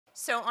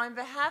So on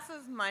behalf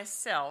of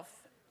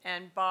myself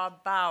and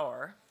Bob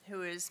Bauer,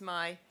 who is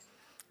my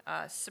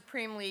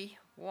supremely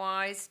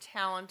wise,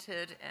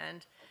 talented,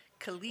 and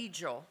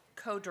collegial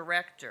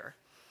co-director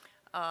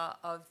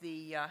of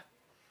the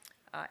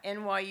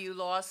NYU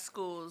Law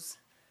School's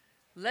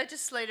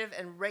Legislative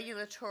and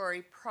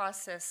Regulatory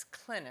Process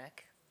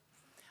Clinic,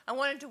 I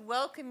wanted to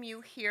welcome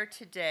you here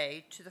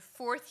today to the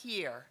fourth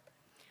year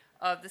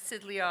of the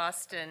Sidley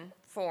Austin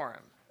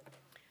Forum.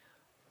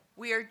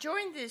 We are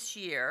joined this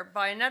year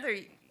by another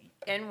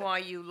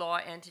NYU law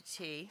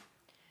entity,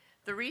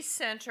 the Reiss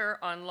Center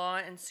on Law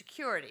and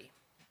Security,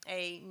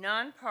 a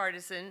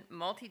nonpartisan,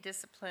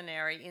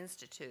 multidisciplinary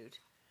institute.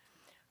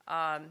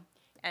 And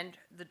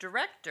the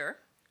director,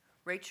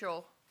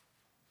 Rachel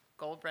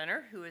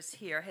Goldbrenner, who is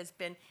here, has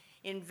been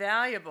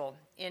invaluable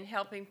in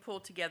helping pull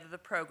together the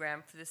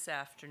program for this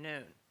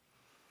afternoon.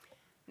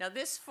 Now,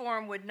 this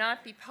forum would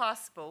not be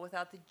possible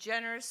without the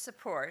generous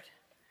support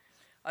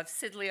of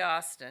Sidley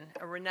Austin,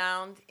 a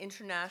renowned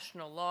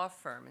international law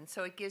firm. And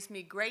so it gives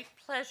me great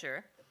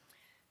pleasure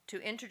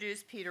to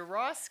introduce Peter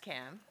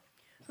Roskam,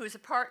 who is a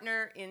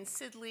partner in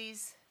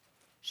Sidley's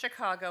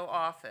Chicago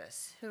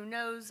office, who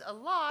knows a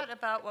lot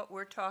about what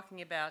we're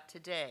talking about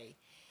today.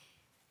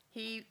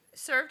 He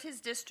served his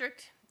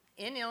district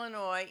in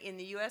Illinois in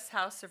the U.S.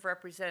 House of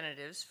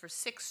Representatives for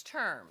 6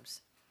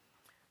 terms,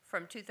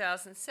 from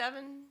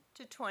 2007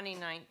 to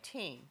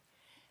 2019.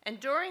 And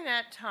during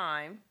that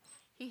time,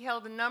 he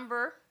held a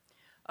number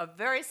of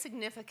very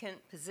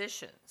significant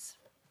positions.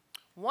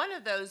 One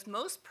of those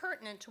most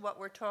pertinent to what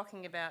we're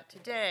talking about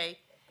today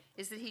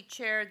is that he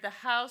chaired the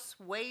House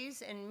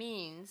Ways and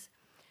Means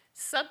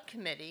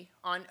Subcommittee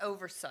on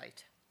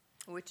Oversight,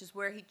 which is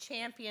where he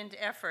championed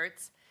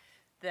efforts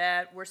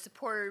that were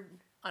supported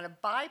on a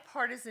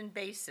bipartisan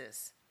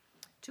basis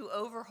to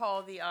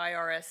overhaul the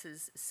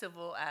IRS's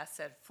civil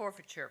asset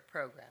forfeiture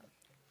program.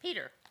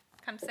 Peter,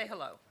 come say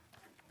hello.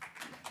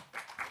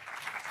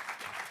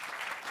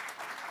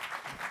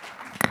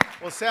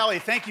 Well, Sally,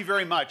 thank you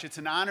very much. It's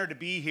an honor to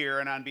be here,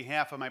 and on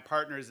behalf of my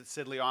partners at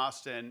Sidley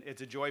Austin,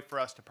 it's a joy for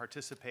us to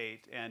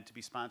participate and to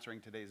be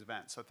sponsoring today's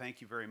event, so thank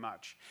you very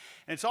much.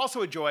 And it's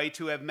also a joy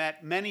to have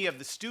met many of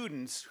the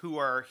students who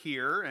are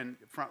here, and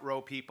front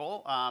row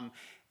people,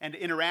 and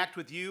to interact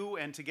with you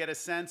and to get a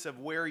sense of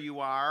where you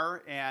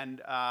are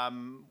and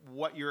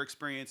what your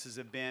experiences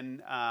have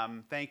been.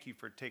 Thank you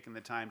for taking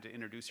the time to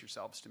introduce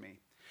yourselves to me.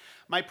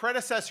 My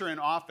predecessor in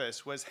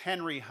office was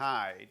Henry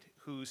Hyde,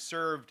 who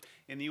served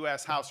in the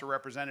U.S. House of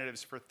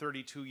Representatives for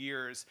 32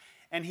 years.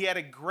 And he had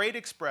a great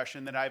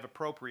expression that I've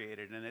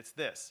appropriated, and it's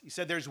this. He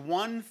said, there's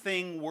one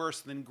thing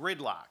worse than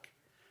gridlock.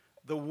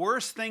 The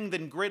worst thing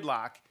than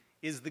gridlock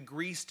is the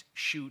greased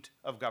chute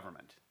of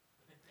government.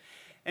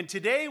 And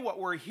today what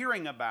we're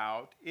hearing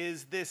about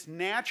is this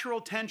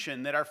natural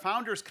tension that our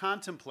founders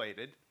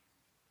contemplated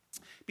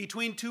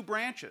between 2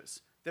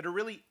 branches that are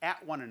really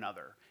at one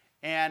another.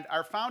 And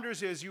our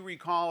founders, as you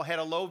recall, had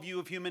a low view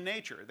of human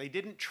nature. They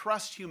didn't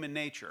trust human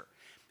nature.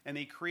 And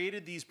they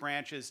created these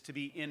branches to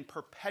be in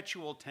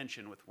perpetual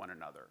tension with one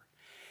another.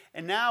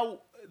 And now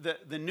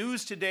the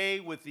news today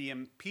with the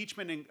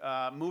impeachment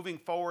moving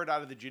forward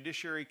out of the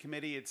Judiciary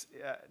Committee, it's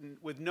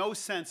with no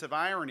sense of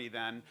irony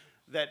then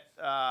that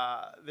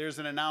there's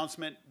an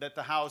announcement that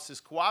the House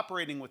is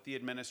cooperating with the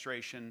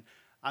administration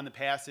on the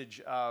passage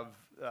of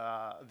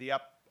the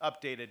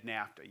updated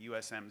NAFTA,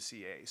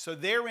 USMCA. So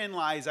therein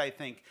lies, I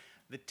think,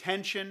 the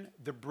tension,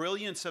 the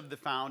brilliance of the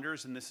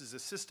founders, and this is a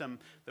system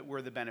that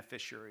we're the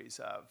beneficiaries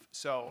of.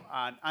 So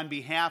on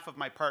behalf of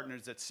my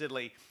partners at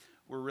Sidley,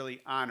 we're really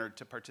honored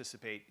to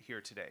participate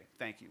here today.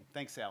 Thank you.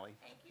 Thanks, Sally.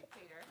 Thank you,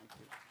 Peter. Thank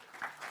you.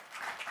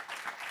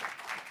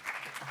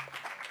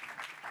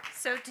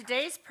 So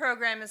today's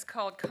program is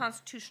called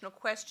Constitutional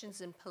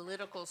Questions in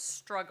Political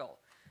Struggle,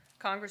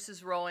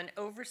 Congress's Role in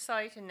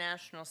Oversight and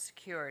National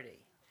Security.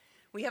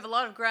 We have a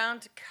lot of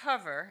ground to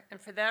cover,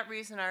 and for that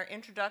reason, our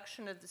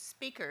introduction of the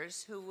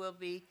speakers who will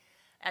be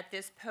at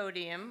this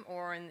podium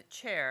or in the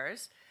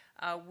chairs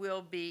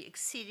will be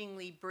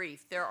exceedingly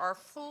brief. There are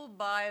full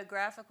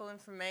biographical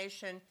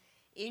information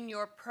in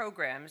your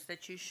programs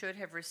that you should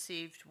have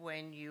received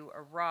when you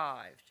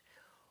arrived.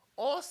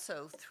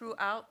 Also,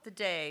 throughout the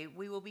day,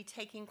 we will be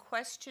taking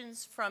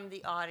questions from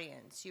the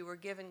audience. You were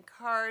given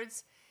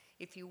cards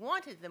if you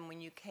wanted them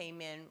when you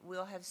came in.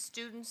 We'll have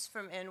students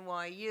from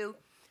NYU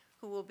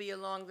who will be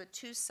along the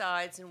 2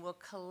 sides and will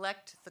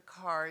collect the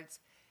cards.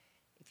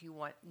 If you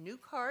want new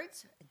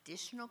cards,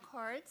 additional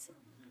cards,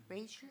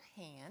 raise your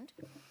hand.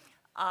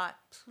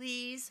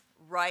 Please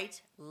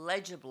write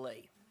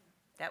legibly.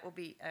 That will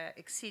be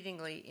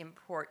exceedingly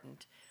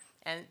important.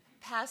 And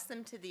pass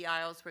them to the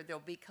aisles where they'll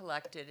be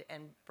collected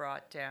and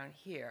brought down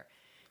here.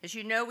 As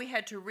you know, we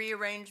had to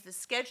rearrange the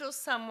schedule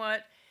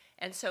somewhat,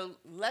 and so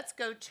let's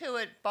go to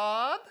it.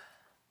 Bob?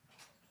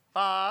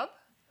 Bob?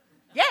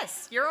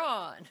 Yes, you're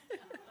on.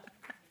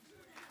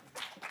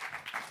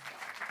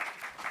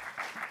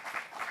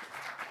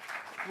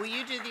 Will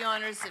you do the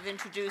honors of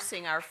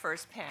introducing our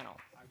first panel?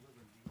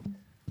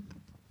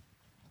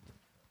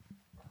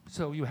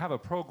 So you have a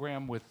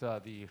program with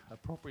the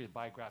appropriate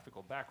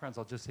biographical backgrounds.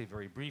 I'll just say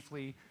very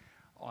briefly,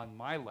 on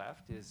my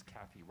left is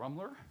Kathy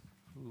Rumler,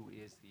 who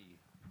is the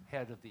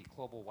head of the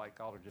Global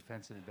White-Collar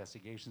Defense and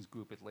Investigations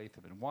Group at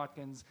Latham &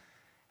 Watkins,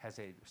 has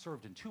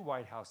served in 2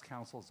 White House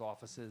counsel's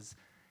offices,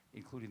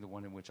 including the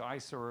one in which I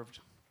served.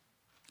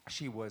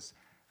 She was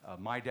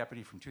my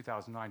deputy from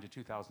 2009 to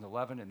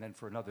 2011, and then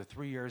for another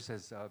 3 years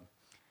as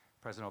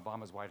President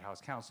Obama's White House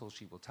counsel.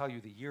 She will tell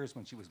you the years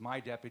when she was my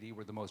deputy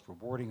were the most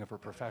rewarding of her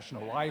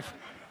professional life.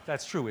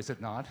 That's true, is it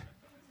not?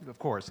 Of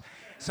course.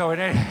 So,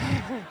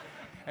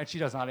 and she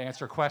does not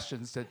answer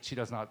questions that she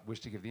does not wish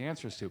to give the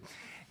answers to.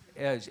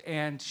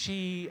 And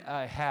she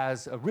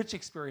has a rich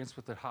experience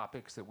with the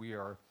topics that we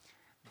are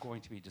going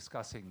to be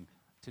discussing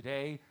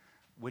today,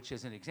 which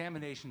is an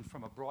examination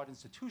from a broad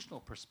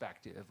institutional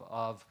perspective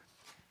of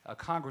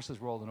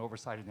Congress's role in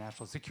oversight of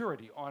national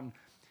security. On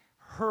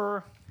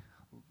her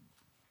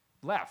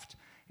left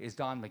is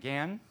Don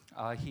McGahn.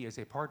 He is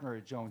a partner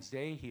at Jones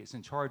Day. He is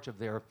in charge of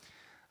their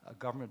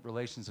government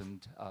relations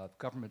and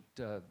government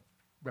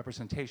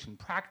representation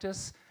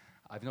practice.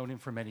 I've known him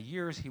for many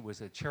years. He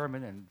was a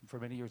chairman and for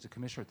many years a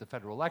commissioner at the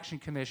Federal Election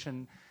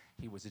Commission.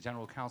 He was the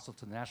general counsel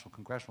to the National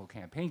Congressional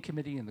Campaign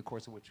Committee, in the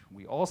course of which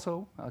we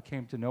also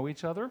came to know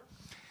each other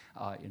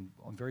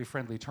on very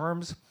friendly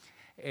terms.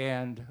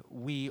 And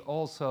we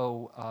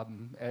also,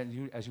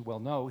 as you well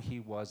know,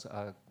 he was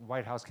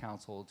White House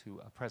counsel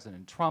to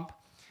President Trump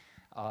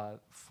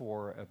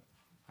for a,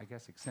 I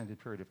guess, extended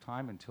period of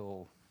time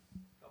until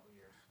a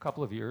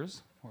couple of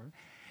years.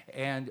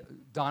 And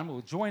Don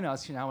will join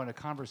us now in a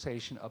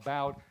conversation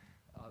about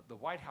the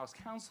White House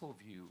counsel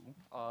view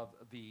of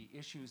the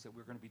issues that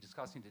we're going to be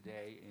discussing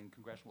today in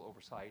congressional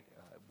oversight,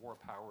 war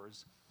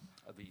powers,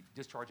 the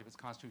discharge of its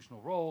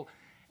constitutional role.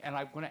 And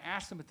I'm going to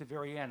ask them at the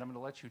very end, I'm going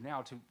to let you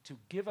now, to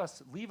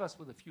leave us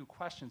with a few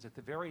questions at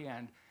the very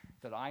end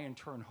that I in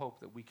turn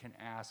hope that we can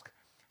ask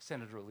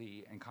Senator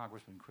Lee and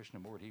Congressman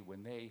Krishnamurti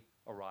when they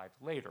arrive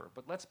later.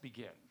 But let's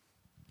begin.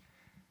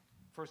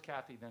 First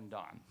Kathy, then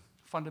Don.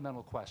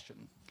 Fundamental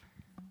question.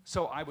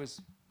 So I was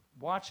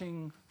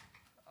watching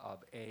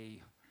a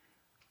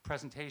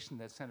presentation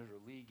that Senator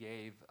Lee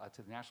gave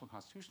to the National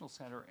Constitutional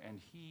Center, and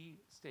he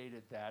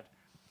stated that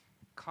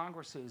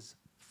Congress's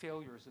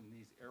failures in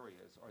these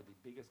areas are the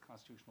biggest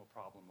constitutional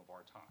problem of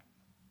our time.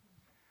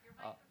 Your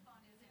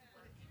microphone isn't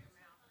close to your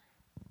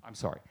mouth. I'm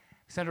sorry.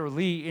 Senator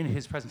Lee, in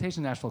his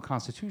presentation, National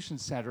Constitution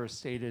Center,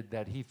 stated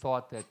that he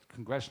thought that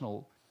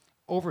congressional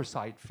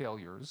oversight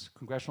failures,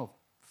 congressional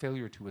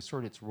failure to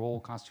assert its role,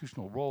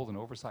 constitutional role in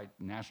oversight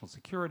in national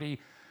security,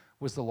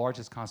 was the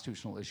largest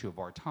constitutional issue of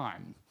our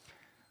time.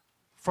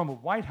 From a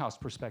White House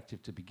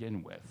perspective to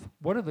begin with,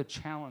 what are the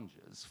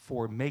challenges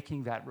for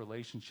making that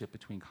relationship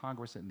between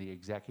Congress and the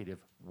executive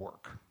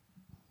work?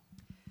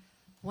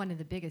 One of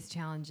the biggest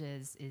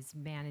challenges is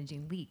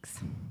managing leaks.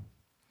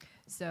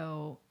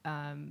 So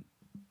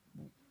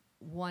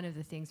one of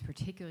the things,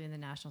 particularly in the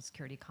national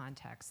security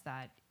context,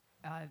 that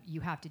you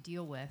have to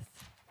deal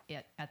with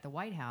at the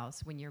White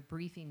House when you're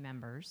briefing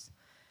members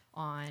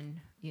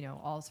on,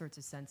 all sorts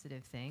of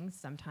sensitive things,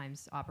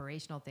 sometimes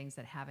operational things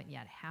that haven't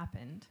yet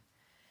happened,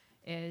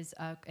 is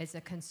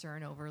a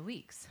concern over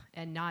leaks.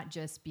 And not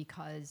just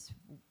because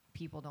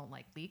people don't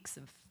like leaks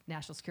of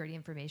national security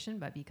information,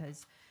 but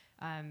because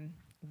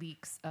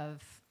leaks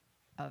of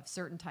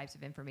certain types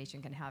of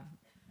information can have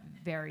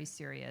very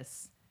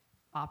serious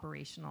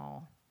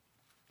operational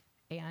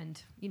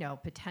and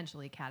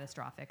potentially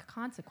catastrophic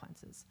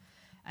consequences.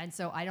 And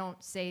so I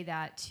don't say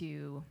that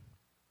to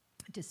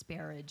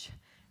disparage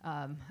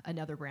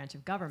another branch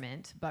of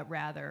government, but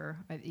rather,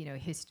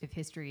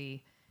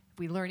 if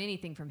we learn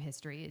anything from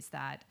history, is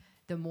that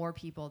the more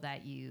people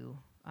that you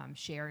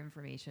share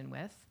information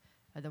with,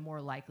 the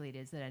more likely it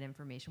is that that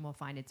information will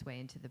find its way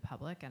into the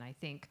public. And I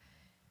think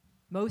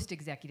most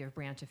executive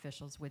branch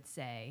officials would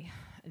say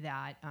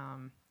that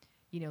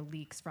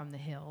leaks from the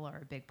Hill are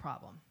a big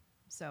problem.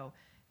 So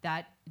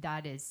that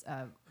is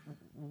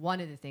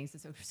one of the things.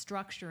 So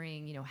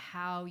structuring,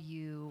 how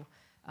you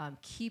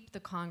keep the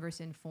Congress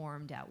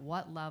informed. At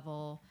what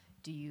level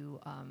do you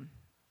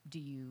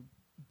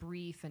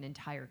brief an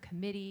entire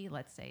committee?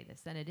 Let's say the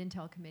Senate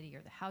Intel Committee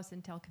or the House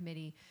Intel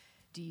Committee.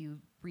 Do you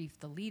brief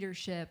the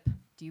leadership?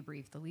 Do you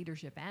brief the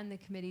leadership and the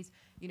committees?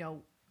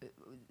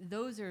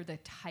 Those are the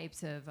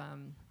types of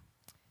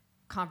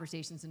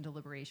conversations and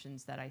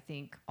deliberations that I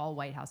think all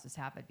White Houses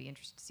have. I'd be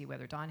interested to see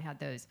whether Don had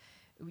those.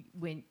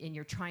 And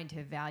you're trying to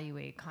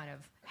evaluate kind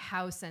of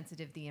how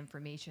sensitive the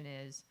information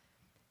is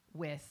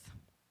with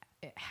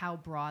how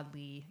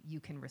broadly you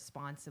can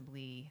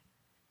responsibly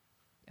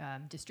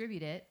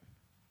distribute it,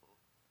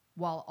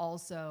 while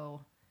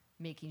also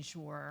making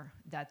sure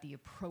that the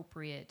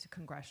appropriate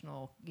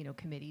congressional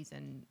committees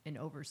and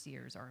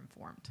overseers are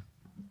informed.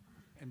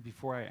 And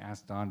before I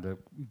ask Don to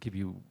give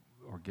you,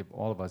 or give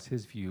all of us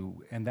his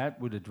view, and that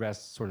would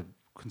address sort of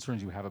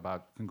concerns you have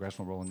about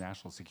congressional role in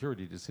national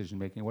security decision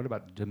making, what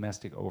about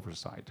domestic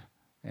oversight?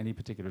 Any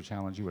particular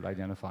challenge you would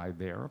identify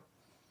there?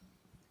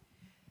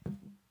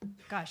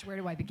 Gosh, where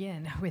do I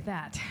begin with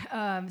that?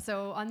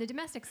 So on the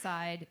domestic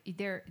side,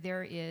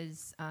 there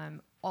is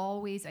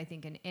always, I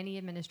think, in any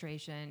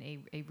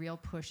administration, a real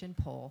push and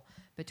pull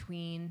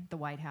between the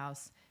White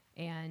House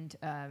and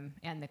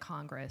the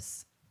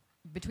Congress,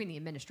 between the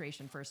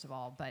administration, first of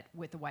all, but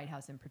with the White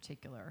House in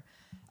particular,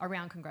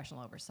 around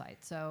congressional oversight.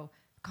 So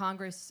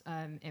Congress,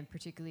 and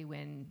particularly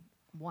when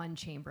one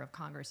chamber of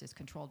Congress is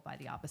controlled by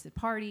the opposite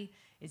party,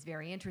 is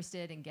very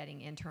interested in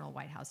getting internal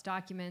White House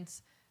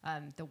documents.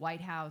 The White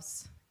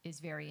House is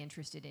very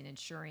interested in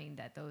ensuring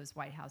that those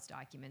White House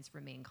documents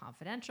remain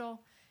confidential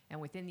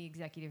and within the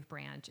executive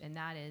branch, and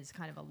that is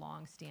kind of a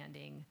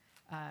long-standing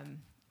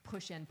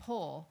push and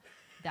pull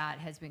that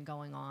has been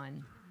going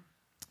on,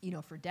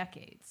 for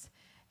decades.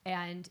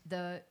 And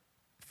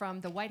from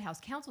the White House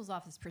counsel's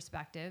office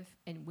perspective,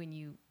 and when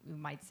you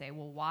might say,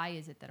 well, why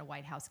is it that a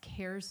White House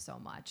cares so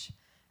much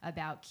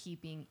about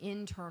keeping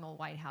internal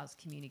White House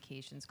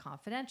communications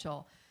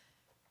confidential?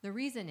 The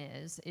reason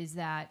is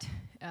that,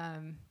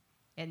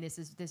 and this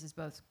is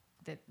both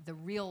the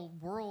real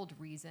world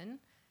reason.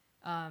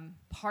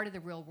 Part of the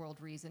real world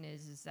reason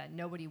is that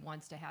nobody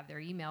wants to have their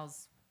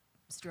emails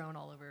strewn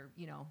all over,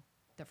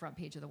 the front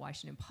page of the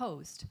Washington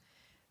Post.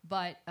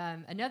 But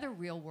another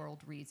real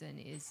world reason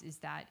is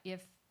that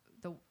if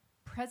the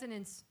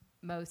president's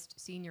most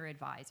senior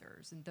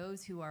advisors and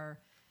those who are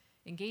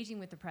engaging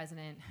with the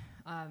president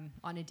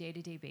on a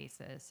day-to-day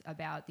basis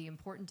about the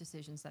important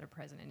decisions that a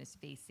president is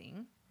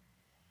facing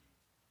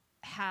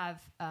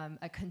have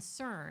a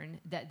concern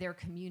that their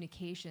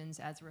communications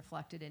as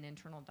reflected in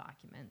internal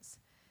documents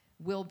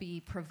will be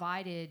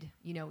provided,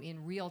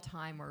 in real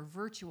time or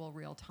virtual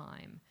real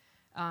time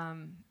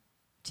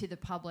to the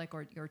public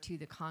or to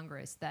the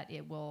Congress, that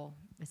it will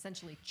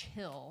essentially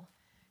chill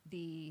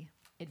the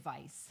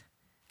advice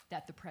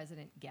that the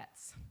president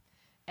gets.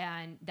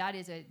 And that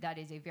is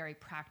a very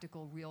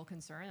practical, real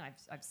concern.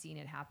 I've seen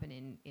it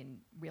happen in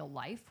real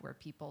life where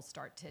people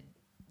start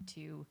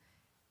to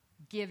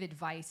give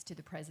advice to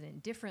the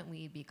president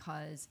differently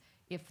because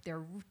if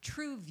their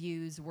true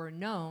views were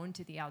known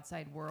to the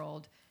outside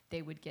world,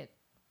 they would get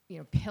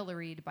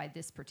pilloried by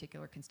this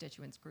particular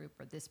constituents group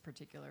or this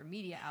particular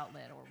media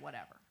outlet or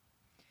whatever.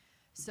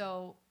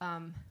 So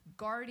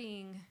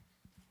guarding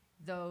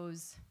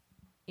those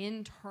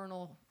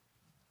internal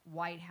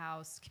White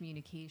House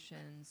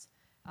communications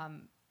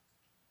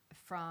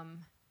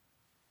from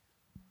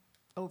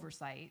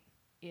oversight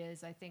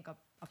is, I think, a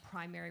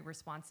primary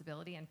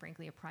responsibility and,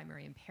 frankly, a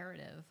primary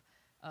imperative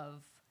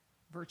of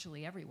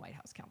virtually every White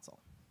House counsel.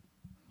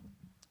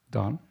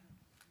 Don?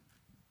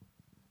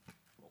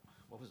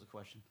 What was the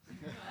question?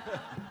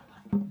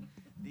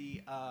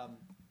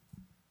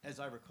 As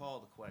I recall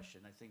the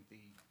question, I think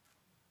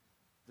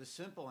the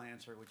simple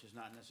answer, which is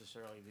not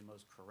necessarily the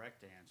most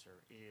correct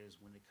answer, is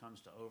when it comes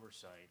to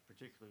oversight,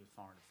 particularly with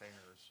foreign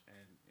affairs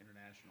and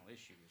international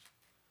issues,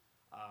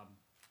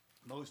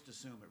 most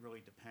assume it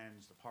really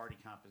depends the party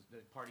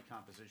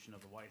composition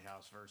of the White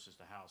House versus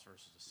the House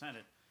versus the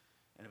Senate.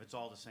 And if it's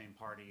all the same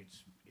party,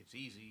 it's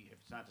easy. If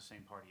it's not the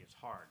same party, it's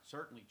hard.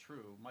 Certainly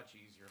true, much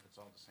easier if it's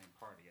all the same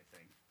party, I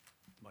think.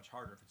 Much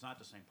harder if it's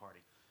not the same party.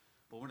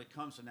 But when it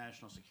comes to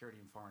national security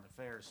and foreign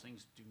affairs,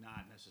 things do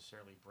not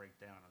necessarily break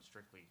down on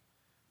strictly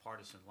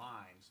partisan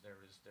lines.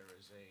 There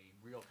is a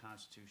real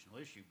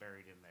constitutional issue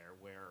buried in there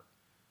where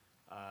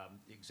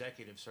the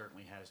executive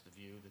certainly has the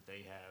view that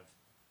they have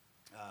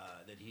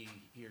that he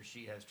or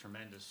she has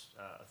tremendous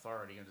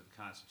authority under the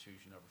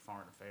Constitution over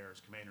foreign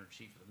affairs,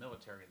 commander-in-chief of the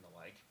military and the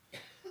like.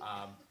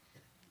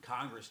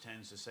 Congress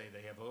tends to say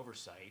they have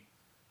oversight,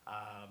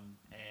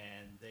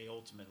 and they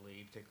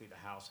ultimately, particularly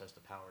the House, has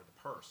the power of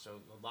the purse. So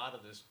a lot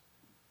of this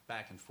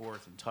back and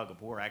forth and tug of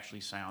war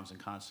actually sounds in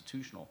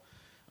constitutional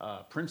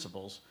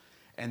principles,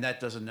 and that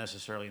doesn't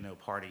necessarily know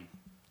party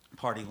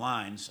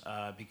lines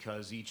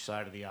because each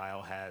side of the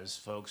aisle has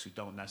folks who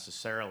don't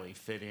necessarily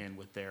fit in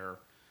with their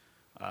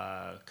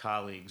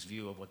colleagues'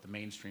 view of what the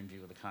mainstream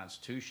view of the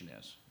Constitution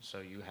is.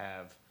 So you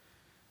have,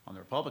 on the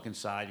Republican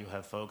side, you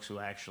have folks who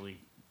actually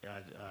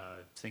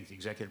think the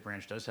executive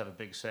branch does have a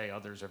big say.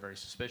 Others are very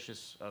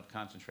suspicious of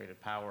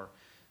concentrated power,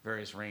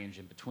 various range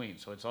in between.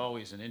 So it's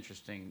always an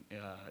interesting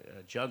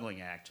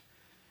juggling act.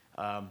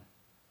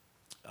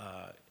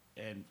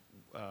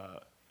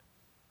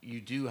 You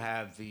do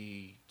have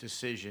the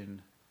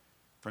decision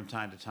from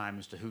time to time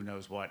as to who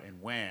knows what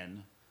and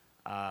when.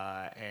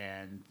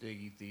 And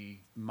the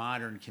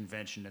modern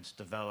convention that's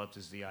developed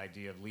is the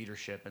idea of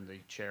leadership and the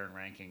chair and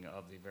ranking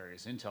of the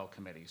various intel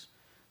committees,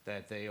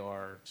 that they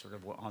are sort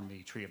of on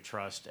the tree of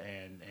trust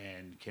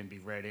and can be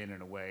read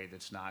in a way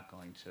that's not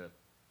going to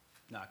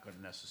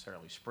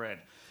necessarily spread.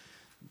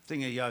 The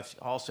thing that you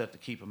also have to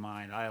keep in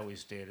mind, I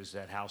always did, is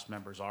that House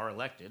members are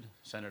elected.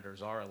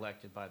 Senators are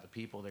elected by the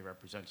people. They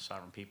represent the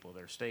sovereign people of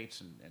their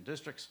states and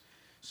districts.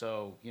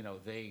 So,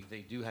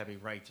 they do have a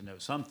right to know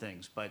some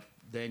things, but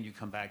then you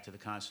come back to the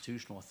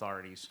constitutional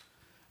authorities,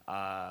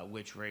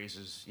 which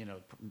raises,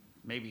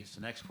 maybe it's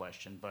the next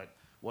question, but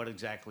what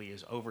exactly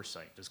is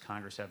oversight? Does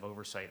Congress have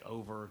oversight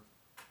over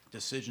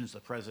decisions the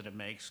president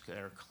makes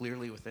are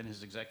clearly within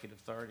his executive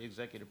authority,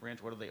 executive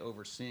branch? What are they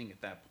overseeing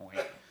at that point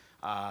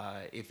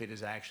if it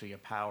is actually a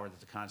power that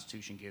the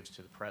Constitution gives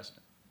to the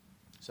president?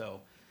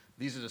 So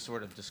these are the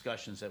sort of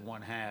discussions that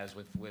one has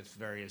with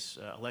various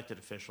elected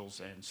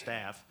officials and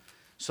staff.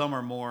 Some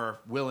are more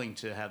willing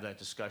to have that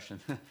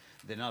discussion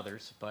than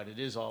others, but it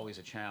is always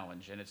a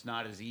challenge, and it's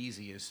not as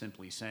easy as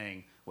simply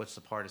saying what's the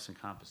partisan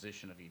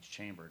composition of each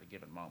chamber at a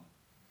given moment.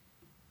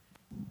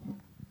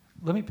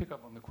 Let me pick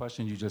up on the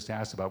question you just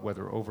asked about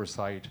whether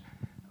oversight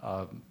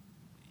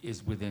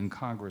is within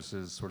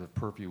Congress's sort of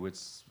purview.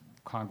 It's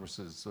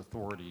Congress's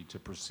authority to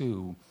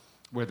pursue,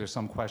 where there's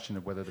some question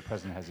of whether the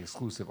president has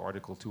exclusive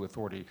Article II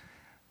authority.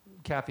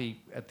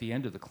 Kathy, at the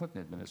end of the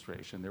Clinton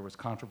administration, there was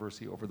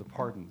controversy over the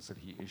pardons that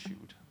he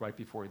issued right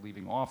before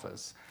leaving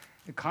office.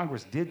 And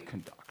Congress did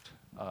conduct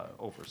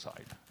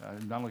oversight,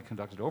 not only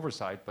conducted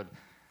oversight, but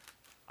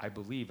I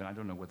believe, and I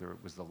don't know whether it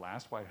was the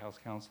last White House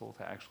counsel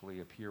to actually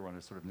appear on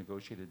a sort of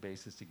negotiated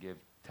basis to give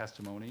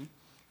testimony.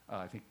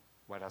 I think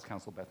White House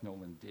counsel Beth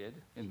Nolan did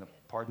in the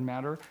pardon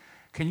matter.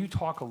 Can you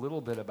talk a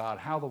little bit about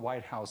how the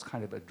White House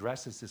kind of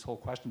addresses this whole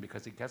question,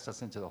 because it gets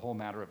us into the whole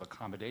matter of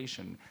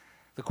accommodation,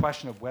 the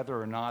question of whether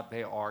or not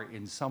they are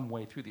in some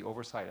way through the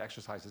oversight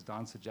exercise, as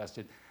Don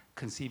suggested,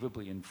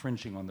 conceivably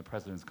infringing on the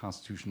president's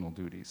constitutional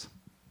duties?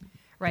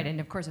 Right, and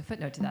of course a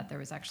footnote to that, there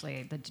was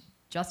actually the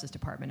Justice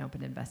Department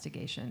opened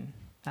investigation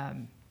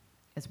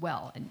as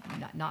well, and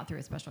not through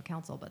a special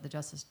counsel, but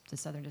the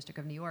Southern District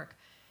of New York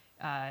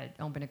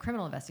opened a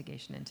criminal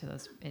investigation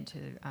into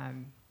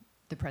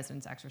the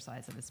president's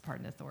exercise of his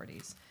pardon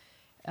authorities.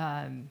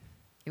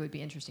 It would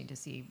be interesting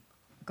to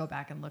go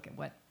back and look at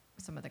what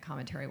some of the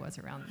commentary was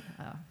around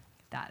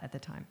that at the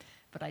time,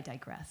 but I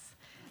digress.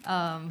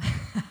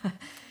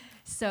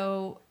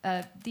 So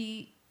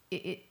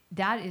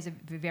that is a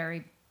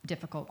very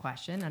difficult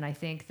question, and I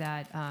think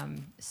that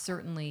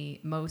certainly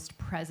most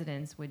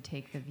presidents would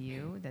take the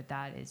view that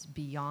that is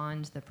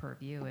beyond the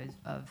purview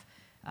of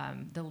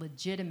the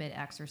legitimate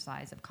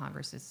exercise of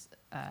Congress's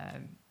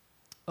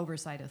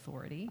oversight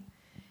authority.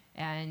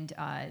 And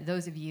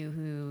those of you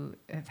who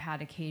have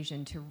had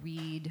occasion to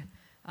read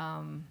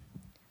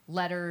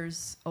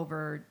letters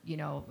over,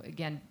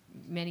 again,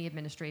 many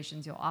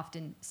administrations, you'll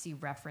often see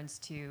reference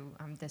to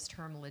this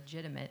term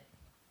legitimate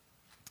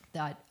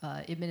that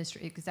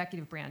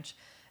executive branch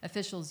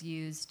officials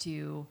use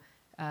to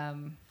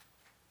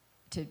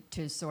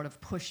sort of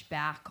push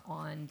back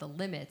on the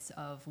limits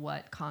of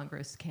what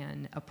Congress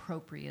can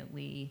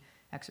appropriately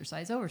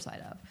exercise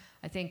oversight of.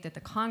 I think that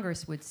the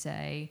Congress would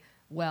say,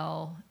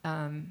 well,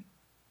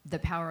 the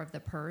power of the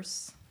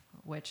purse,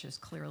 which is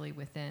clearly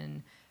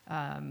within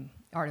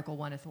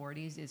Article I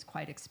authorities, is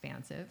quite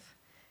expansive.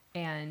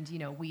 And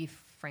we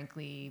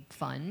frankly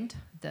fund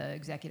the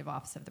executive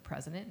office of the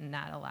president, and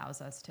that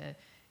allows us to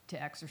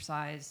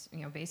exercise,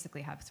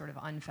 basically have sort of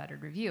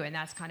unfettered review. And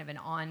that's kind of an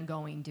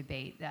ongoing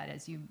debate that,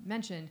 as you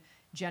mentioned,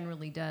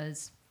 generally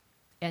does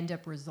end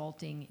up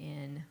resulting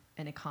in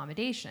an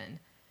accommodation.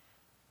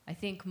 I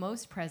think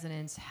most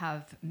presidents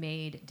have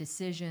made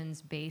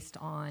decisions based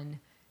on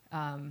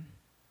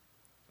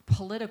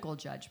political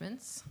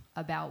judgments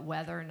about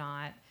whether or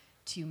not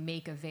to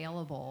make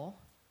available,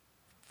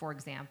 for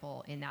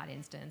example, in that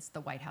instance,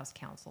 the White House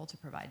counsel to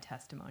provide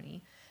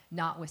testimony,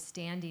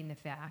 notwithstanding the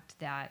fact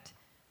that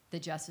the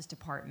Justice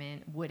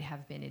Department would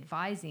have been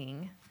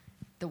advising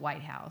the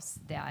White House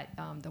that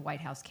the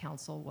White House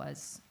counsel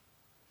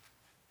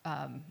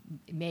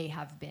may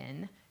have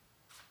been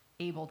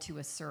able to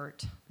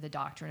assert the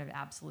doctrine of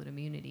absolute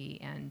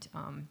immunity and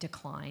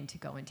decline to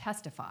go and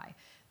testify.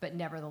 But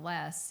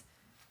nevertheless,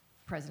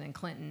 President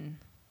Clinton,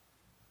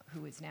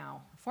 who is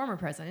now former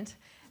president,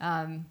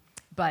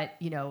 but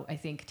I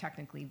think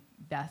technically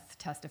Beth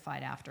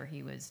testified after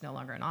he was no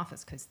longer in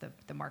office, because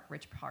the Mark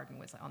Rich pardon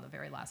was on the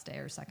very last day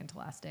or second to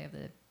last day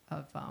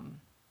of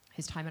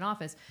his time in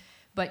office.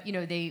 But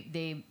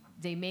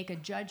they make a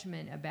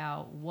judgment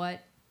about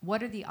what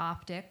are the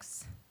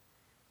optics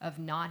of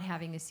not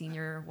having a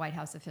senior White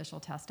House official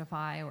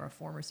testify or a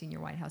former senior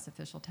White House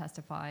official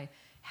testify.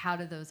 How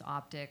do those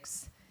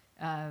optics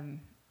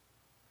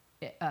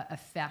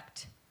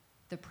affect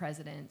the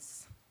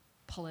president's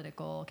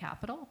political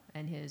capital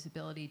and his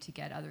ability to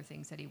get other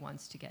things that he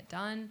wants to get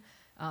done?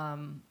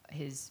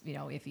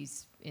 If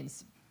he's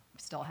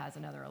still has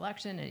another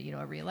election,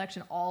 a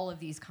re-election, all of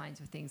these kinds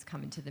of things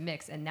come into the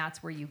mix, and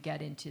that's where you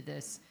get into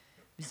this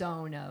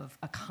zone of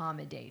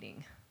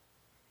accommodating.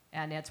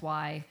 And that's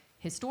why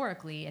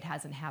historically it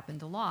hasn't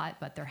happened a lot,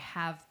 but there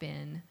have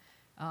been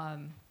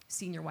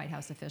senior White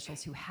House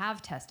officials who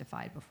have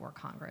testified before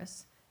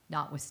Congress,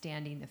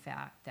 notwithstanding the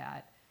fact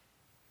that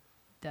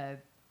the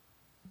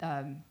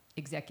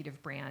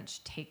executive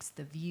branch takes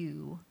the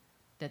view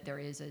that there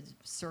is a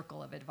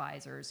circle of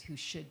advisors who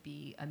should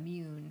be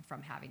immune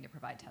from having to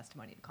provide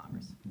testimony to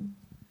Congress.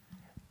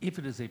 If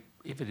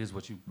it is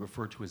what you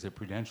refer to as a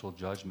prudential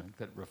judgment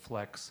that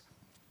reflects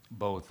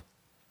both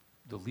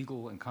the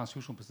legal and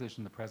constitutional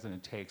position the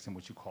president takes and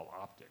what you call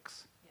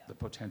optics, the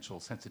potential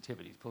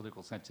sensitivities,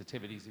 political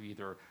sensitivities of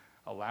either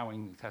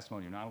allowing the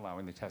testimony or not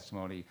allowing the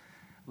testimony.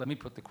 Let me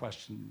put the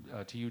question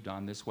to you,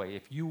 Don, this way.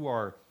 If you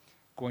are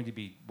going to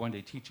be one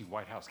day teaching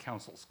White House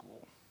counsel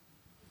school,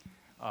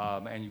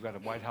 and you've got a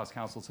White House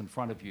counsel in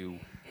front of you,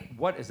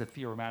 what as a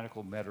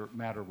theoretical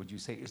matter would you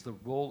say is the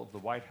role of the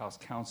White House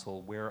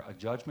counsel where a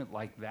judgment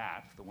like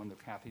that, the one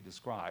that Kathy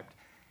described,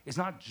 is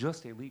not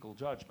just a legal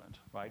judgment,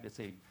 right? It's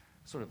a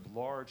sort of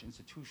large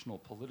institutional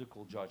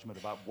political judgment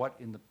about what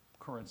in the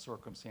current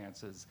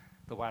circumstances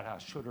the White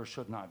House should or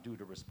should not do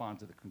to respond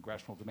to the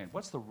congressional demand.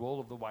 What's the role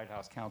of the White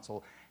House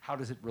counsel? How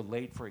does it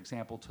relate, for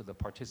example, to the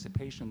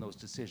participation in those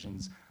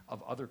decisions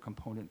of other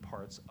component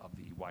parts of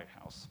the White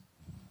House?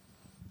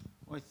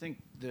 Well, I think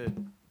that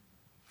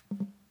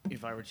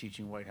if I were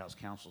teaching White House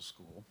counsel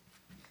school,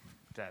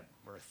 if that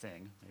were a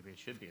thing, maybe it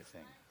should be a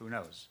thing. Who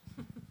knows?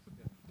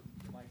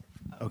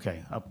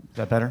 Okay, is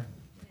that better?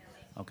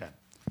 Okay.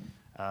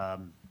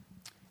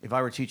 If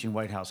I were teaching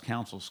White House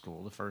counsel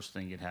school, the first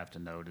thing you'd have to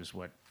note is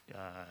what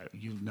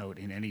you note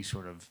in any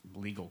sort of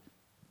legal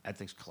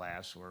ethics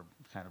class or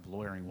kind of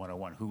lawyering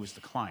 101, who is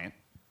the client?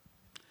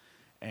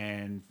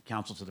 And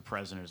counsel to the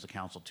president is the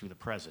counsel to the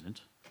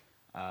president.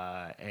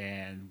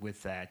 And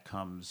with that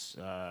comes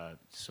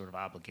sort of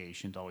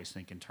obligation to always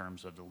think in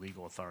terms of the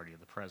legal authority of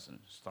the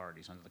president,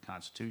 authorities under the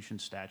Constitution,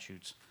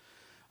 statutes,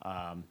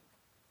 and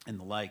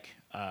the like.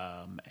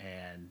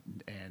 And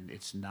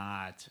it's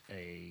not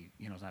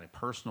it's not a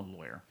personal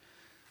lawyer.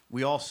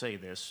 We all say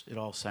this. It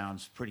all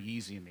sounds pretty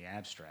easy in the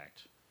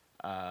abstract.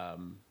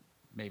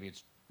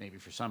 Maybe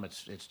for some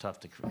it's tough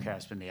to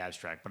grasp in the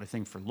abstract, but I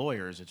think for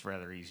lawyers it's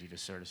rather easy to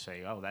sort of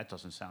say, oh, that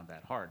doesn't sound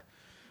that hard.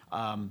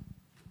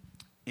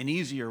 An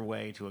easier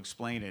way to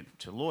explain it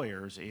to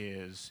lawyers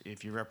is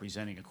if you're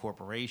representing a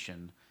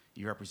corporation,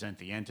 you represent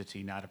the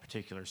entity, not a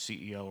particular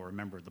CEO or a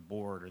member of the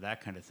board or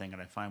that kind of thing.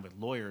 And I find with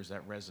lawyers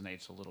that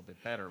resonates a little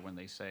bit better when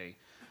they say,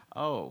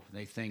 oh,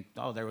 they think,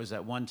 oh, there was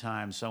that one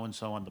time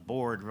so-and-so on the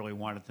board really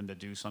wanted them to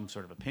do some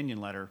sort of opinion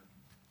letter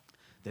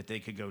that they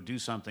could go do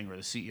something, or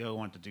the CEO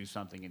wanted to do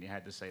something, and you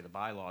had to say the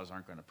bylaws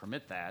aren't going to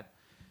permit that.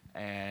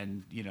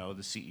 And, the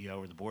CEO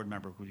or the board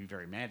member would be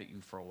very mad at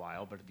you for a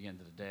while, but at the end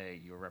of the day,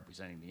 you're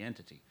representing the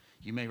entity.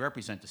 You may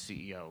represent the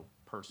CEO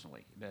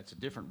personally. That's a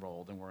different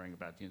role than worrying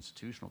about the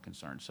institutional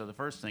concerns. So the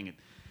first thing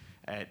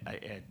at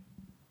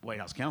White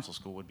House counsel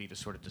school would be to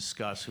sort of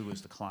discuss who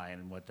is the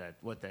client and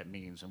what that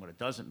means and what it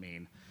doesn't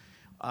mean.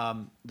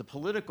 The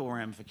political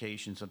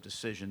ramifications of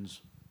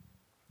decisions,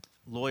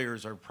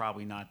 lawyers are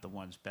probably not the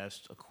ones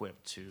best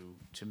equipped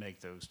to make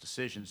those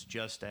decisions,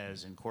 just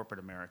as in corporate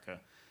America,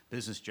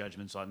 business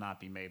judgments ought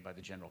not be made by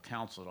the general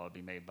counsel. It ought to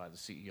be made by the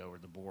CEO or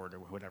the board or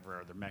whatever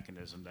other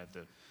mechanism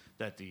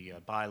that the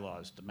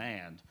bylaws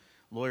demand.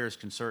 Lawyers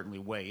can certainly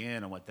weigh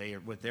in on what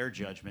their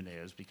judgment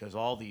is, because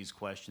all these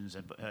questions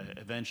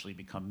eventually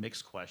become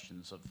mixed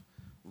questions of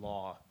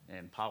law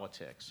and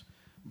politics.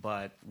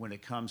 But when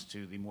it comes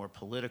to the more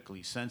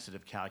politically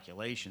sensitive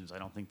calculations, I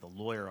don't think the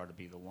lawyer ought to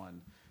be the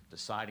one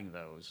deciding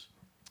those.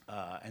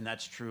 And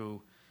that's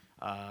true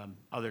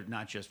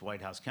not just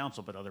White House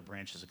counsel, but other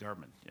branches of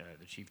government.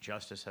 The Chief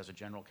Justice has a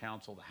general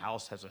counsel, the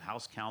House has a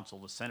House counsel,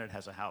 the Senate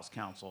has a House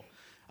counsel,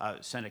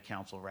 Senate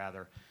counsel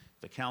rather.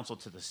 The counsel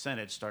to the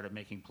Senate started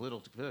making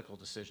political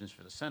decisions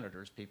for the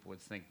senators. People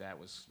would think that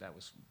was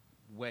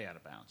way out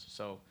of bounds.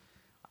 So,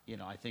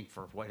 I think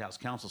for White House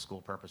counsel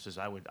school purposes,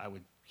 I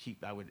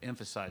would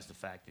emphasize the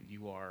fact that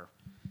you are,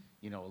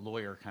 a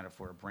lawyer kind of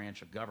for a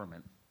branch of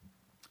government,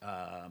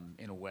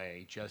 in a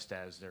way, just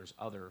as there's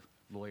other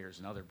lawyers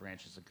in other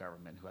branches of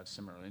government who have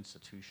similar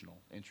institutional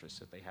interests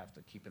that they have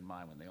to keep in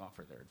mind when they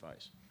offer their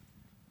advice.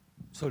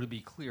 So to be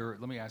clear,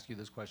 let me ask you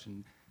this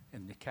question,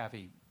 and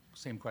Kathy,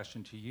 same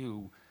question to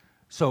you.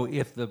 So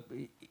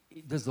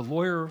does the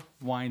lawyer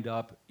wind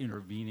up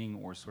intervening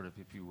or sort of,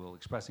 if you will,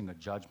 expressing a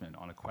judgment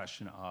on a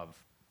question of,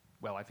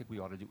 well, I think we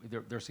ought to do,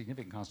 there are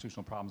significant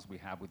constitutional problems we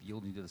have with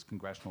yielding to this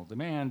congressional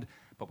demand,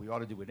 but we ought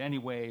to do it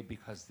anyway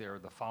because there are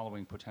the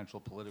following potential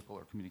political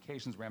or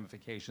communications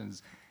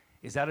ramifications.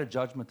 Is that a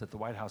judgment that the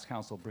White House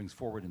counsel brings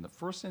forward in the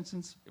first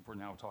instance, if we're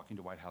now talking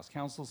to White House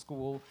counsel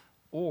school,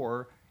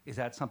 or is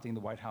that something the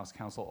White House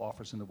counsel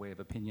offers in the way of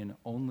opinion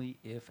only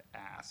if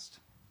asked?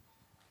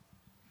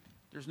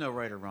 There's no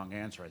right or wrong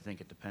answer. I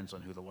think it depends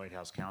on who the White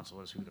House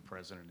counsel is, who the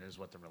president is,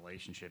 what the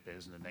relationship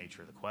is, and the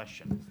nature of the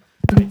question.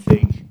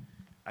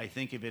 I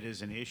think if it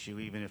is an issue,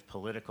 even if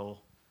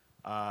political,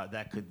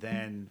 that could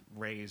then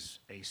raise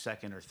a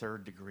second or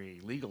third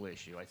degree legal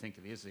issue, I think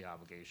it is the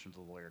obligation of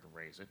the lawyer to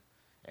raise it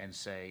and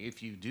say,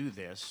 if you do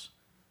this,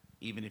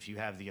 even if you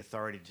have the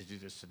authority to do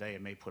this today,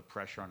 it may put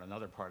pressure on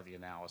another part of the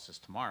analysis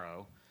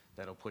tomorrow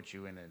that'll put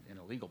you in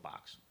a legal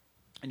box.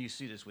 And you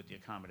see this with the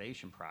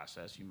accommodation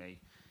process.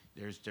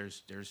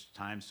 There's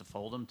times to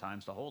fold them,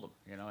 times to hold them,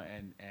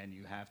 and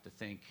you have to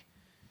think.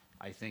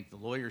 I think the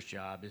lawyer's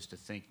job is to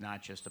think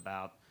not just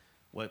about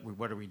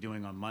what are we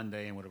doing on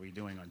Monday and what are we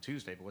doing on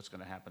Tuesday, but what's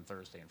going to happen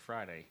Thursday and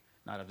Friday,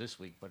 not of this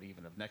week, but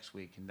even of next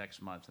week and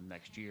next month and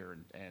next year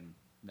and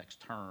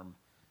next term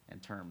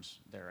and terms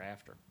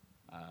thereafter.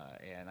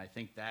 And I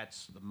think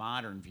that's the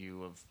modern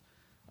view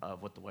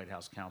of what the White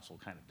House counsel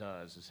kind of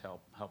does is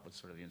help with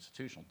sort of the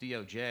institutional.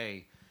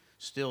 DOJ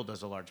still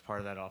does a large part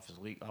of that office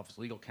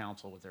legal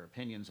counsel with their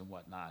opinions and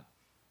whatnot,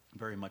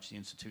 very much the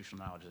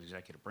institutional knowledge of the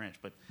executive branch.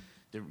 But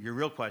your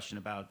real question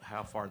about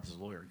how far does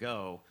the lawyer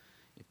go,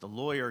 if the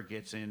lawyer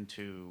gets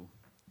into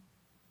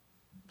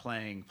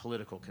playing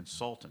political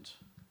consultant,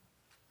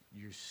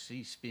 you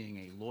cease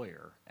being a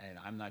lawyer, and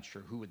I'm not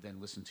sure who would then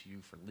listen to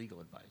you for legal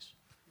advice.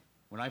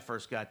 When I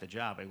first got the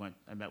job,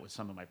 I met with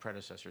some of my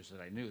predecessors that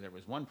I knew. There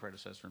was one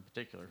predecessor in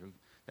particular who,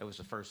 that was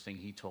the first thing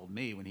he told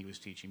me when he was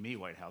teaching me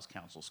White House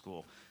counsel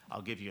school.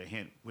 I'll give you a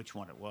hint which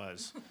one it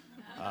was.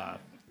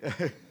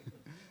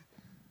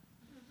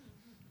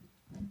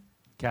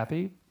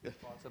 Kathy,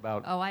 thoughts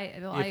about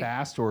if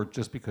asked, or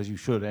just because you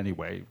should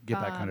anyway, give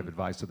that kind of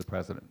advice to the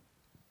president?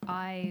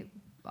 I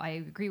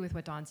agree with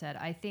what Don said.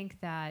 I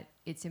think that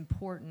it's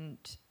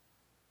important,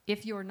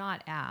 if you're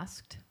not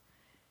asked,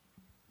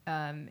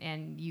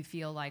 and you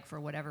feel like for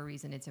whatever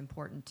reason it's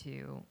important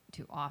to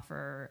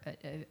offer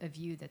a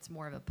view that's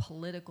more of a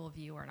political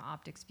view or an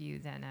optics view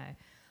than a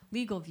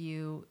legal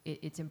view,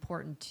 it's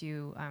important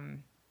to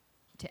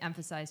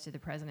emphasize to the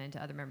president and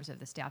to other members of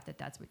the staff that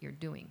that's what you're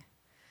doing,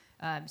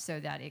 so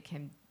that it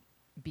can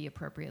be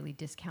appropriately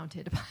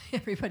discounted by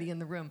everybody in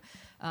the room,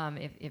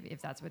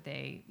 if that's what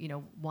they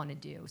want to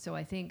do. So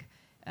I think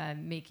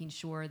making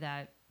sure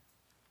that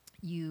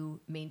you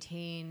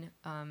maintain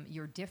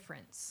your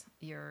difference,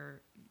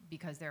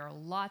 because there are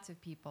lots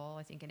of people,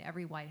 I think in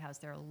every White House,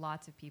 there are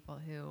lots of people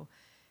who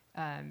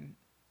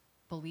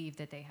believe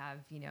that they have,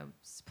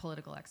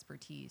 political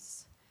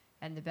expertise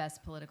and the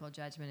best political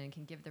judgment and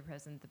can give the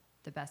president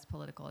the best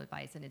political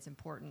advice. And it's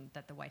important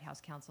that the White House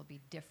counsel be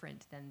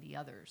different than the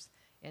others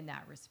in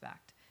that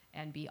respect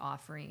and be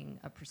offering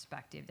a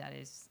perspective that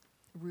is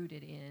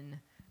rooted in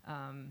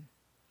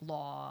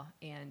law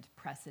and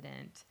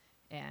precedent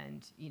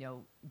and,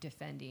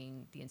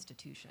 defending the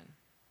institution.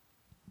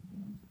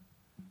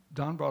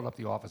 Don brought up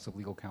the Office of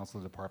Legal Counsel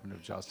of the Department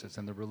of Justice,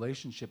 and the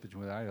relationship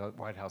between the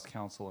White House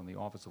counsel and the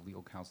Office of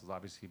Legal Counsel has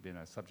obviously been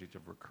a subject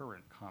of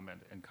recurrent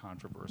comment and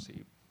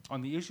controversy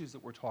on the issues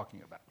that we're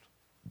talking about.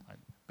 Right?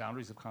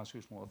 Boundaries of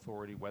constitutional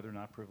authority, whether or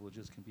not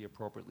privileges can be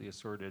appropriately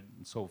asserted,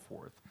 and so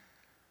forth.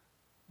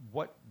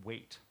 What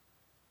weight?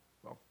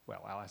 Well,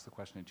 I'll ask the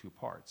question in two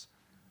parts.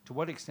 To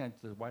what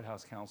extent does the White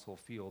House counsel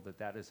feel that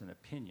that is an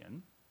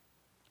opinion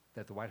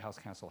that the White House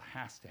counsel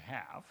has to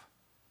have,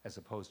 as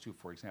opposed to,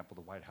 for example,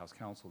 the White House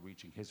counsel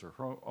reaching his or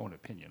her own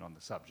opinion on the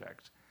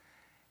subject?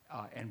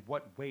 And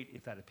what weight,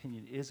 if that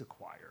opinion is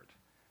acquired,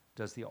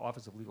 does the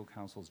Office of Legal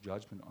Counsel's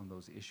judgment on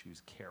those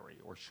issues carry,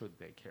 or should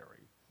they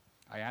carry?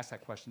 I ask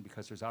that question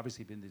because there's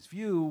obviously been this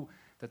view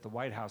that the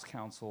White House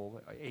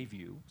counsel, a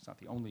view, it's not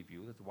the only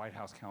view, that the White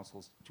House counsel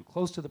is too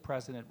close to the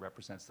president,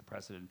 represents the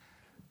president,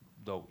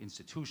 though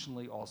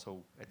institutionally,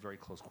 also at very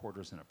close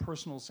quarters in a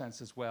personal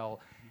sense as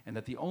well, and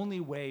that the only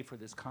way for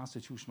this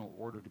constitutional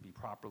order to be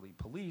properly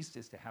policed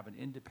is to have an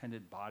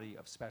independent body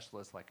of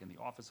specialists, like in the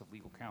Office of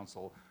Legal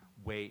Counsel,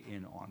 weigh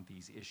in on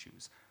these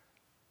issues.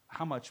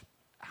 How much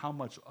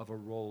of a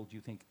role do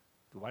you think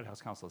the White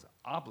House counsel is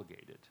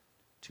obligated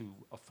to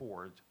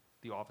afford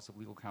the Office of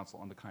Legal Counsel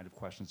on the kind of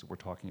questions that we're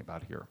talking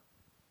about here?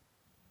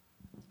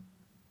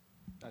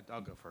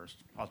 I'll go first.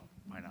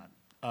 Why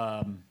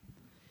not?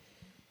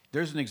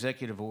 There's an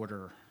executive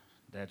order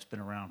that's been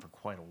around for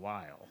quite a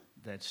while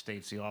that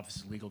states the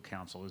Office of Legal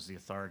Counsel is the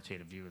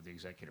authoritative view of the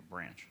executive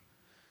branch.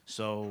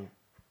 So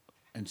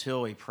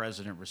until a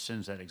president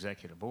rescinds that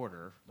executive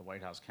order, the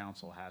White House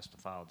counsel has to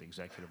follow the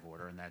executive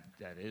order, and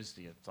that is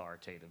the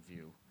authoritative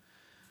view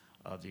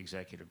of the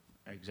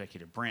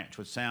executive branch,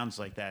 which sounds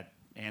like that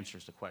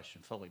answers the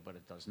question fully, but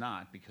it does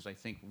not, because I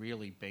think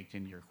really baked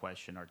into your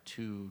question are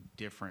two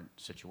different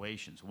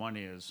situations. One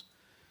is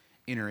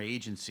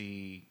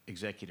interagency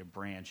executive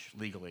branch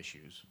legal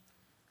issues.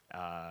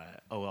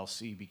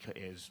 OLC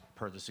is,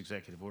 per this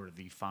executive order,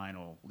 the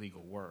final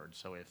legal word.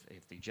 So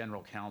if the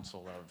general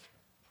counsel of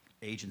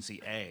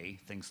agency A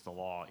thinks the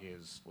law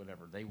is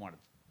whatever they want to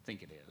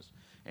think it is,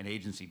 and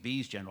agency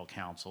B's general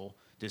counsel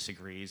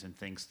disagrees and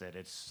thinks that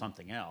it's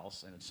something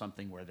else, and it's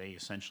something where they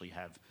essentially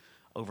have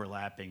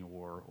overlapping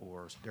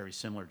or very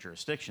similar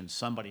jurisdictions,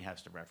 somebody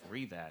has to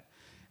referee that.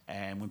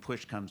 And when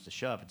push comes to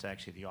shove, it's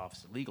actually the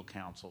Office of Legal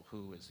Counsel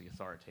who is the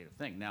authoritative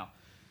thing. Now,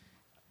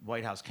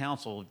 White House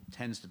counsel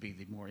tends to be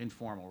the more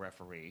informal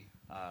referee,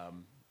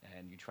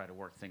 and you try to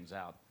work things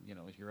out,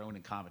 your own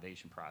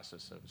accommodation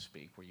process, so to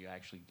speak, where you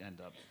actually end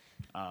up,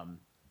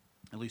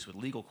 at least with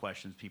legal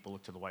questions, people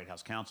look to the White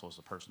House counsel as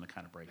the person to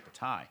kind of break the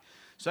tie.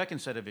 Second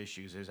set of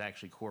issues is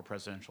actually core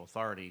presidential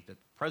authority, that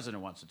the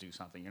president wants to do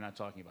something. You're not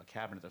talking about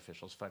cabinet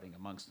officials fighting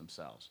amongst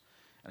themselves.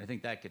 And I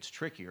think that gets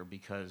trickier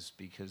because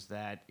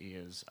that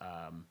is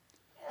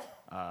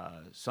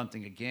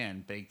something,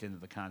 again, baked into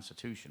the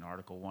Constitution.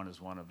 Article 1 is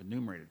one of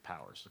enumerated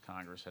powers. The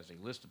Congress has a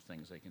list of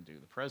things they can do.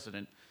 The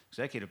president,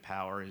 executive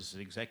power is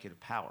executive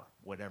power,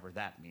 whatever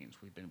that means.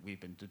 We've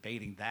been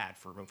debating that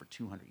for over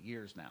 200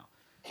 years now.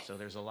 So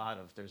there's a lot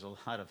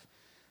of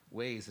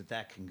ways that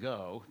that can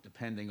go,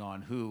 depending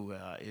on who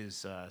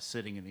is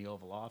sitting in the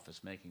Oval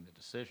Office making the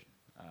decision.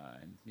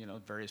 And you know,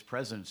 various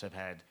presidents have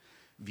had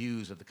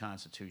views of the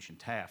Constitution.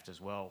 Taft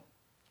as well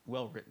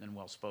written and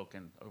well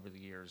spoken over the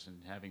years,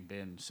 and having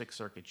been Sixth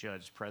Circuit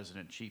judge,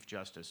 president, chief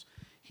justice,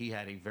 he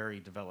had a very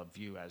developed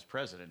view as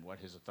president what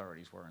his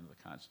authorities were under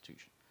the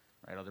Constitution.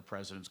 Right? Other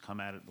presidents come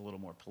at it a little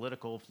more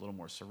political, a little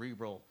more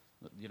cerebral.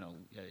 You know,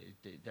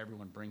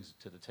 everyone brings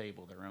to the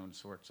table their own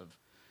sorts of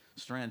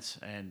strengths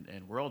and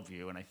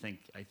worldview. And I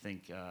think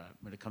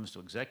when it comes to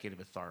executive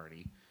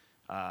authority,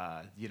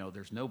 you know,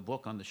 there's no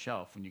book on the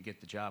shelf when you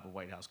get the job of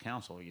White House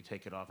counsel. You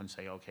take it off and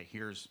say, okay,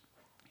 here's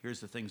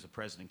the things the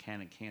president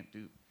can and can't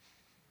do.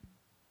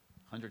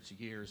 Hundreds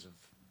of years of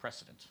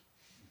precedent.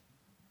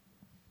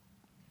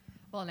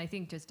 Well, and I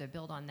think just to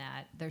build on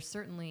that, there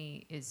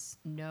certainly is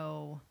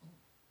no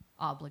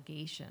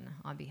obligation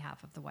on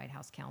behalf of the White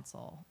House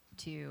counsel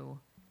to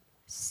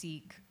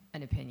seek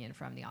an opinion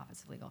from the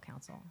Office of Legal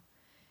Counsel.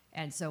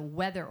 And so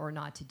whether or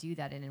not to do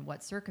that and in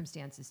what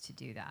circumstances to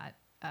do that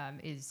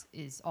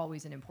is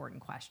always an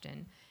important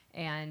question.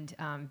 And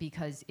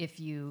because if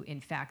you,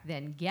 in fact,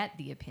 then get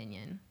the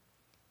opinion,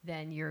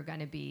 then you're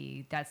going to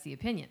be, that's the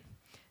opinion.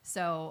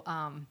 So,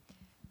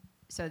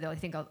 I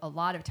think a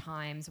lot of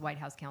times White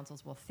House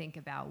counsels will think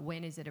about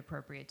when is it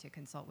appropriate to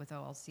consult with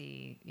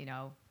OLC, you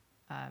know,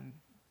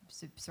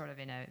 sort of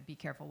in a be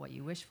careful what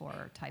you wish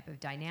for type of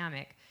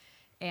dynamic.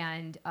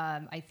 And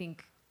I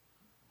think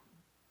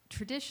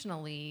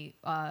traditionally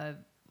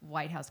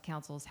White House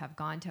counsels have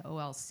gone to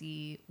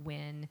OLC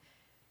when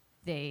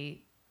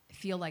they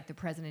feel like the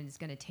president is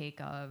going to take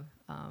a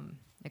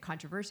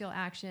controversial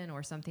action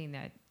or something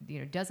that, you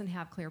know, doesn't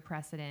have clear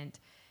precedent,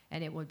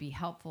 and it would be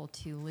helpful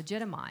to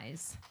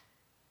legitimize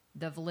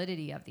the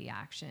validity of the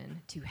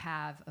action to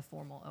have a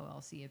formal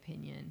OLC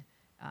opinion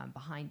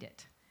behind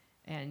it.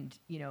 And,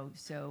 you know,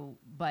 so,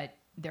 but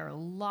there are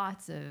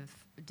lots of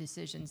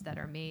decisions that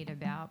are made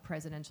about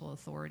presidential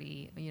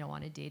authority, you know,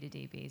 on a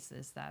day-to-day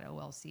basis that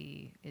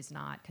OLC is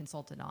not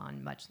consulted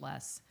on, much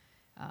less,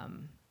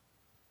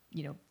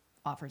 you know,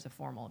 offers a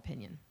formal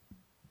opinion.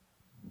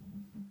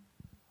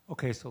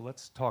 Okay, so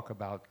let's talk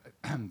about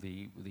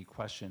the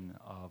question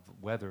of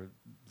whether,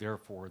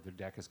 therefore, the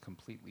deck is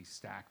completely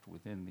stacked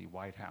within the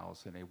White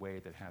House in a way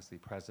that has the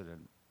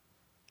president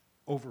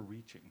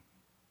overreaching,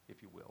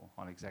 if you will,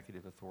 on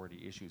executive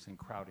authority issues and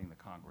crowding the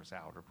Congress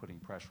out or putting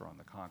pressure on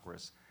the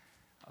Congress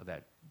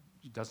that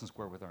doesn't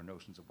square with our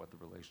notions of what the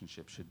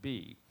relationship should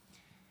be.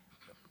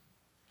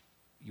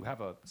 You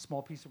have a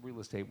small piece of real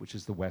estate, which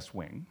is the West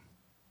Wing.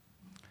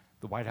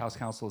 The White House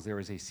counsel is there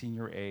as a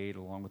senior aide,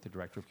 along with the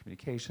director of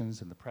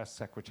communications and the press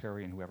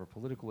secretary and whoever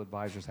political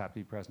advisors have to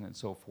be present and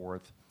so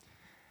forth.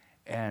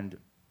 And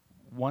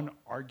one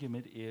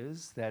argument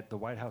is that the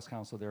White House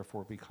counsel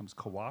therefore becomes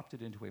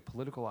co-opted into a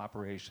political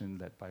operation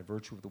that, by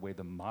virtue of the way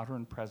the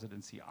modern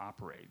presidency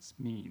operates,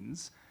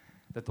 means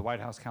that the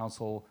White House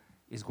counsel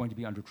is going to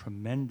be under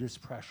tremendous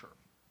pressure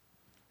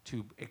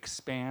to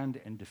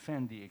expand and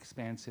defend the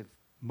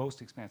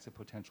most expansive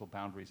potential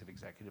boundaries of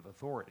executive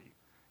authority.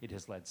 It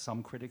has led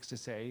some critics to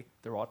say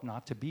there ought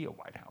not to be a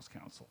White House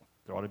counsel.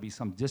 There ought to be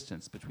some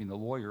distance between the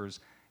lawyers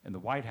and the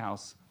White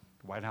House.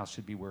 The White House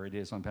should be where it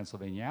is on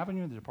Pennsylvania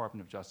Avenue, and the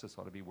Department of Justice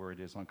ought to be where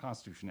it is on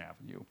Constitution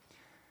Avenue.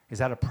 Is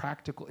that a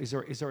practical, is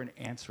there an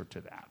answer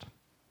to that?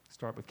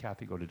 Start with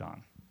Kathy, go to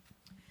Don.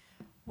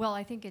 Well,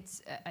 I think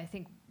I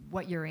think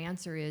what your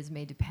answer is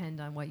may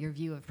depend on what your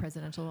view of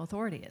presidential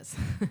authority is.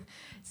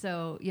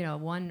 So, you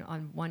know,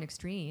 on one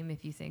extreme,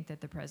 if you think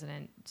that the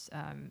president's,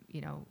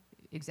 you know,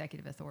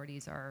 executive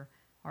authorities are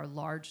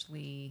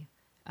largely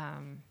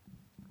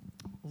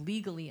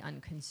legally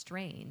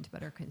unconstrained,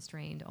 but are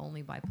constrained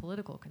only by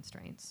political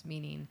constraints,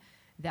 meaning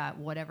that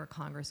whatever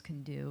Congress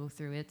can do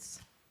through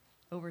its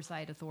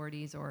oversight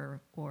authorities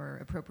or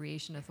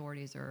appropriation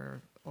authorities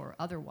or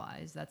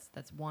otherwise,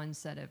 that's one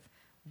set of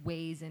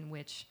ways in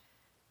which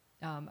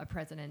a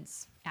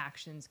president's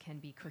actions can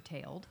be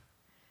curtailed.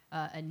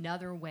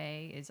 Another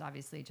way is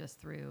obviously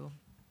just through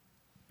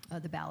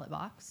the ballot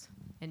box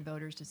and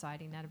voters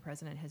deciding that a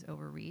president has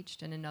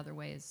overreached. And another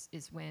way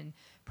is when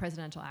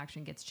presidential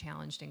action gets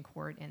challenged in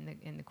court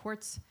and the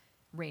courts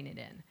rein it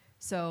in.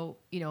 So,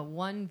 you know,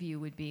 one view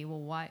would be,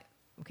 well, why,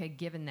 okay,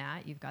 given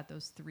that you've got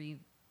those three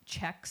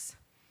checks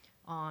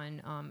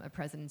on a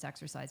president's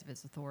exercise of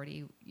his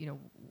authority, you know,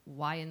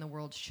 why in the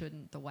world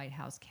shouldn't the White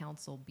House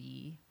counsel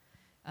be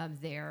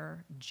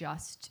there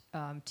just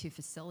to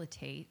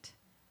facilitate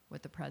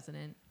what the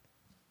president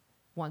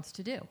wants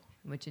to do,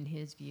 which in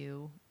his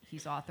view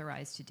he's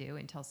authorized to do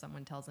until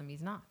someone tells him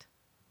he's not,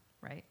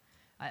 right?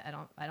 I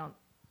don't.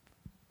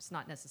 It's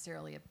not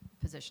necessarily a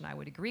position I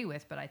would agree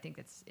with, but I think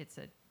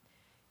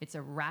it's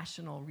a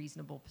rational,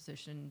 reasonable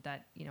position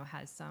that, you know,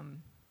 has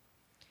some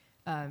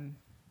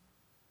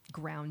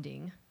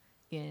grounding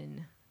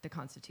in the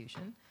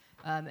Constitution.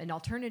 An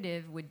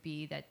alternative would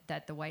be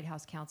that the White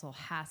House counsel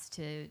has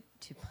to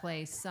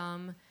play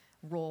some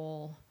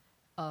role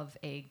of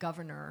a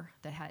governor.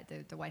 That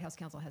the White House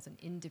counsel has an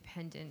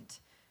independent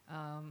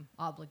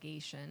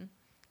obligation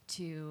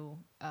to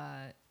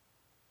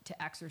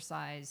to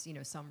exercise,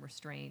 some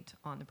restraint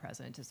on the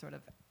president, to sort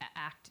of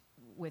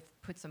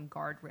put some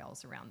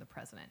guardrails around the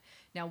president.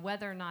 Now,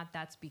 whether or not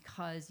that's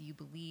because you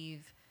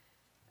believe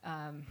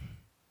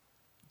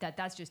that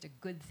that's just a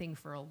good thing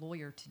for a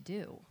lawyer to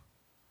do,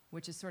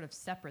 which is sort of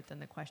separate than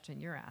the question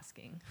you're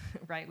asking,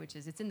 right? Which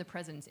is, it's in the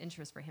president's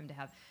interest for him to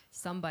have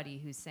somebody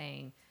who's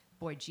saying,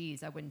 boy,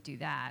 geez, I wouldn't do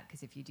that,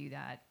 because if you do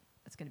that,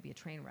 it's going to be a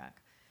train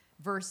wreck,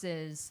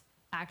 versus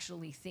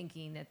actually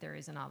thinking that there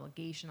is an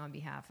obligation on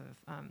behalf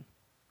of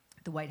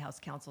the White House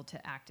counsel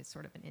to act as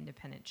sort of an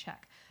independent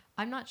check.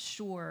 I'm not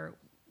sure,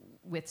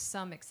 with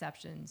some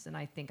exceptions, and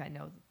I think I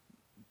know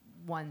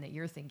one that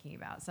you're thinking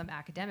about, some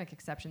academic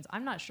exceptions,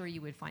 I'm not sure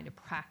you would find a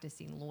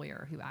practicing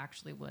lawyer who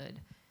actually would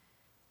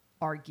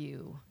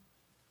argue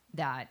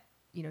that,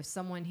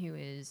 someone who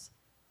is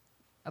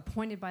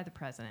appointed by the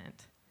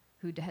president,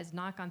 who has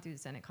not gone through the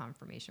Senate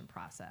confirmation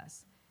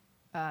process,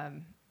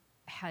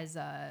 has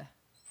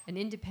an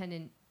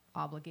independent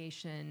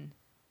obligation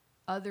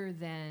other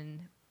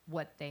than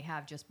what they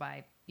have just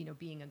by,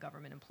 being a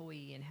government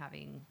employee and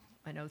having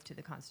an oath to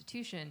the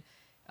Constitution,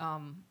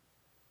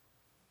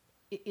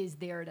 is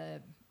there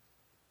to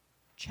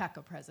check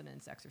a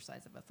president's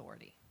exercise of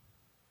authority.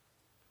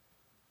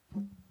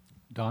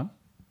 Don,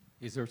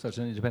 is there such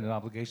an independent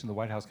obligation? The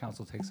White House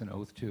counsel takes an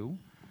oath too.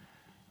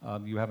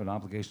 You have an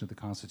obligation to the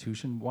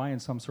Constitution. Why, in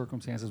some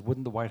circumstances,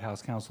 wouldn't the White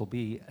House counsel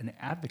be an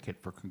advocate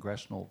for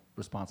congressional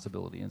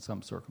responsibility in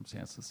some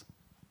circumstances?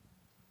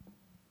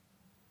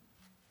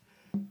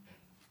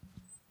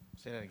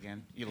 Say that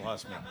again. You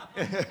lost me.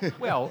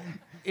 Well,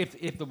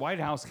 if the White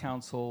House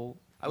counsel...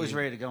 I was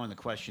ready to go in the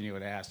question you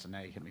had asked, and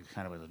now you hit me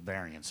kind of with a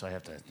variant, so I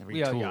have to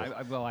Yeah,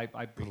 retool.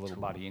 I put a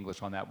little body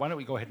English on that. Why don't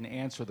we go ahead and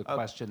answer the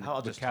question?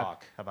 I'll just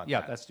talk. How about that?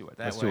 Yeah, let's do it.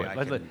 That Let's way do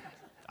it.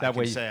 I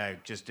can say I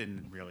just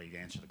didn't really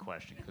answer the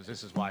question, because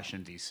this is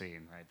Washington, D.C.,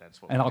 and right,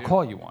 that's what And we I'll do.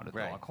 call you on it, though.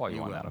 Right. I'll call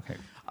you on will. that, okay.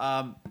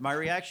 My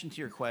reaction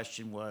to your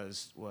question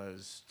was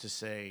to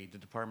say the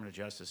Department of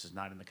Justice is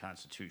not in the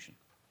Constitution.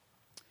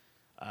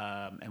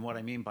 And what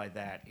I mean by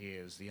that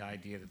is the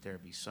idea that there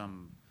be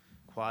some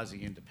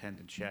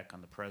quasi-independent check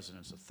on the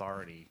president's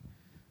authority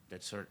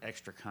that's sort of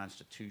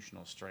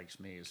extra-constitutional strikes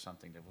me as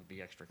something that would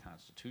be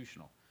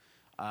extra-constitutional.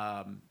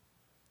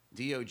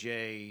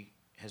 DOJ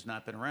has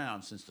not been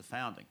around since the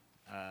founding.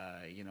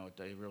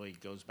 It really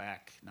goes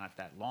back not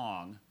that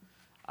long,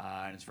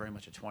 and it's very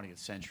much a 20th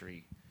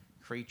century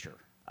creature.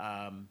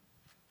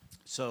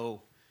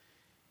 So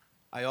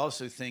I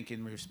also think,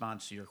 in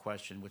response to your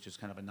question, which is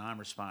kind of a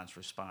non-response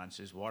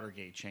response, is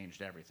Watergate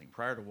changed everything.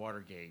 Prior to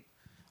Watergate,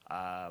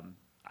 I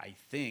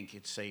think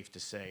it's safe to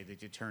say that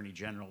the Attorney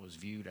General was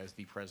viewed as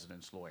the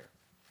president's lawyer.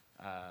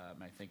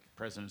 I think the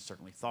president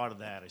certainly thought of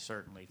that. I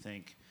certainly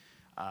think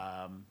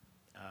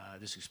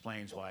this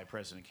explains why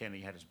President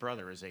Kennedy had his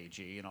brother as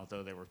AG, and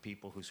although there were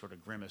people who sort of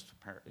grimaced,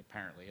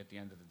 apparently, at the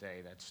end of the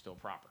day, that's still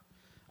proper.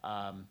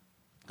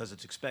 Because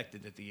it's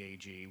expected that the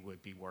AG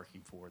would be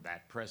working for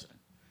that president.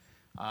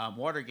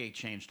 Watergate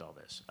changed all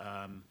this.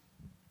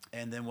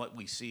 And then what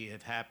we see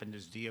have happened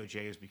is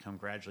DOJ has become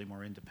gradually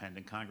more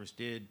independent. Congress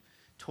did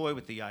toy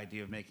with the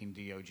idea of making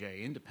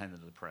DOJ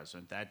independent of the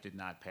president. That did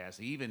not pass,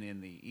 even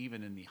in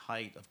the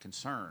height of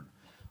concern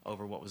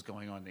over what was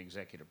going on in the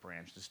executive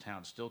branch. This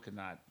town still could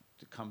not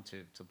come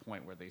to the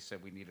point where they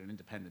said we need an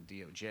independent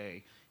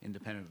DOJ,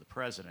 independent of the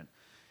president.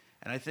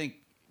 And I think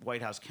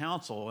White House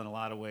counsel, in a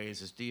lot of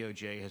ways, as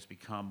DOJ has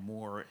become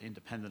more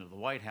independent of the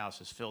White House,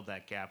 has filled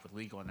that gap with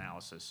legal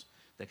analysis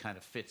that kind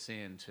of fits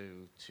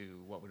into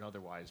what would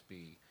otherwise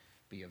be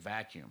a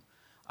vacuum.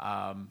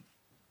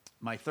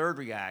 My third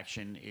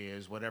reaction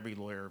is what every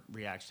lawyer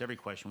reacts to every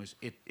question was,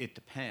 it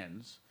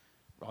depends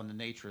on the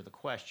nature of the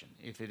question.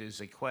 If it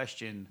is a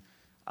question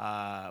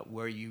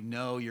where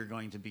you're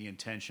going to be in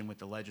tension with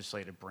the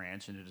legislative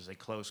branch and it is a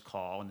close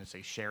call and it's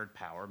a shared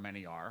power,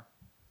 many are,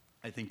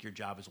 I think your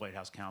job as White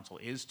House counsel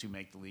is to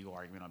make the legal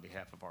argument on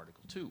behalf of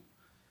Article 2.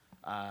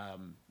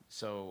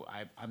 So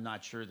I'm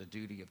not sure the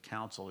duty of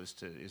counsel is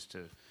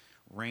to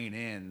rein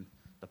in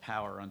the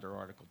power under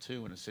Article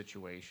 2 in a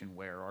situation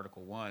where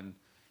Article 1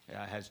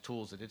 has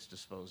tools at its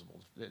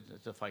disposal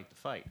to fight the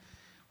fight.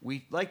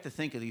 We like to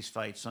think of these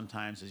fights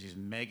sometimes as these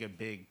mega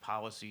big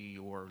policy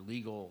or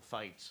legal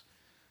fights.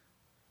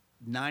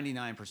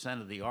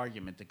 99% of the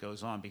argument that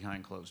goes on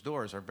behind closed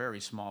doors are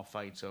very small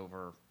fights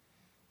over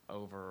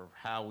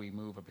how we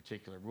move a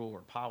particular rule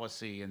or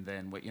policy, and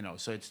then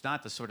so it's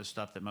not the sort of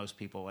stuff that most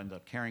people end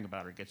up caring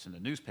about or gets in the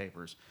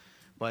newspapers.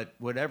 But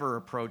whatever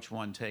approach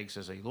one takes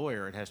as a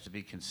lawyer, it has to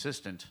be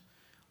consistent,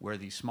 where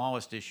the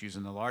smallest issues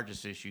and the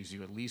largest issues,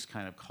 you at least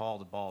kind of call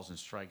the balls and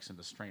strikes in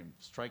the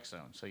strike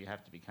zone. So you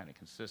have to be kind of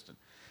consistent.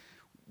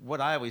 What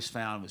I always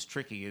found was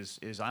tricky is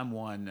I'm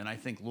one, and I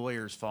think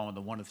lawyers fall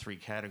into one of three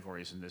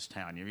categories in this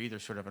town. You're either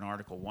sort of an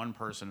Article 1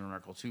 person or an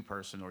Article 2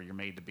 person, or you're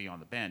made to be on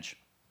the bench.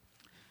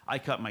 I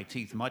cut my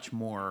teeth much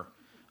more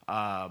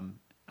in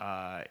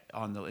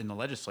the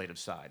legislative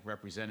side,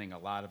 representing a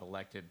lot of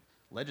elected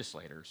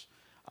legislators.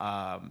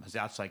 As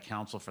outside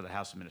counsel for the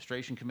House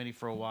Administration Committee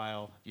for a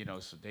while,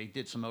 so they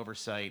did some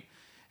oversight.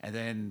 And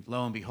then,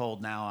 lo and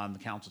behold, now I'm the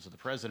counsel to the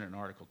president in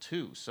Article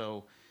 2.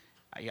 So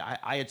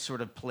I had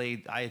sort of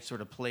played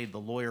the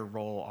lawyer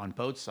role on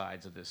both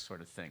sides of this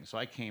sort of thing. So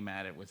I came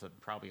at it with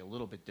probably a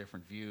little bit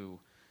different view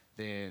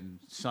than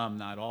some,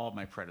 not all, of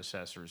my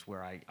predecessors,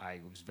 where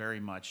I was very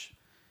much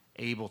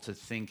able to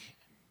think,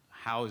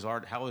 how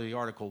are the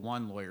Article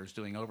 1 lawyers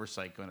doing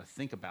oversight going to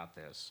think about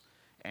this,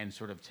 and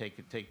sort of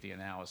take the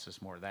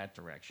analysis more that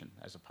direction,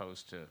 as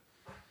opposed to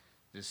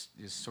this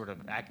sort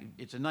of,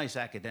 it's a nice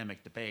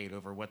academic debate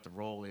over what the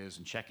role is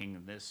and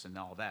checking this and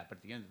all that, but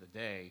at the end of the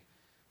day,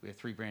 we have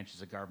three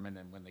branches of government,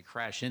 and when they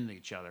crash into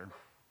each other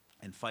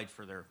and fight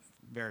for their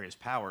various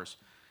powers,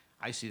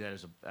 I see that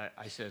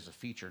as a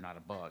feature, not a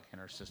bug, in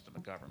our system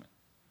of government.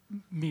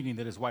 Meaning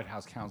that as White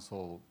House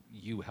counsel,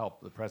 you help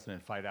the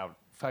president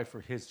fight for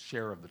his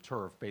share of the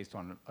turf based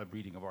on a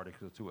reading of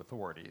Article 2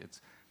 authority.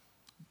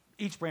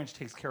 Each branch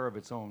takes care of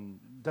its own,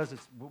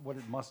 what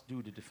it must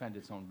do to defend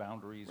its own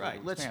boundaries.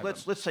 Right.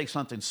 Let's take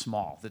something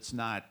small that's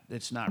not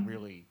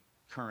really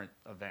current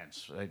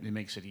events. It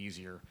makes it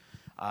easier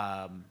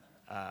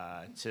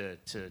to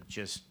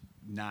just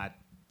not,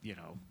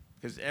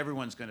 because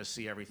everyone's going to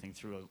see everything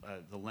through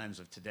the lens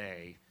of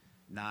today,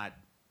 not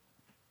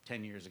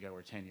 10 years ago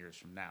or 10 years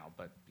from now,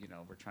 but,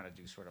 we're trying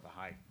to do sort of a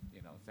high,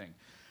 thing.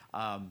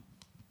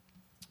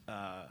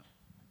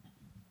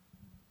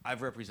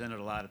 I've represented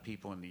a lot of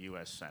people in the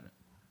U.S. Senate.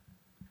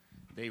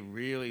 They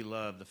really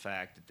love the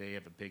fact that they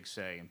have a big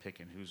say in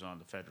picking who's on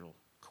the federal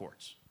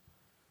courts.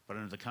 But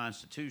under the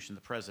Constitution, the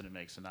president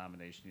makes the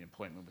nomination, the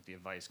appointment with the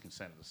advice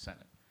consent of the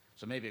Senate.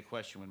 So maybe a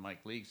question when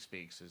Mike Lee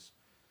speaks is,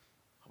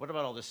 what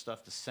about all this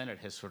stuff the Senate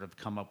has sort of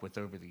come up with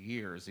over the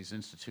years, these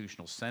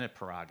institutional Senate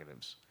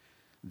prerogatives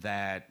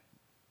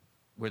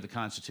where the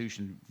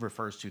Constitution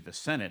refers to the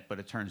Senate, but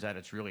it turns out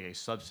it's really a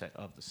subset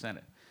of the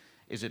Senate?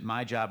 Is it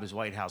my job as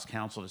White House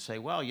counsel to say,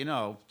 well,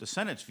 the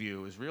Senate's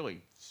view is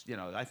really,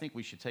 I think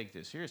we should take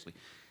this seriously.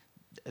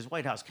 As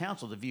White House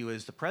counsel, the view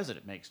is the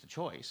president makes the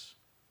choice,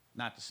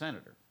 not the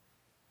senator.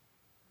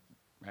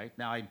 Right?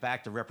 Now, I'm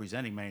back to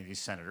representing many of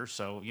these senators,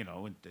 so,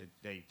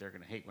 they're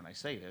going to hate when I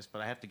say this,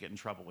 but I have to get in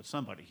trouble with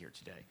somebody here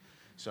today.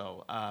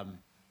 So,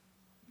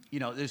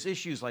 there's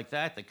issues like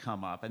that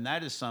come up, and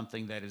that is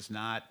something that is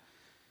not,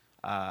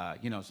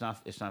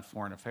 it's not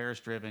foreign affairs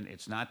driven.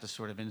 It's not the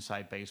sort of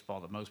inside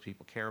baseball that most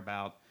people care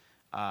about,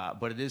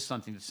 but it is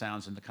something that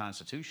sounds in the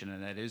Constitution,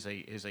 and that is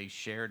a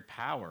shared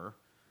power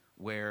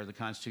where the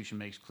Constitution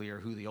makes clear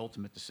who the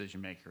ultimate decision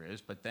maker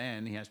is, but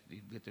then he has to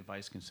get the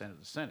advice consent of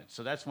the Senate.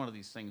 So that's one of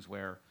these things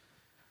where,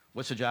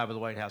 what's the job of the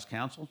White House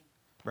counsel?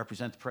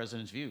 Represent the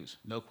president's views,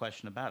 no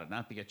question about it.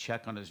 Not be a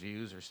check on his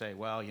views or say,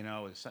 well,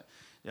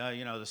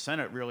 the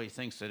Senate really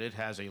thinks that it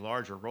has a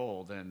larger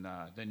role than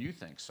you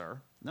think, sir.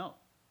 No,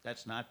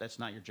 that's not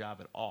your job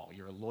at all.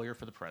 You're a lawyer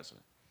for the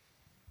president.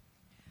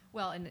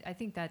 Well, and I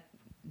think that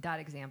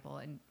example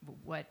and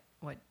what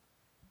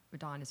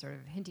Don is sort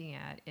of hinting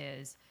at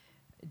is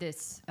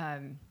this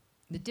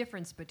the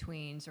difference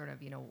between sort of,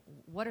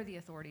 what are the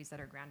authorities that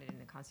are grounded in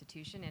the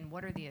Constitution and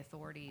what are the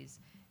authorities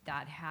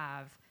that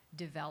have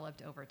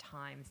developed over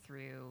time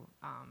through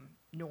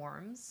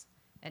norms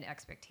and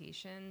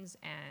expectations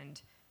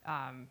and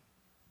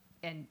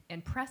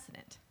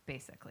precedent,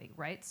 basically,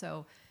 right?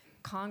 So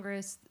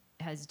Congress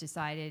has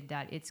decided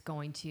that it's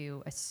going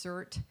to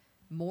assert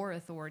more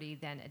authority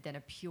than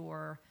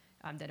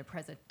a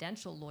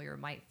presidential lawyer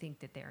might think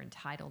that they're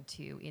entitled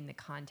to in the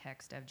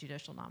context of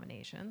judicial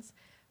nominations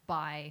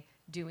by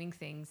doing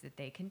things that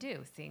they can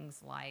do.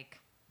 Things like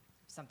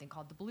something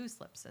called the blue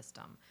slip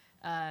system,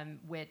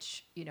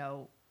 which,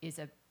 is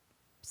a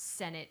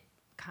Senate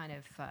kind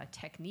of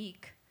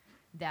technique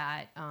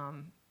that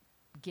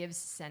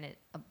gives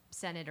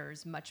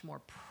senators much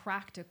more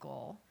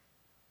practical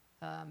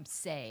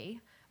say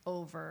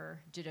over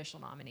judicial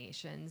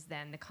nominations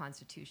than the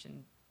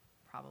Constitution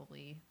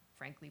probably,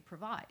 frankly,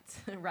 provides,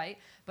 right?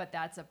 But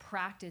that's a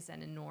practice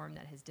and a norm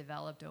that has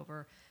developed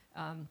over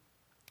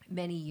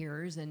many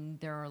years, and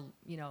there are,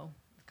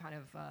 kind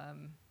of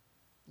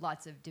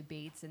lots of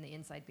debates in the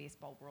inside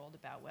baseball world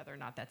about whether or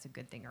not that's a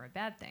good thing or a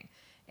bad thing.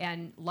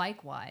 And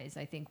likewise,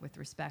 I think with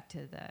respect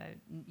to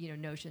the,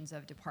 notions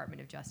of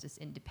Department of Justice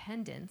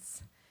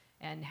independence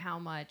and how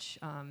much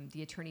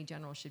the Attorney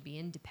General should be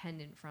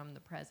independent from the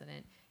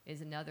President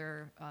is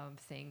another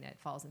thing that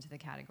falls into the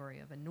category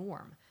of a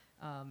norm.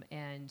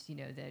 And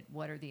that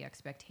what are the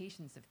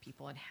expectations of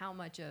people and how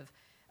much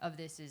of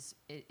this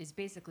is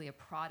basically a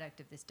product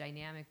of this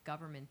dynamic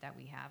government that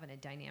we have and a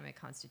dynamic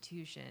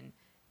constitution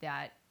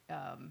that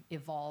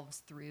evolves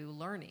through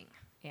learning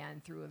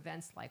and through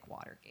events like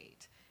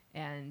Watergate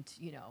and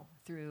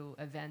through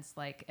events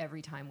like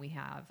every time we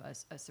have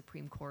a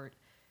Supreme Court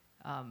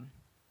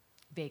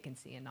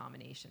vacancy and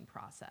nomination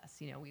process.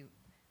 We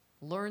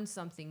learn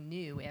something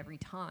new every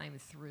time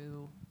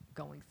through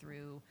going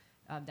through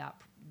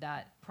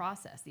that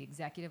process. The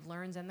executive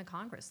learns and the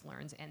Congress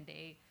learns, and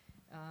they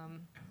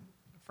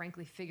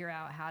frankly figure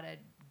out how to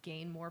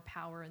gain more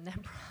power in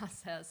that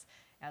process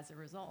as a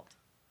result.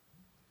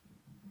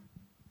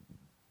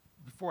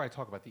 before I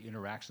talk about the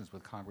interactions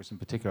with Congress in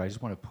particular, I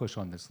just want to push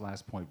on this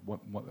last point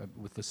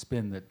with the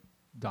spin that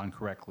Don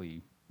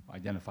correctly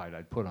identified.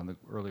 I'd put on the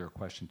earlier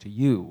question to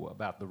you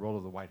about the role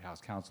of the White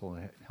House counsel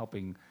in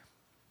helping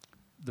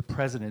the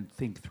president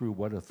think through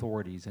what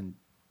authorities and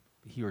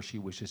he or she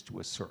wishes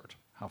to assert,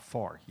 how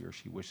far he or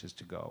she wishes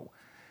to go.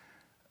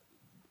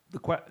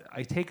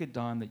 I take it,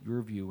 Don, that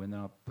your view, and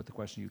then I'll put the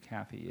question to you,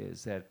 Kathy,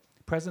 is that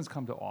presidents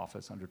come to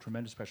office under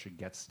tremendous pressure to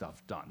get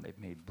stuff done. They've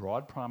made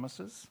broad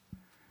promises.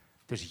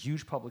 There's a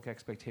huge public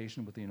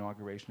expectation with the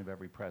inauguration of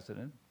every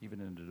president. Even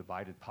in a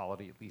divided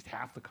polity, at least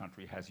half the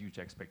country has huge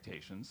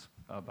expectations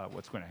about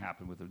what's going to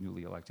happen with a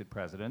newly elected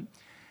president.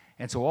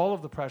 And so all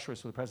of the pressure is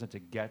for the president to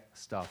get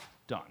stuff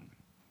done.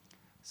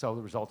 So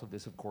the result of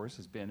this, of course,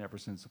 has been ever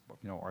since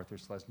Arthur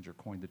Schlesinger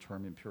coined the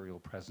term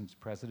imperial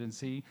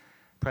presidency,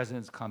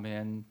 presidents come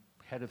in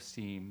head of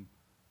steam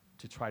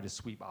to try to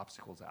sweep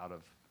obstacles out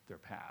of their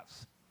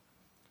paths.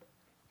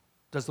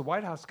 Does the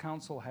White House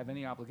counsel have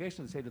any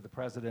obligation to say to the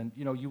president,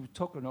 you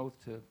took an oath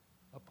to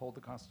uphold the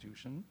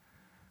Constitution.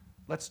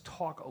 Let's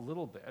talk a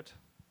little bit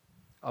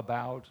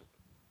about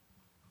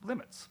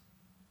limits.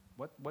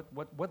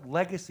 What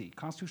legacy,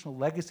 constitutional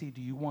legacy,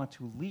 do you want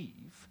to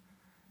leave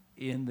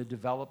in the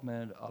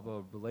development of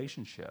a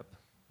relationship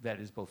that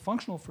is both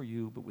functional for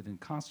you, but within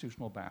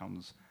constitutional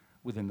bounds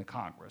within the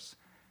Congress?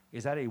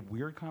 Is that a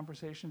weird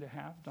conversation to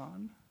have,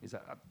 Don? Is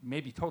that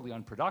maybe totally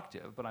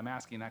unproductive, but I'm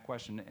asking that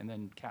question, and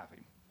then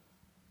Kathy.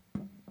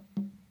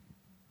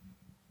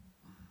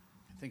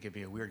 I think it'd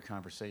be a weird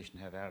conversation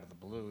to have out of the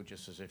blue,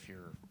 just as if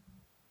you're,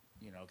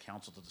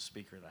 counsel to the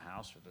Speaker of the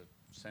House or the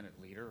Senate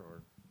leader,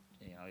 or,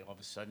 all of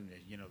a sudden,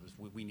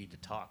 we need to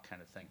talk kind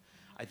of thing.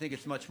 I think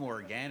it's much more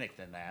organic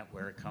than that,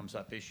 where it comes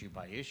up issue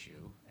by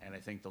issue, and I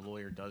think the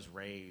lawyer does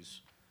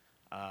raise,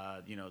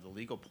 the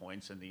legal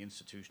points and the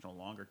institutional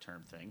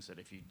longer-term things, that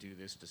if you do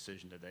this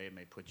decision today, it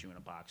may put you in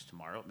a box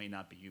tomorrow. It may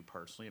not be you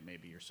personally. It may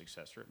be your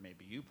successor. It may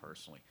be you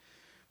personally.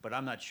 But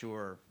I'm not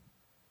sure,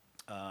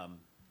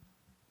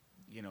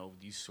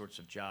 these sorts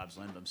of jobs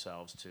lend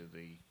themselves to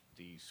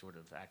the sort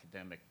of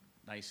academic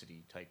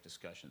nicety type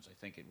discussions. I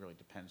think it really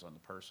depends on the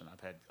person.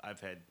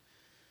 I've had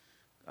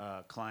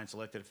clients,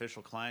 elected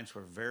official clients, who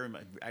are very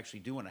much,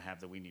 actually do want to have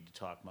the we need to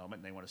talk moment,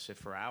 and they want to sit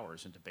for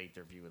hours and debate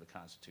their view of the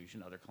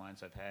Constitution. Other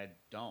clients I've had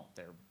don't.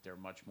 They're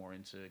much more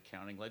into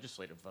counting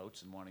legislative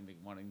votes and wanting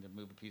to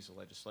move a piece of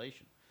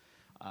legislation.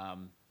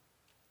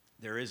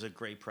 There is a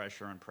great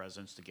pressure on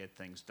presidents to get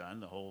things done.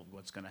 The whole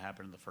what's going to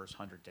happen in the first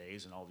 100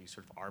 days and all these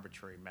sort of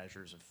arbitrary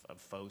measures of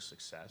faux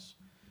success.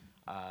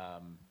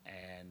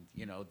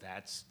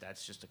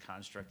 That's just a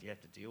construct you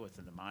have to deal with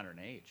in the modern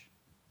age,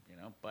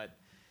 But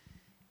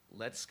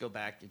let's go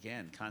back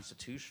again.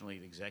 Constitutionally,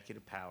 the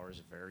executive power is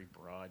a very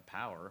broad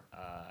power,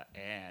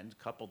 and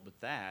coupled with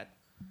that,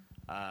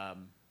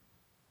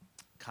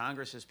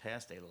 Congress has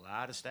passed a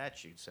lot of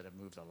statutes that have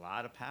moved a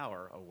lot of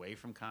power away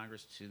from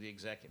Congress to the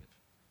executive.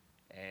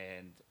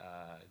 And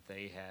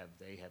they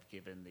have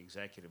given the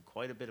executive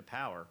quite a bit of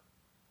power.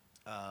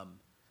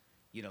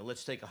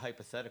 Let's take a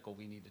hypothetical.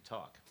 We need to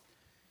talk.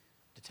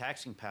 The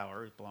taxing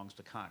power belongs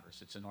to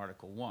Congress. It's in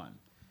Article 1.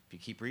 If you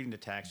keep reading the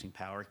taxing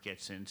power, it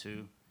gets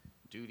into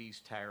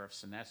duties,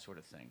 tariffs, and that sort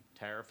of thing.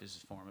 Tariff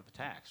is a form of a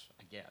tax,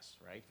 I guess,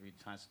 right? Read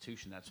the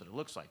Constitution, that's what it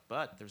looks like.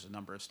 But there's a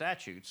number of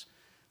statutes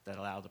that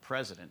allow the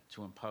president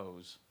to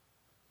impose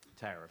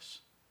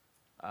tariffs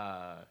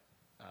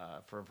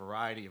for a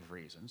variety of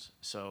reasons.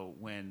 So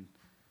when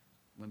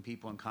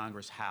people in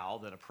Congress howl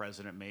that a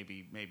president may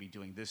be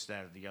doing this,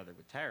 that, or the other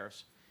with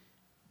tariffs,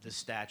 the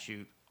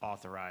statute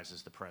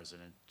authorizes the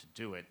president to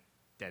do it,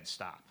 dead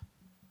stop.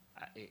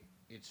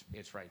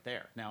 It's right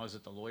there. Now, is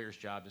it the lawyer's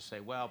job to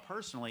say, well,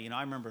 personally,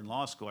 I remember in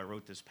law school I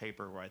wrote this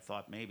paper where I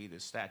thought maybe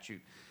this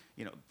statute,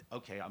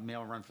 okay,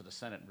 I'll run for the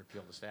Senate and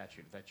repeal the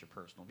statute if that's your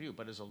personal view.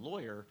 But as a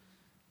lawyer,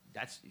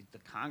 the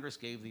Congress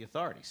gave the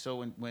authority.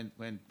 So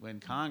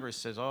when Congress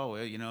says, oh,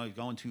 well, you're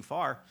going too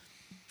far,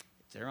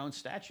 it's their own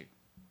statute.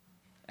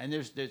 And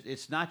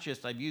it's not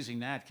just, I'm using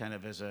that kind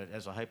of as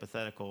a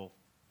hypothetical,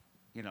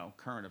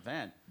 current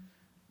event.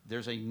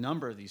 There's a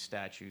number of these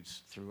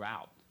statutes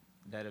throughout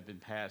that have been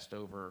passed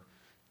over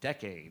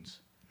decades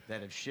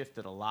that have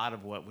shifted a lot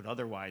of what would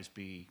otherwise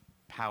be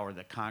power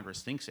that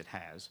Congress thinks it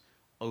has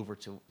over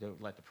to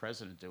let the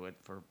president do it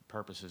for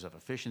purposes of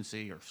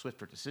efficiency or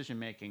swifter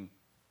decision-making,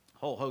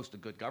 whole host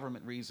of good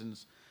government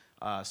reasons,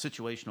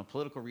 situational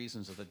political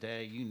reasons of the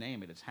day, you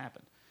name it, it's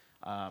happened.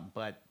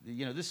 But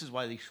this is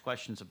why these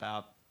questions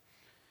about,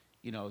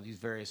 these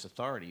various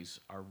authorities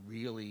are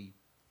really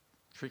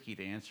tricky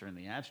to answer in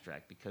the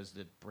abstract, because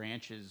the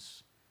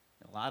branches,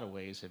 in a lot of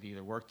ways, have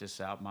either worked this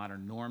out.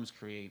 Modern norms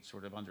create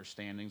sort of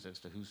understandings as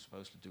to who's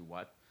supposed to do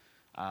what.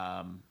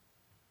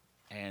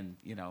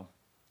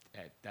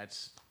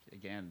 That's,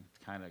 again,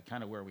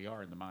 kind of where we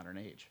are in the modern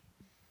age.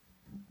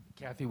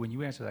 Kathy, when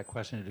you answer that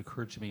question, it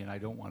occurred to me, and I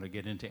don't want to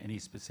get into any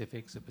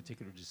specifics of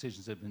particular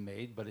decisions that have been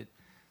made, but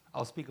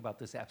I'll speak about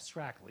this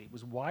abstractly. It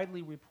was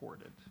widely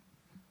reported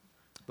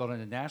that on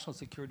a national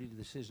security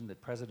decision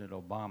that President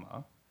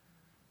Obama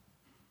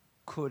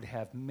could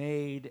have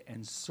made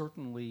and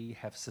certainly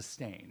have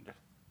sustained,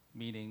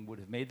 meaning would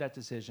have made that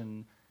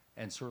decision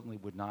and certainly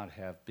would not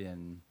have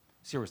been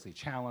seriously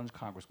challenged.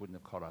 Congress wouldn't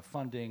have cut off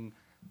funding.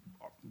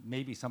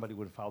 Maybe somebody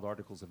would have filed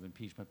articles of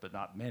impeachment, but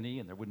not many,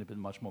 and there wouldn't have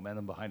been much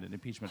momentum behind an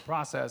impeachment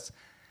process.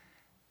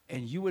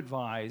 And you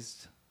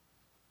advised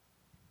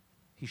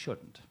he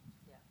shouldn't,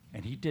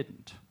 and he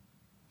didn't.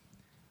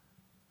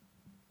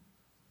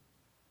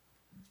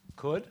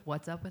 Could?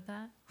 What's up with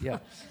that? Yeah,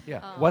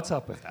 yeah. What's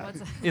up with that?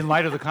 In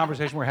light of the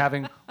conversation we're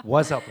having,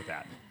 what's up with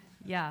that?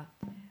 Yeah.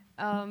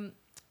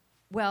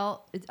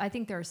 Well, I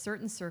think there are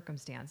certain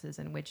circumstances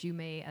in which you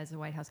may, as a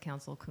White House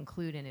counsel,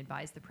 conclude and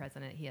advise the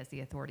president he has the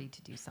authority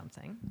to do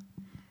something,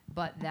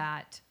 but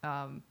that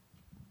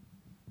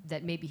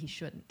that maybe he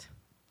shouldn't.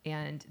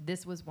 And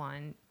this was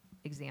one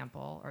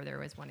example, or there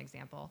was one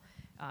example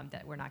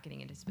that we're not getting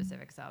into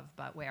specifics of,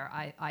 but where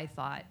I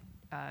thought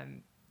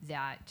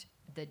that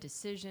the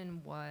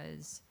decision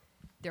was,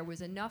 there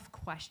was enough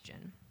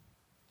question,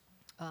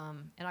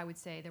 and I would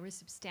say there was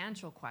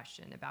substantial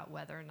question about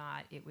whether or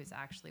not it was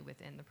actually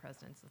within the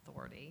president's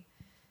authority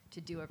to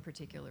do a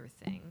particular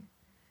thing,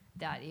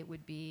 that it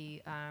would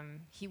be,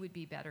 he would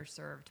be better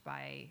served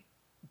by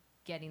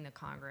getting the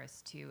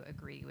Congress to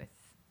agree with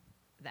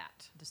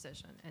that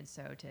decision. And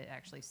so to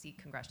actually seek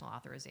congressional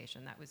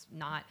authorization, that was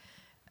not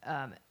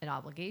an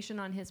obligation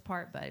on his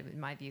part, but in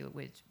my view,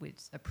 it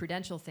was a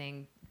prudential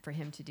thing for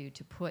him to do,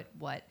 to put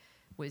what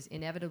was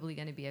inevitably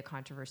going to be a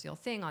controversial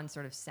thing on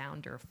sort of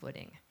sounder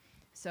footing.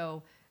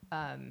 So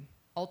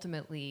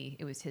ultimately,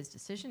 it was his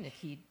decision. If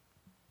he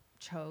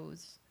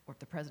chose, or if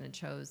the president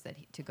chose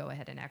to go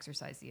ahead and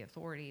exercise the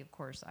authority, of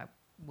course, I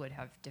would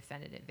have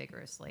defended it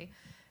vigorously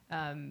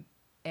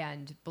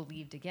and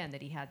believed, again,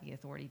 that he had the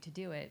authority to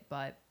do it.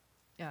 But,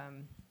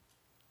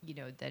 you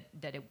know,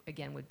 that it,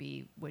 again, would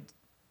be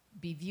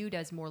viewed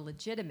as more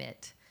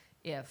legitimate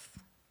if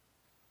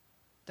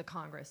the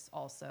Congress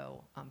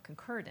also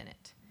concurred in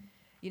it.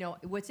 You know,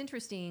 what's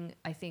interesting,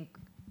 I think,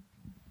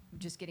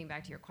 just getting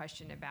back to your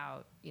question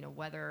about, you know,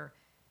 whether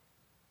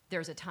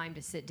there's a time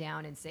to sit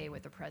down and say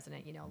with the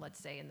president, you know, let's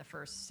say in the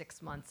first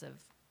 6 months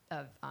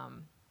of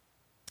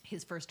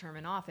his first term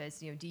in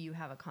office, you know, do you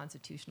have a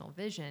constitutional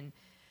vision?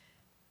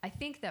 I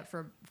think that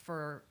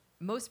for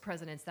most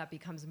presidents, that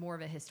becomes more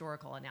of a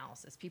historical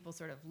analysis. People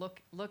sort of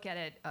look at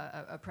it,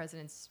 a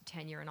president's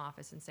tenure in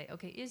office, and say,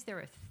 okay, is there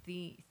a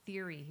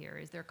theory here?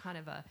 Is there kind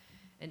of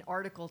an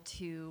Article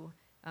 2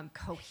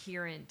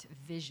 coherent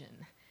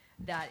vision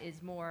that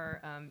is more,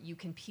 you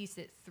can piece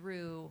it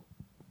through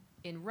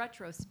in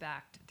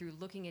retrospect through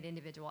looking at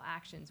individual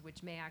actions,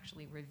 which may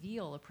actually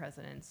reveal a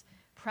president's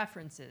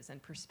preferences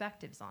and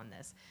perspectives on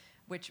this,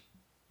 which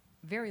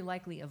very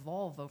likely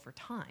evolve over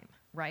time,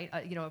 right?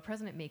 You know, a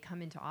president may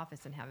come into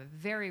office and have a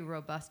very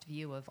robust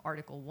view of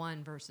Article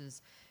 1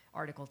 versus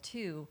Article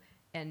 2,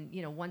 and,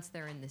 you know, once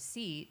they're in the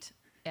seat,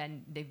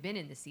 and they've been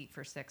in the seat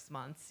for 6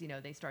 months, you know,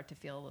 they start to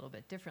feel a little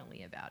bit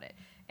differently about it.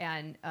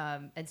 And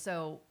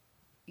so,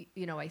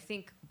 you know, I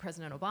think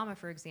President Obama,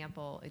 for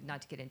example,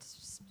 not to get into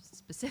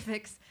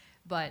specifics,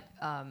 but,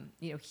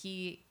 you know,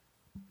 he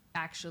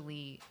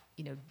actually,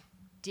 you know,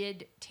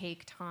 did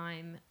take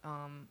time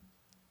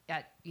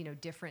at, you know,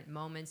 different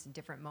moments and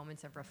different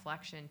moments of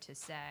reflection to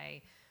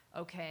say,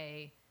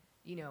 okay,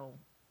 you know,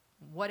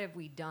 what have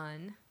we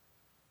done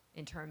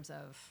in terms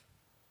of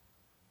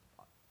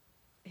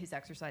his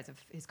exercise of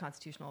his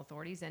constitutional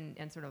authorities,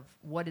 and sort of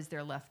what is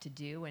there left to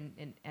do,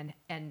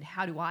 and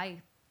how do I,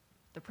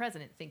 the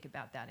president, think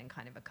about that in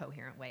kind of a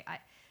coherent way.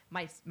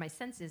 My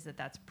sense is that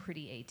that's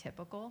pretty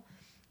atypical,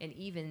 and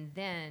even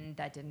then,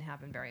 that didn't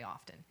happen very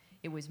often.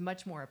 It was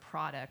much more a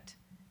product,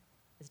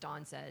 as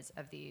Don says,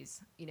 of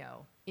these, you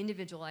know,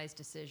 individualized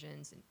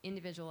decisions and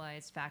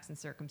individualized facts and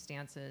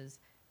circumstances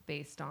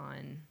based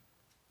on,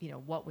 you know,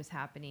 what was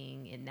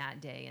happening in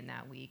that day and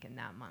that week and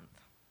that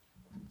month.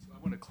 So I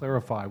want to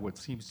clarify what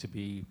seems to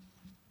be,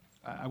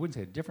 I wouldn't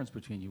say a difference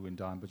between you and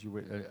Don, but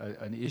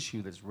an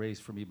issue that's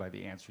raised for me by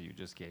the answer you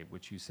just gave,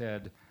 which you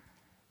said,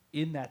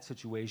 in that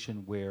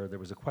situation where there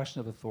was a question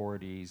of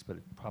authorities, but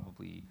it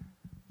probably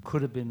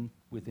could have been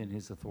within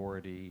his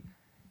authority,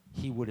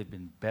 he would have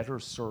been better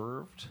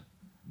served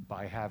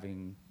by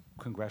having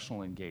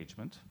congressional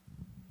engagement,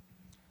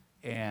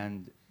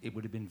 and it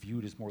would have been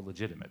viewed as more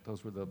legitimate.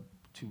 Those were the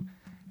two.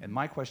 And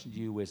my question to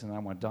you is, and I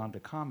want Don to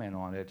comment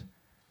on it,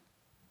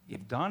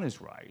 if Don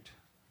is right,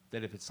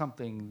 that if it's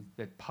something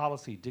that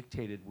policy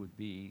dictated would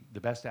be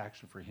the best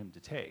action for him to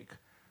take,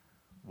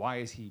 why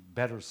is he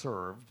better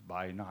served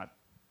by not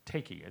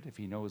taking it if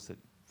he knows that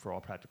for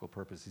all practical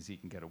purposes he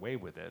can get away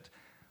with it?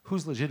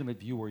 Whose legitimate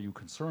view are you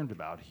concerned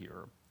about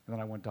here? And then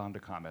I want Don to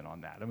comment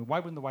on that. I mean, why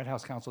wouldn't the White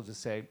House counsel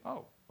just say,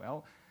 oh,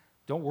 well,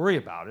 don't worry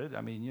about it.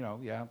 I mean, you know,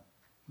 yeah,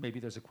 maybe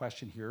there's a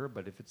question here,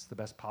 but if it's the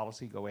best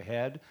policy, go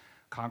ahead.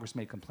 Congress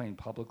may complain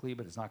publicly,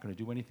 but it's not going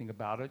to do anything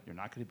about it. You're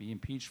not going to be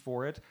impeached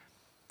for it.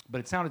 But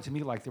it sounded to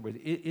me like there was,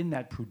 in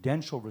that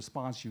prudential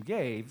response you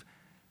gave,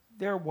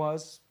 there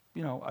was,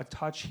 you know, a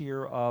touch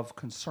here of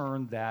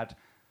concern that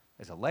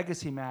as a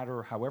legacy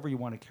matter, however you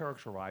want to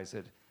characterize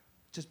it,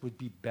 just would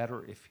be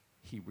better if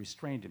he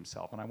restrained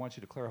himself. And I want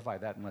you to clarify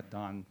that and let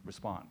Don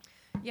respond.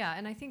 Yeah,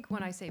 and I think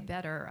when I say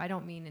better, I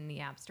don't mean in the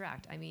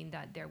abstract. I mean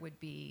that there would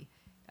be,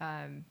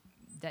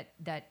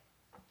 that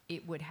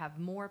it would have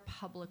more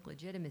public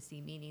legitimacy,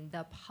 meaning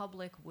the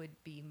public would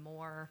be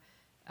more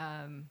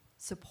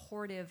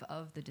supportive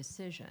of the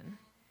decision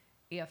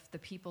if the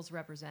people's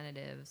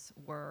representatives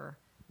were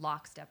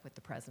lockstep with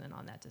the president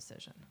on that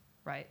decision,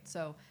 right?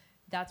 So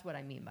that's what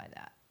I mean by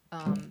that.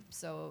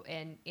 So,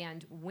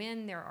 and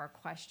when there are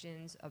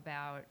questions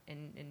about,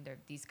 and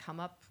these come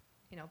up,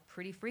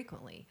 pretty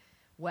frequently,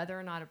 whether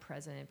or not a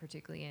president,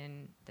 particularly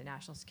in the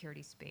national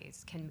security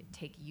space, can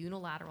take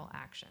unilateral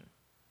action,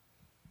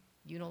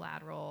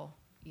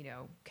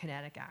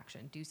 kinetic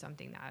action, do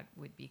something that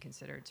would be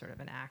considered sort of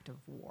an act of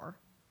war.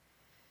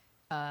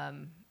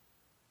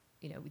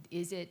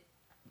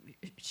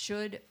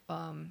 Should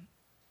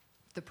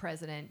the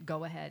president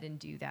go ahead and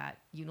do that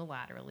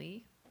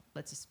unilaterally?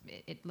 Let's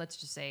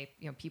just say,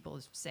 people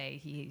say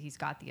he's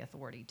got the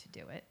authority to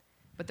do it,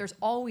 but there's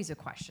always a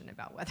question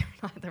about whether or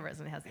not the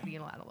president has the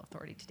unilateral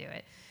authority to do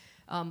it.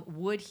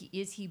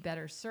 Is he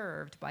better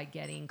served by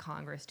getting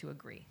Congress to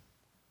agree,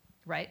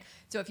 right?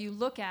 So if you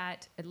look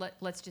at,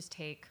 let's just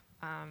take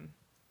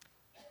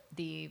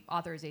the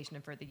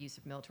authorization for the use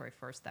of military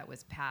force that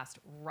was passed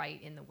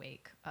right in the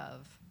wake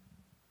of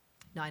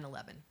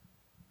 9/11,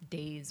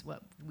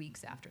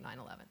 weeks after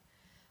 9/11.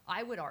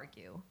 I would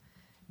argue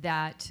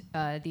that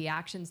the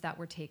actions that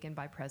were taken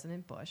by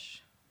President Bush,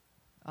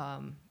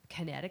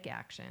 kinetic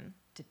action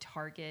to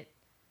target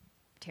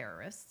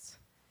terrorists,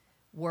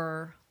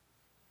 were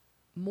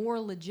more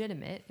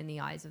legitimate in the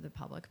eyes of the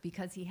public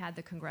because he had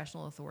the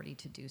congressional authority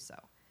to do so.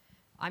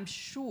 I'm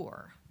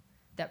sure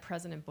that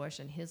President Bush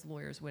and his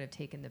lawyers would have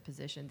taken the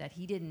position that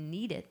he didn't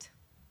need it,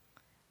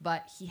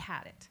 but he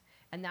had it.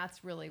 And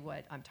that's really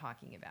what I'm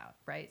talking about,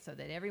 right? So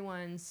that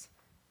everyone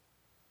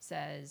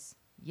says,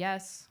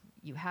 yes,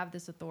 you have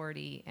this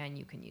authority and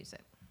you can use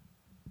it.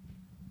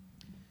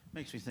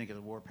 Makes me think of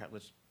the war.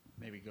 Let's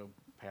maybe go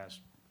past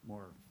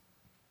more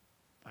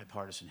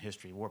bipartisan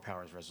history. War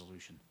powers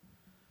resolution.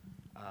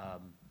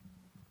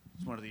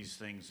 It's one of these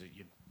things that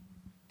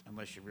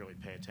unless you really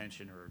pay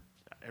attention, or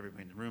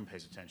everybody in the room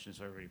pays attention,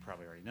 so everybody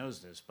probably already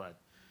knows this, but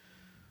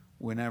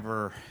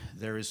whenever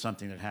there is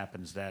something that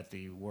happens that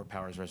the war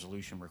powers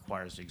resolution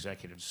requires the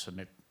executive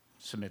to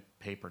submit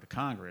paper to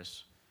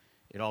Congress,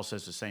 it all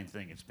says the same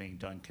thing. It's being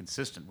done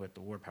consistent with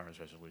the war powers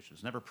resolution.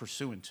 It's never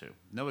pursuant to.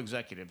 No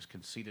executives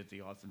conceded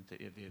the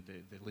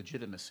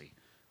legitimacy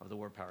of the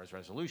war powers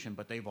resolution,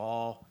 but they've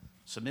all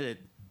submitted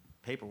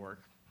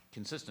paperwork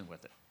consistent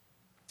with it.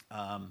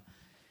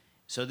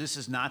 So this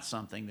is not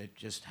something that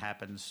just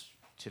happens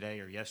today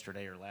or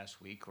yesterday or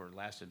last week or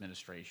last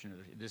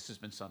administration. This has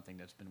been something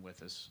that's been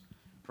with us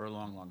for a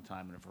long, long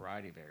time in a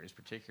variety of areas,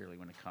 particularly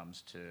when it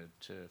comes to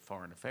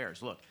foreign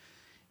affairs. Look,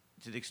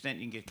 to the extent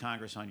you can get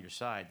Congress on your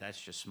side, that's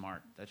just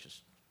smart. That's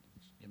just,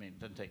 it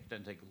doesn't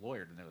take a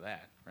lawyer to know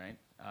that, right?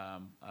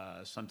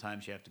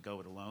 Sometimes you have to go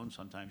it alone.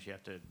 Sometimes you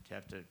have to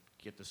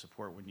get the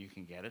support when you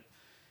can get it.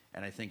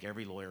 And I think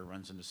every lawyer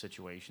runs into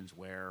situations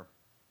where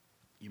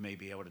you may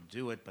be able to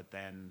do it, but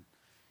then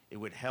it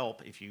would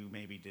help if you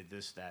maybe did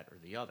this, that, or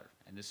the other.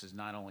 And this is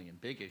not only in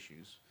big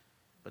issues,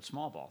 but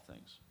small ball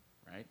things,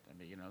 right? I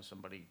mean,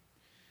 somebody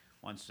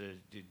wants to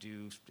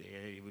do,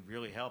 it would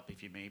really help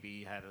if you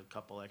maybe had a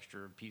couple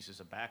extra pieces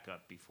of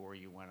backup before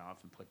you went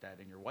off and put that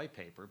in your white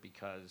paper,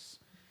 because,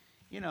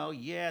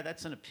 yeah,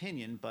 that's an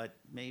opinion, but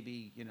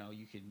maybe,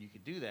 you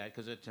could do that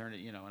because it turned,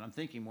 and I'm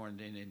thinking more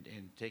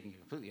in taking it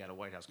completely out of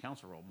White House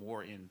counsel role,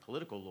 more in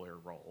political lawyer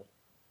role,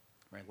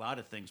 right? A lot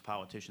of things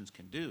politicians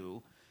can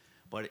do,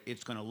 but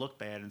it's going to look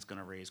bad and it's going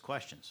to raise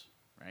questions,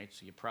 right?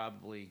 So you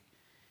probably,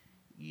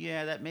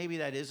 maybe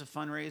that is a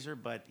fundraiser,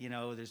 but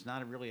there's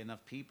not really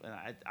enough people.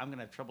 I'm going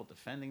to have trouble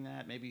defending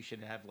that. Maybe you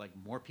should have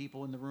more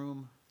people in the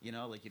room. You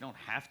don't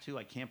have to.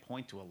 I can't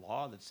point to a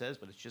law that says,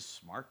 but it's just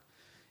smart.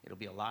 It'll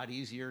be a lot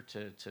easier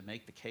to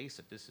make the case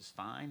that this is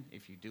fine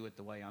if you do it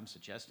the way I'm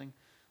suggesting.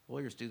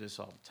 Lawyers do this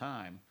all the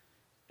time.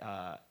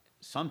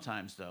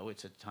 Sometimes, though,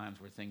 it's at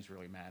times where things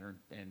really matter,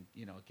 and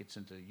it gets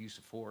into use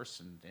of force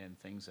and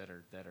things that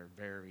are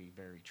very,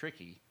 very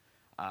tricky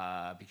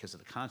because of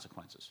the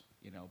consequences.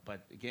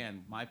 But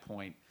again, my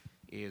point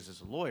is,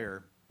 as a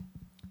lawyer,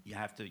 you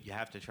have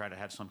to try to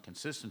have some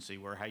consistency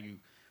where how you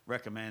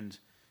recommend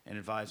and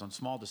advise on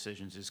small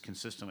decisions is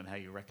consistent with how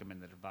you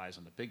recommend and advise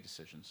on the big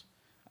decisions,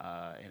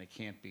 and it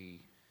can't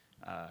be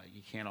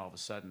you can't all of a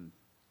sudden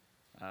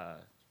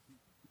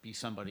be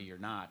somebody you're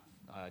not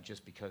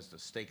just because the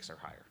stakes are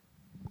higher.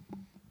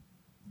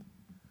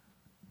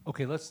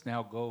 Okay, let's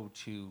now go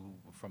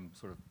from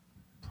sort of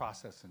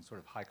process and sort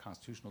of high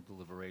constitutional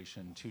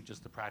deliberation to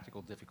just the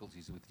practical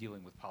difficulties with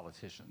dealing with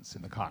politicians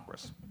in the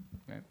Congress.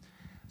 Okay?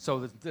 So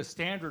the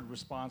standard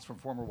response from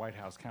former White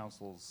House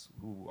counsels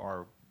who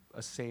are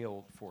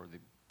assailed for the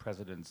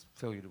president's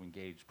failure to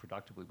engage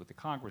productively with the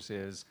Congress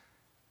is,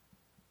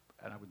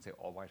 and I wouldn't say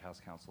all White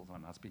House counsels,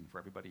 I'm not speaking for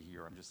everybody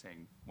here, I'm just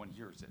saying one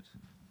hears it,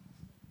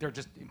 they're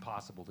just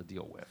impossible to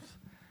deal with.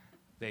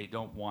 They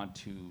don't want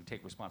to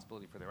take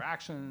responsibility for their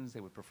actions. They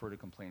would prefer to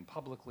complain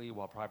publicly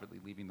while privately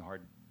leaving the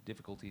hard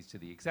difficulties to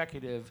the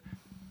executive.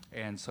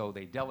 And so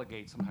they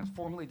delegate, sometimes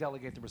formally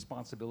delegate the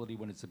responsibility.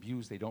 When it's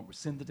abused, they don't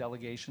rescind the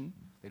delegation.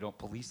 They don't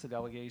police the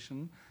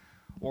delegation.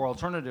 Or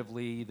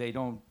alternatively, they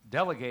don't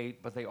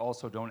delegate, but they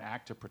also don't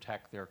act to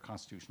protect their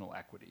constitutional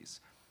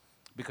equities,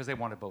 because they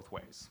want it both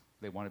ways.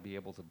 They want to be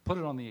able to put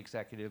it on the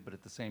executive, but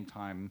at the same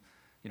time,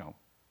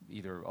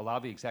 either allow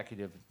the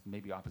executive,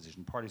 maybe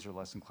opposition parties are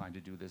less inclined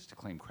to do this, to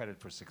claim credit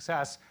for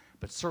success,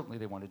 but certainly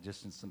they want to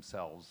distance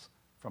themselves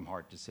from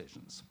hard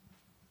decisions.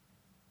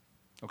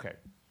 Okay,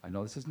 I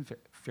know this isn't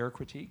fair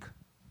critique,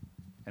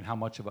 and how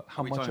much of a,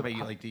 how Are we much talking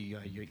of about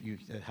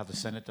a, how the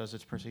Senate does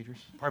its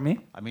procedures? pardon me?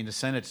 I mean, the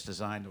Senate's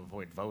designed to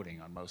avoid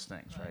voting on most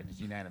things, right? It's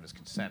unanimous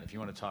consent. If you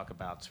want to talk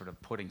about sort of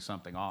putting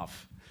something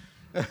off,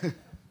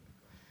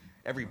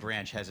 every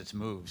branch has its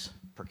moves,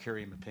 per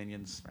curiam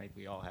opinions, right?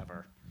 We all have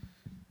our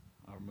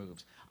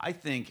moves. I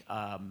think,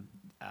 I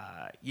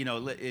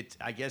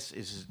guess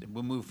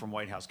we'll move from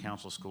White House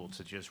counsel school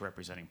to just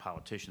representing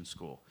politician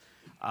school.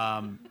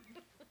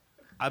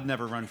 I've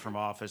never run from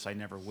office. I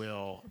never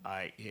will.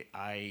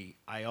 I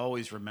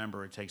always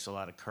remember it takes a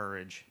lot of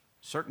courage.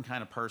 Certain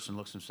kind of person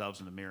looks themselves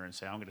in the mirror and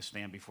say, I'm going to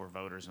stand before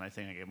voters, and I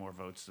think I get more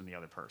votes than the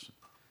other person.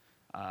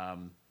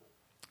 And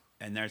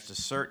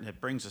it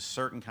brings a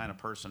certain kind of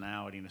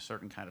personality and a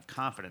certain kind of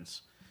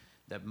confidence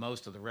that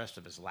most of the rest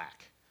of us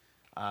lack.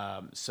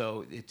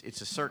 So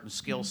it's a certain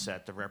skill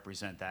set to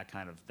represent that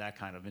kind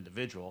of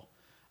individual.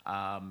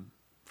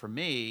 For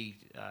me,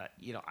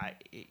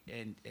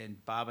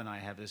 and Bob and I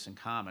have this in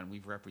common.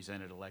 We've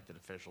represented elected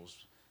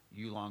officials,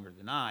 you longer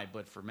than I,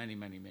 but for many,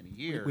 many, many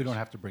years. We don't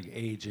have to bring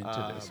age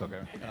into this,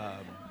 okay?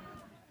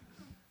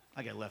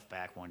 I got left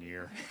back one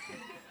year.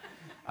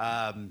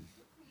 And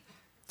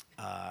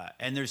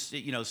there's,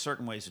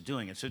 certain ways of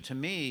doing it. So to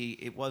me,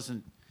 it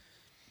wasn't,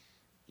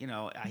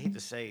 I hate to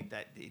say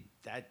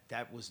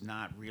that was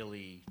not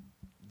really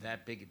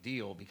that big a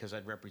deal, because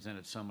I'd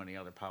represented so many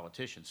other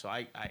politicians. So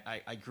I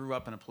grew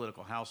up in a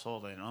political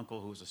household. I had an uncle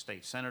who was a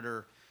state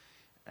senator,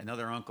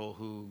 another uncle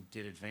who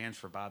did advance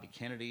for Bobby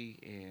Kennedy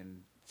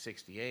in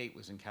 '68,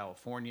 was in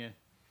California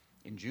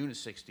in June of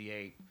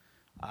 '68.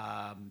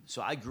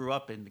 So I grew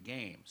up in the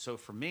game. So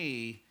for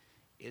me,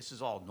 this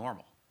is all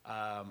normal.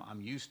 I'm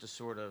used to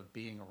sort of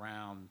being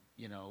around,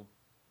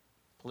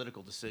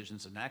 political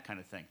decisions and that kind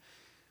of thing.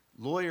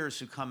 Lawyers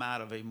who come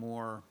out of a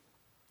more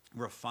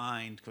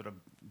refined, sort of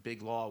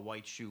big law,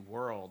 white shoe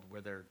world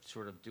where they're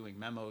sort of doing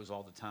memos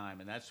all the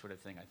time and that sort of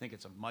thing, I think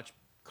it's a much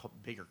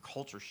bigger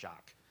culture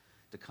shock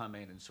to come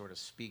in and sort of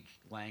speak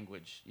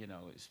language,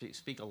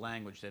 speak a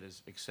language that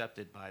is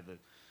accepted by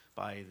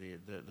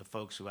the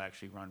folks who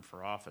actually run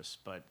for office.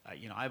 But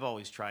I've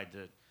always tried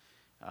to,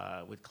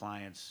 with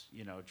clients,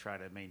 try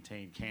to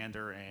maintain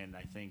candor, and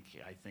I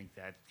think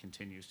that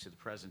continues to the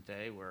present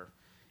day, where,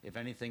 if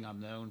anything, I'm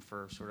known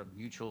for sort of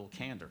mutual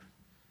candor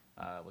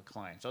with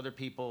clients. Other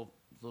people,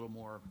 a little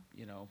more,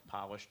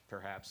 polished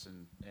perhaps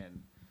and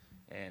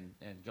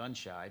gun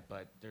shy,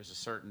 but there's a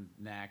certain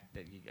knack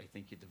that I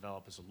think you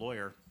develop as a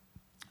lawyer.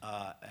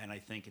 And I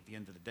think at the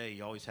end of the day,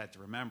 you always have to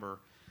remember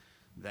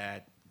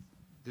that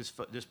this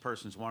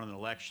person's won an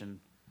election.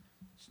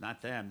 It's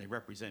not them. They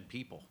represent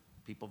people.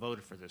 People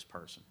voted for this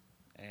person.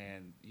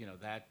 And,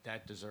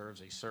 that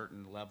deserves a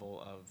certain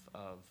level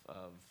of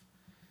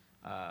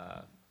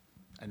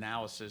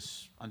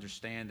analysis,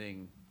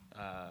 understanding,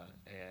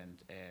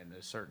 and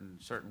a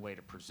certain way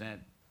to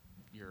present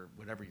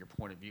whatever your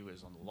point of view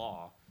is on the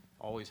law.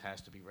 Always has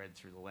to be read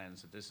through the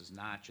lens that this is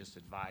not just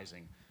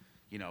advising,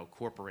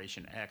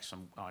 Corporation X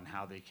on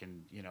how they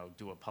can,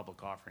 do a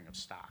public offering of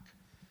stock.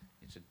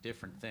 It's a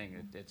different thing.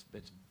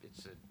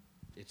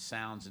 It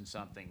sounds in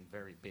something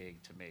very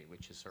big to me,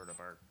 which is sort of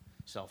our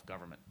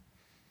self-government.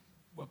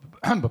 Well,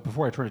 but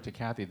before I turn it to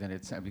Kathy, then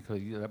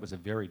because that was a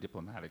very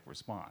diplomatic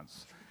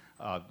response.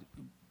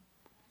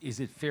 Is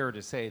it fair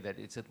to say that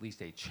it's at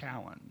least a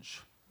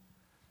challenge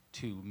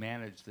to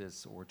manage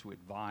this or to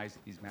advise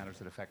these matters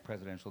that affect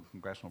presidential and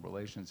congressional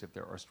relations if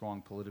there are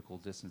strong political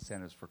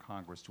disincentives for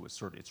Congress to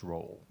assert its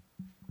role?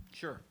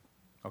 Sure.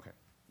 Okay.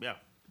 Yeah.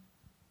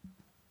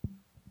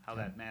 How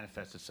that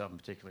manifests itself in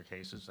particular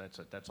cases,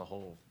 that's a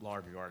whole law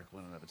review article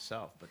in and of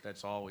itself, but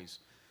that's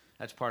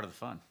part of the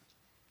fun.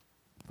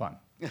 Fun.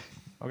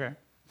 Okay.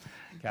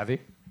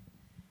 Kathy?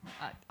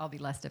 I'll be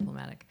less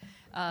diplomatic.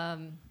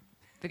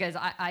 Because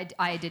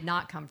I did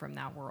not come from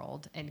that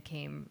world and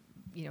came,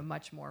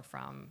 much more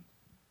from,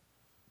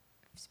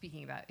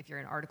 speaking about if you're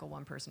an Article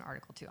 1 person,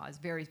 Article 2. I was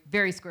very,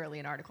 very squarely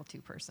an Article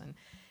 2 person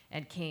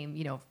and came,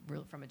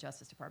 from a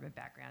Justice Department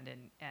background.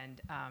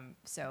 And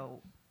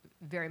so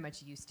very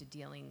much used to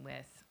dealing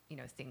with,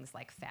 things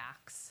like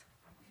facts.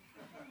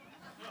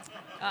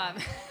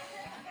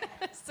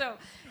 So,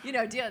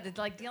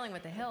 dealing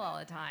with the Hill all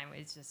the time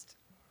is just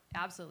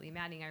absolutely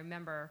maddening. I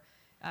remember,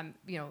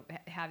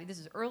 this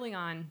is early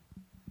on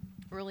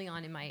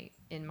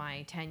in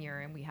my tenure,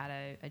 and we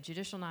had a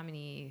judicial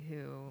nominee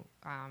who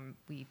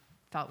we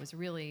felt was a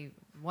really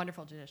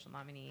wonderful judicial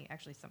nominee,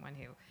 actually someone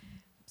who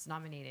was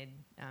nominated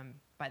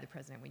by the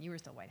president when you were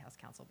still White House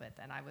counsel, but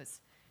then I was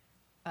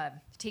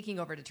taking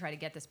over to try to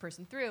get this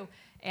person through,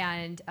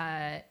 and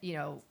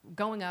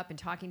going up and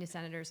talking to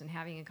senators and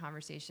having a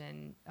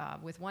conversation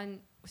with one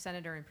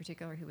senator in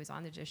particular who was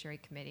on the Judiciary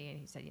Committee, and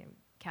he said,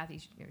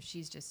 Kathy,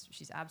 she's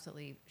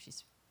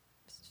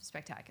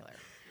spectacular,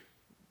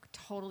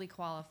 totally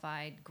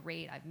qualified,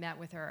 great. I've met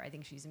with her. I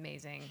think she's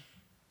amazing.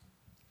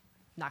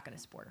 Not going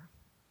to support her.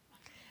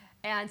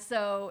 And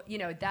so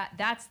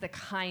that's the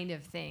kind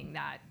of thing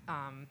that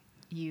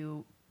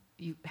you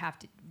have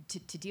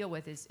to deal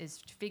with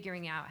is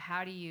figuring out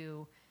how do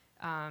you,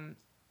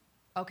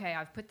 okay,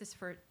 I've put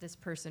this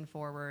person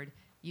forward.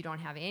 You don't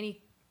have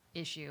any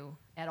issue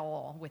at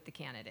all with the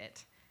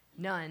candidate,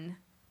 none.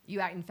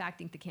 You in fact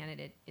think the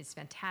candidate is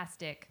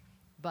fantastic,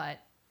 but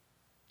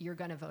you're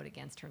going to vote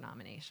against her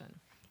nomination.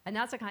 And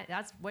that's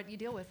what you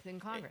deal with in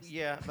Congress.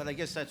 Yeah, but I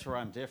guess that's where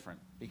I'm different,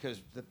 because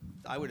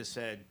I would have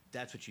said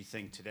that's what you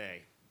think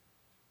today.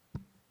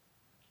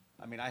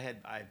 I mean, I had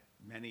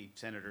many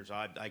senators.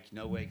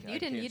 No way. You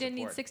didn't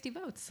need 60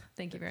 votes.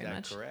 Thank you very much.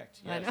 That's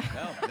correct. Yes.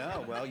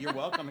 No. Well, you're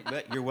welcome.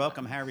 You're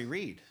welcome, Harry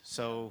Reid.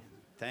 So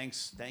thank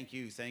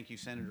you,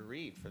 Senator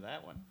Reid, for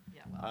that one.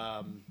 Yeah.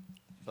 Well,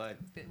 but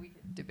we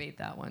could debate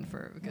that one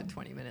for a good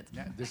 20 minutes.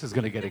 Yeah, this is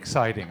going to get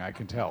exciting, I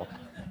can tell.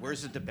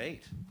 Where's the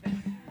debate?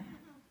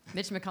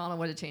 Mitch McConnell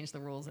would have changed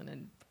the rules in a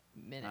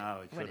minute.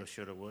 Oh, he could have,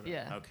 should have, would have.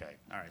 Yeah. Okay.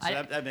 All right.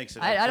 So that makes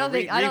it. I don't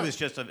think Reid was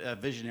just a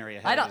visionary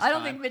ahead of his I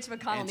don't time, think Mitch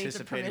McConnell needs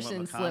a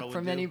permission slip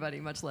from anybody,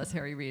 much less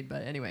Harry Reid.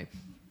 But anyway.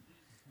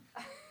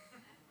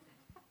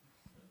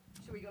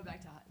 Should we go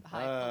back to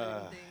high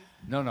political things?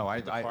 No.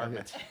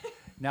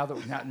 Now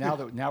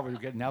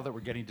that we're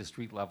getting to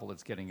street level,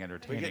 it's getting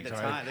entertaining. We get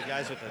the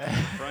guys with the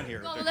front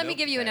here. Well, let me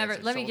give you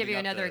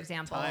another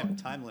example.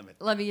 Time limit.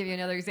 Let me give you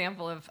another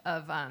example of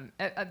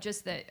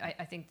just that.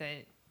 I think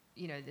that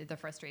the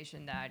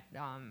frustration that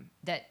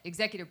that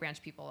executive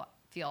branch people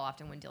feel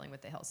often when dealing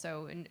with the Hill.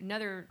 So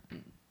another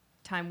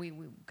time we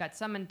got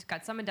summoned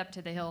up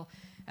to the Hill,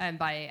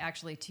 by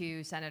actually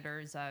two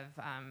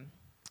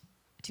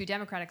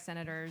Democratic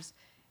senators,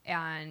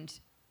 and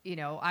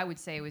I would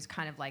say it was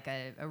kind of like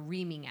a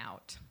reaming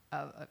out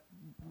of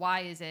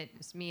why is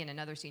it's me and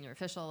another senior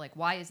official, like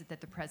why is it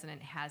that the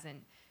president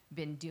hasn't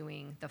been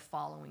doing the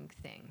following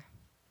thing?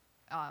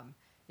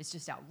 It's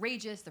just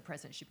outrageous. The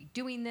president should be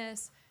doing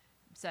this,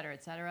 et cetera,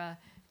 et cetera.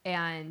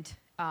 And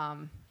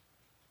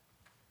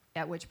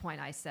at which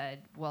point I said,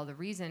 well, the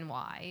reason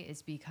why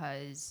is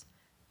because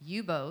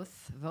you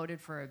both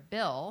voted for a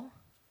bill.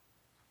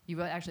 You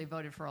actually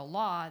voted for a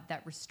law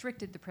that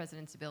restricted the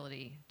president's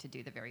ability to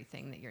do the very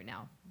thing that you're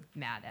now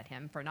mad at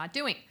him for not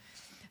doing.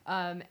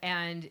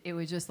 And it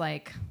was just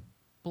like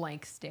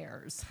blank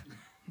stares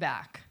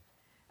back.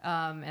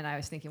 And I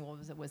was thinking, well,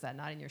 was that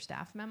not in your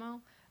staff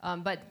memo?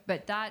 But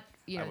that,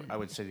 I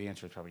would say the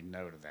answer is probably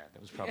no to that.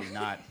 That was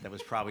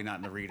probably not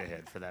in the read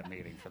ahead for that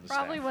meeting for the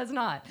probably staff. Was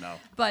not. No.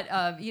 But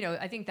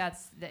I think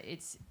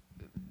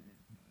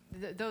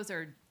those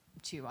are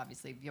two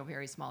obviously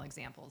very small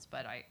examples,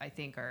 but I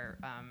think are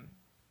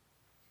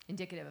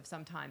indicative of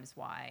sometimes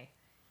why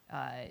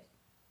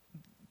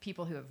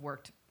people who have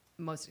worked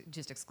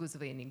just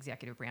exclusively in the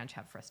executive branch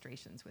have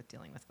frustrations with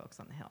dealing with folks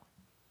on the Hill.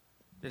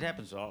 It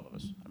happens to all of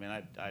us. I mean,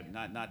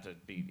 not to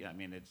be. I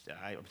mean,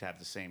 I would have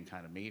the same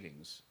kind of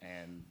meetings,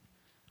 and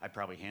I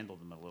probably handle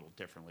them a little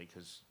differently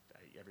because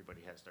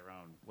everybody has their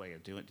own way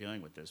of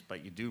dealing with this.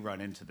 But you do run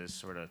into this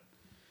sort of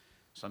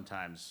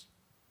sometimes.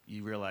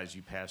 You realize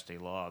you passed a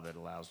law that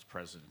allows the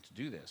president to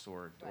do this,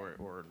 or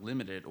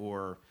limit it,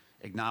 or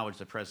acknowledge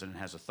the president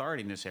has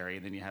authority in this area.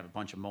 And then you have a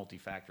bunch of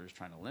multi-factors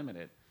trying to limit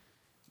it.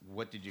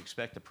 What did you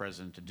expect the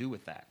president to do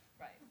with that?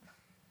 Right.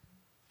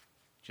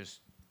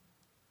 Just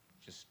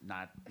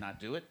not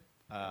do it.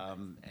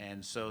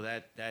 And so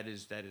that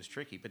is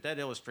tricky. But that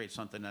illustrates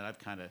something that I've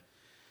kind of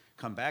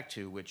come back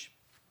to, which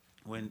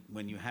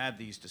when you have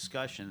these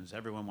discussions,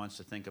 everyone wants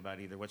to think about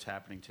either what's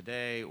happening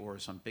today or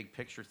some big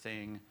picture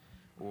thing.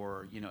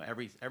 Or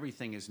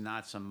everything is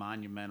not some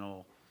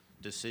monumental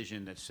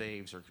decision that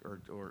saves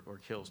or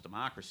kills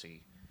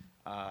democracy.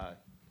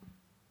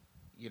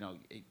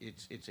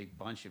 It's a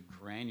bunch of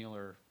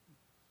granular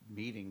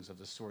meetings of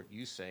the sort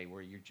you say,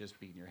 where you're just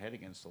beating your head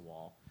against the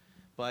wall.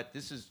 But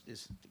this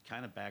is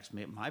kind of backs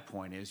me. My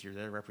point is, you're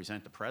there to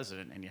represent the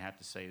president, and you have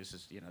to say this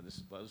is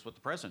what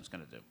the president's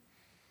going to do.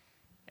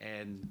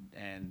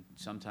 And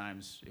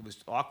sometimes it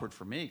was awkward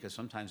for me because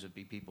sometimes it'd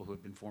be people who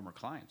had been former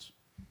clients.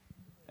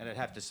 And I'd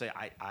have to say,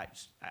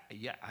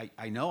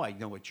 I know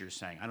what you're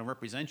saying. I don't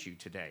represent you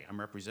today. I'm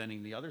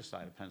representing the other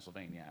side of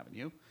Pennsylvania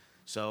Avenue.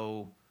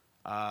 So,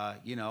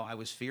 I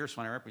was fierce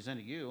when I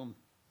represented you. I'm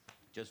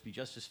be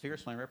just as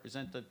fierce when I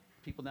represent the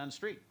people down the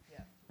street.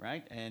 Yeah.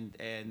 Right?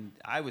 And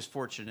I was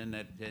fortunate in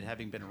that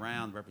having been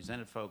around,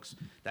 represented folks,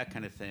 that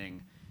kind of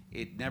thing,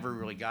 it never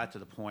really got to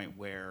the point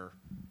where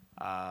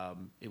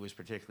it was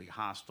particularly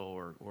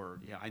hostile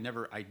I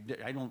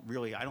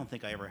don't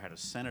think I ever had a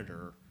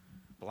senator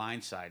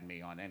blindside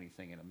me on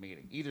anything in a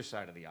meeting, either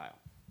side of the aisle.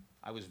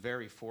 I was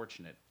very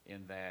fortunate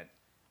in that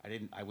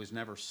I was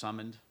never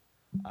summoned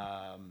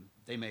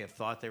They may have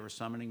thought they were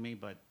summoning me,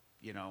 but,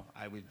 you know,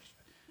 I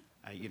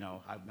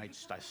might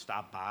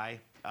stop by.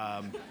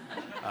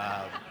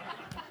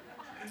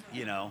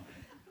 You know,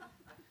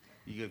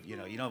 you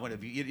don't want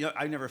to.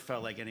 I never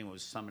felt like anyone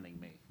was summoning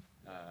me,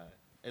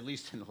 at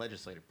least in the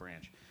legislative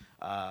branch,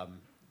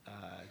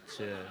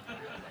 to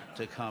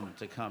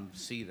come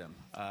see them.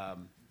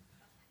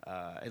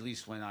 At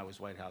least when I was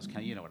White House,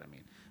 you know what I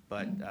mean.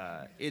 But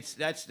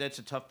that's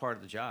a tough part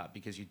of the job,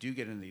 because you do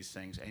get into these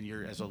things, and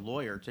you're, as a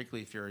lawyer,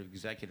 particularly if you're an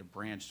executive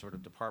branch sort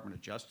of Department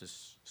of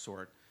Justice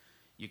sort,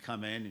 you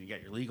come in and you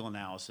get your legal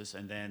analysis,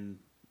 and then,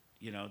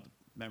 you know, the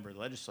member of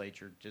the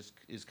legislature just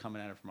is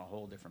coming at it from a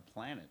whole different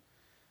planet.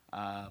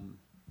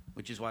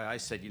 Which is why I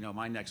said, you know,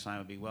 my next line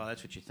would be, well,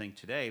 that's what you think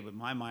today, but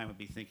my mind would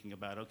be thinking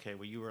about, okay,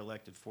 well, you were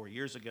elected 4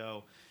 years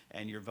ago,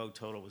 and your vote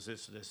total was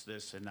this, this,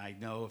 this, and I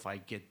know if I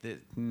get this,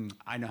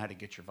 I know how to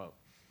get your vote.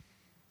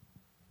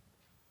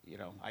 You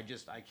know, I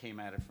came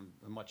at it from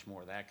much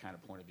more that kind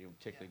of point of view,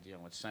 particularly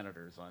dealing with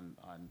senators on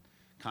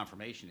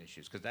confirmation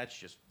issues, because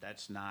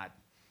that's not,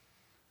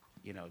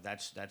 you know,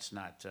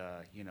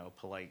 you know,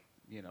 polite,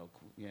 you know,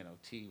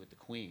 tea with the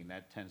queen.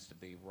 That tends to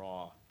be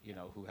raw, you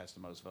know, who has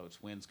the most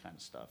votes wins kind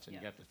of stuff. So you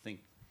have to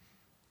think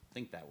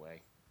that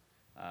way,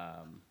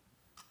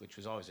 which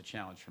was always a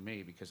challenge for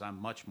me, because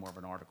I'm much more of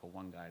an Article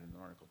 1 guy than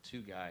an Article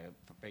 2 guy,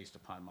 based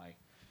upon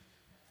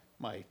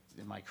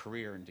my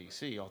career in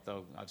D.C.,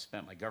 although I've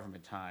spent my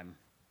government time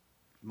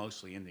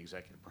mostly in the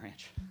executive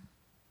branch.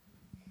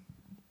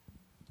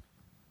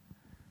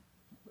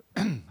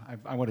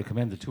 I want to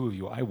commend the two of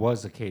you. I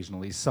was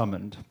occasionally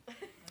summoned,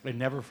 and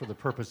never for the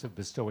purpose of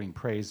bestowing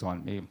praise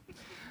on me.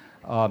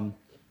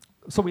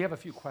 So we have a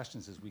few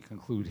questions as we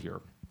conclude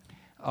here.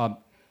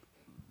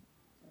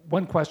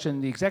 One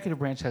question: the executive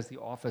branch has the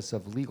Office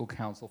of Legal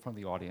Counsel, from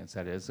the audience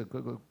that is.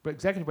 The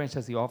executive branch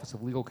has the Office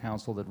of Legal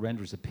Counsel that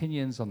renders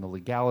opinions on the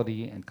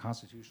legality and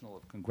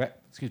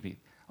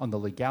on the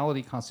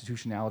legality,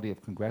 constitutionality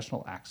of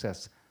congressional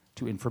access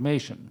to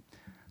information.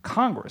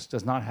 Congress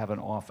does not have an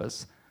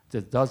office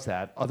that does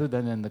that, other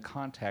than in the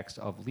context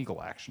of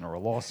legal action or a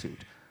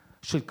lawsuit.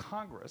 Should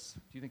Congress,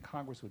 do you think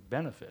Congress would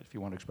benefit, if you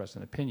want to express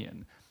an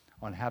opinion,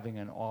 on having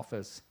an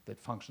office that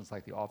functions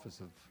like the Office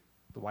of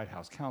the White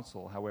House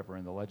Counsel, however,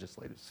 in the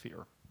legislative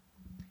sphere?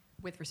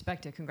 With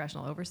respect to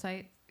congressional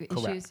oversight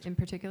Correct. issues in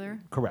particular?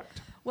 Correct.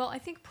 Well, I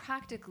think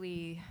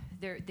practically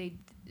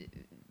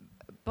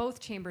both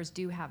chambers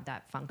do have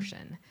that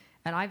function.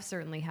 And I've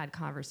certainly had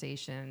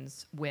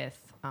conversations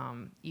with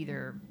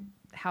either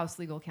House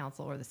Legal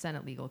Counsel or the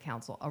Senate Legal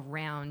Counsel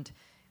around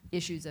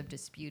issues of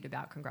dispute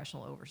about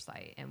congressional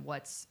oversight and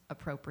what's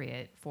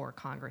appropriate for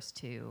Congress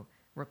to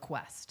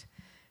request.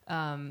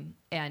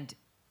 And,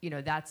 you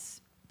know,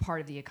 that's part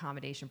of the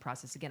accommodation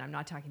process. Again, I'm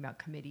not talking about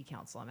committee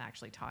counsel. I'm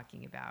actually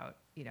talking about,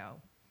 you know,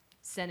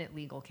 Senate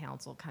Legal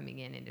Counsel coming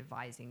in and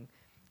advising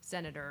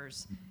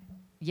senators,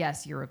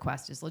 yes, your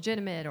request is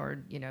legitimate,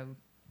 or, you know,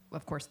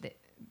 of course,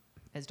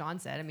 as Don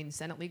said, I mean, the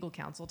Senate Legal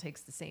Counsel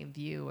takes the same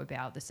view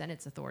about the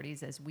Senate's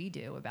authorities as we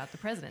do about the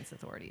president's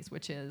authorities,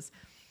 which is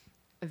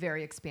a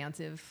very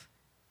expansive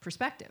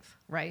perspective,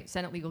 right?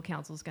 Senate Legal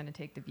Counsel is going to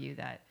take the view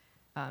that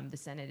the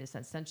Senate is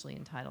essentially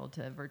entitled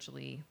to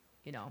virtually,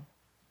 you know,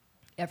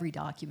 every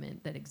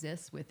document that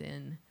exists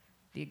within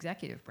the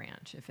executive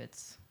branch if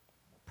it's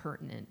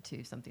pertinent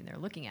to something they're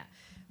looking at.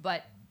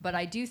 But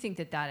I do think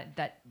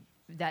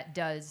that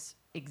does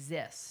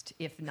exist,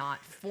 if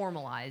not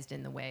formalized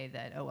in the way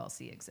that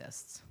OLC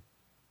exists.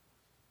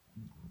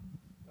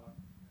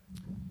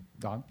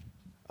 Don?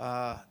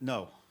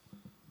 No.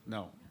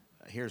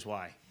 Here's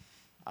why.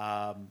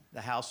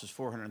 The House is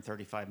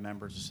 435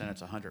 members, the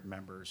Senate's 100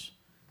 members.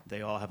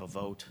 They all have a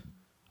vote.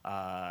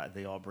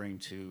 They all bring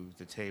to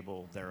the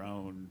table their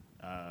own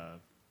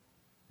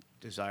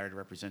desire to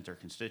represent their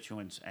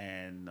constituents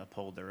and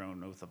uphold their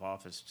own oath of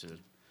office to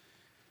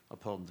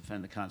uphold and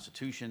defend the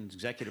Constitution. The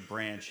executive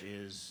branch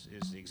is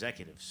the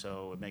executive,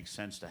 so it makes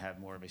sense to have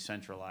more of a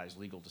centralized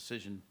legal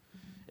decision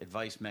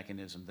advice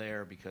mechanism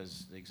there,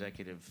 because the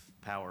executive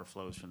power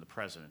flows from the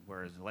president,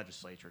 whereas the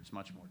legislature, it's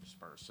much more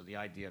dispersed. So the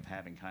idea of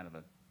having kind of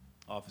an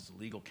Office of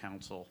Legal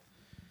Counsel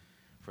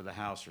for the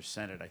House or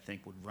Senate, I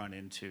think, would run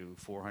into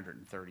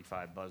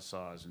 435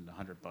 buzzsaws and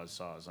 100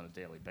 buzzsaws on a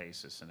daily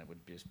basis, and it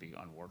would just be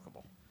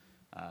unworkable.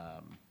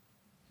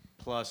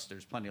 Plus,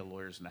 there's plenty of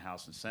lawyers in the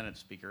House and Senate.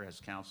 Speaker has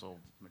counsel,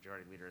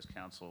 Majority Leader has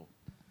counsel,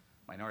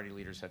 minority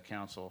leaders have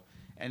counsel,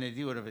 and they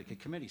do it of a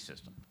committee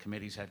system.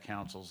 Committees have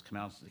counsels,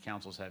 the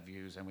councils have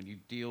views, and when you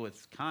deal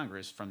with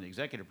Congress from the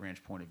executive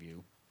branch point of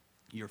view,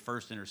 your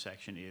first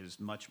intersection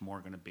is much more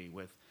going to be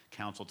with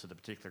counsel to the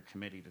particular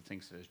committee that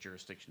thinks that has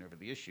jurisdiction over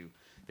the issue,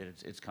 that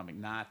it's coming,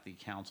 not the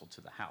counsel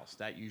to the House.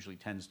 That usually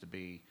tends to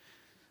be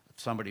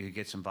somebody who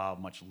gets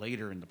involved much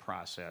later in the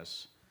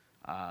process,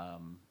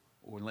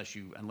 or unless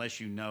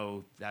you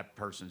know that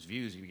person's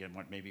views,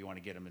 maybe you want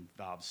to get them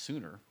involved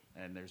sooner.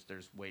 And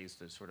there's ways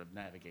to sort of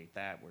navigate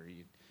that, where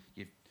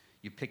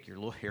you pick your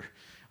lawyer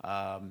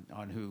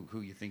on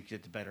who you think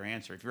get the better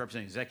answer. If you're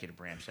representing the executive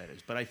branch, that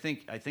is. But I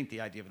think the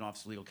idea of an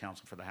Office of Legal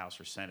Counsel for the House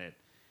or Senate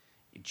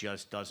it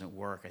just doesn't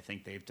work. I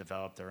think they've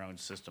developed their own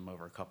system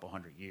over a couple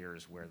hundred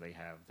years where they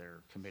have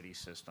their committee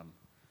system,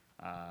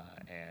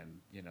 and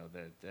you know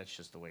that's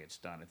just the way it's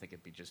done. I think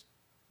it'd be just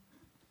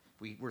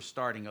we're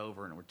starting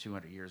over and we're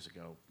 200 years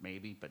ago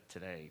maybe, but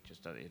today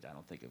just I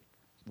don't think it's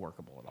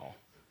workable at all.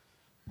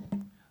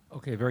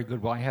 Okay, very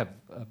good. Well, I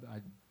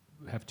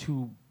have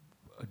two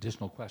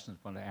additional questions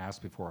I want to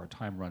ask before our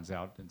time runs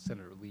out, and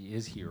Senator Lee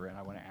is here, and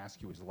I want to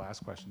ask you as the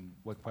last question,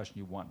 what question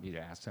you want me to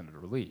ask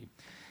Senator Lee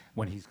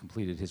when he's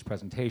completed his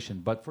presentation.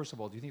 But first of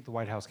all, do you think the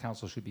White House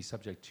counsel should be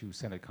subject to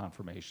Senate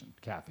confirmation?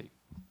 Kathy?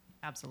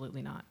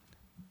 Absolutely not.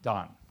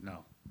 Don?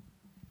 No.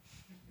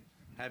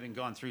 Having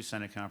gone through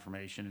Senate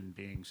confirmation and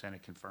being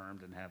Senate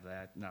confirmed and have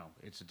that, no,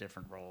 it's a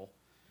different role.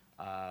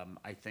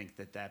 I think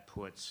that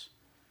puts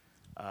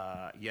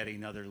yet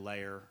another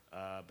layer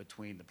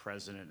between the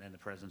president and the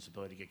president's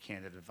ability to get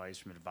candidate advice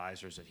from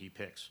advisors that he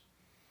picks.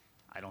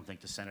 I don't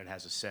think the Senate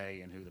has a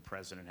say in who the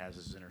president has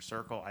as his inner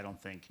circle. I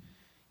don't think,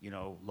 you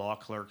know, law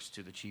clerks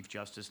to the Chief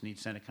Justice need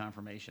Senate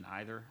confirmation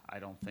either. I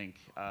don't think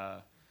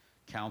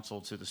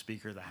counsel to the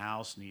Speaker of the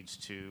House needs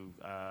to,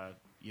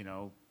 you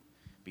know,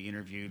 be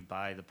interviewed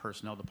by the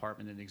Personnel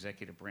Department and the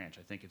Executive Branch.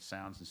 I think it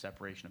sounds in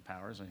separation of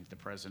powers. I think the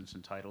president's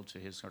entitled to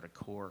his sort of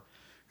core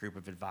group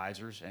of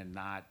advisors and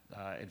not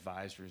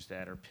advisors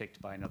that are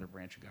picked by another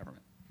branch of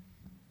government.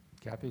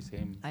 Kathy,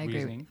 same I agree.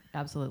 reasoning?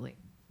 Absolutely.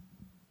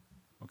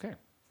 Okay.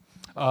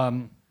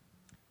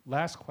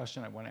 Last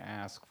question I want to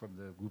ask from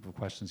the group of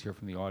questions here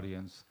from the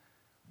audience.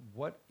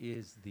 What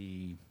is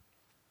the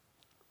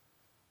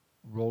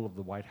role of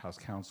the White House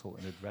counsel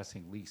in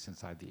addressing leaks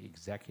inside the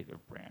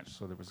executive branch?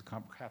 So there was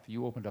Kathy,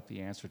 you opened up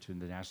the answer to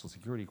the national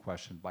security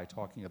question by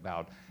talking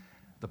about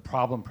the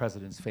problem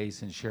presidents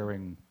face in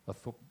sharing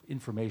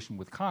information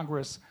with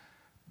Congress,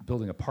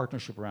 building a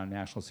partnership around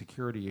national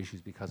security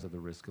issues because of the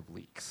risk of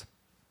leaks.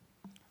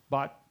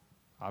 But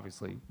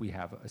obviously, we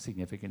have a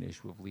significant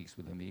issue of leaks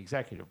within the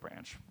executive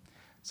branch.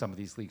 Some of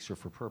these leaks are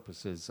for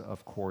purposes,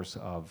 of course,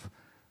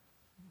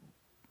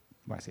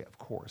 when I say of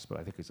course, but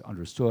I think it's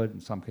understood.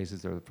 In some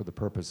cases, they're for the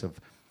purpose of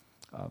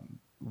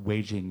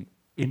waging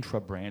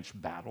intra-branch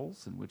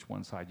battles in which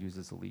one side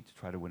uses a leak to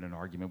try to win an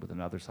argument with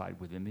another side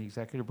within the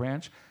executive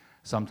branch,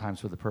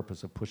 sometimes for the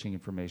purpose of pushing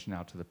information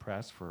out to the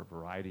press for a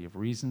variety of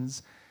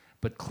reasons.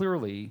 But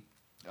clearly,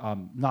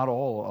 not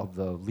all of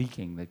the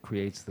leaking that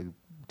creates the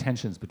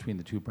tensions between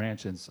the two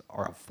branches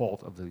are a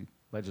fault of the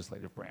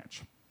legislative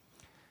branch.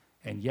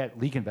 And yet,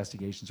 leak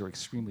investigations are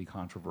extremely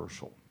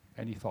controversial.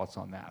 Any thoughts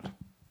on that?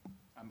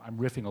 I'm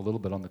riffing a little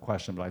bit on the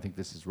question, but I think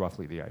this is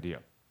roughly the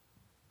idea.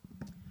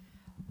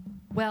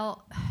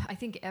 Well, I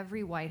think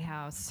every White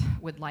House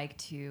would like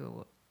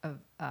to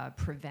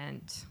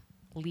prevent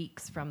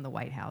leaks from the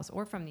White House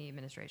or from the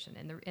administration.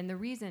 And the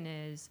reason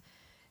is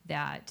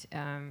that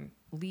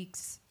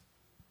leaks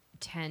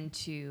tend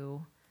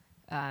to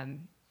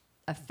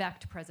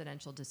affect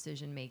presidential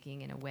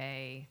decision-making in a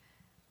way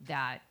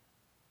that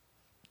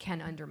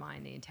can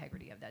undermine the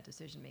integrity of that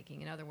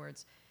decision-making. In other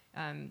words,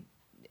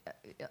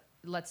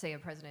 let's say a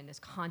president is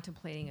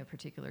contemplating a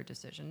particular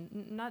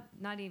decision,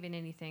 not even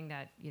anything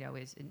that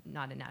is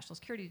not a national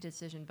security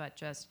decision, but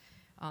just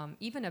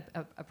even a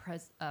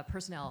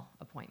personnel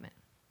appointment.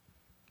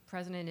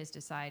 President is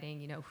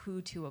deciding,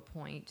 who to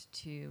appoint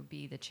to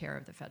be the chair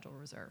of the Federal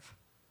Reserve,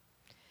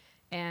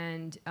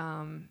 and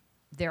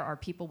there are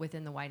people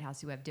within the White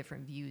House who have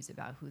different views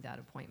about who that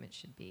appointment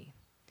should be.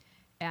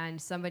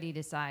 And somebody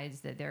decides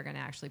that they're going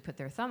to actually put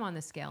their thumb on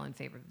the scale in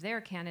favor of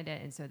their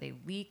candidate, and so they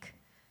leak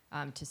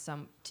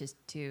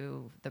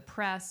to the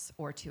press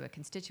or to a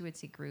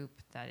constituency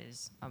group that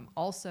is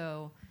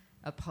also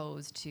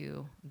opposed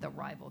to the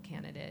rival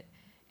candidate,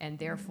 and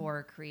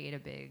therefore create a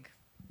big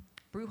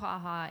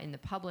brouhaha in the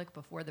public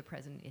before the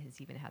president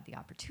has even had the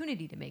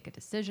opportunity to make a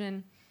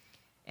decision,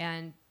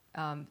 and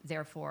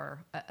therefore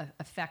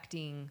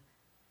affecting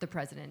the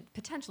president,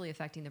 potentially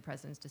affecting the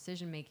president's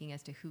decision making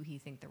as to who he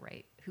thinks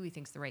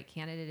the right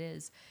candidate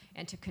is,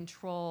 and to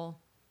control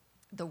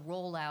the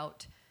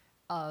rollout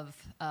of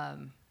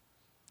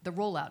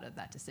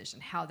that decision,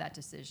 how that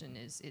decision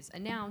is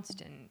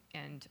announced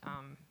and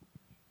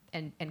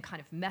kind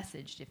of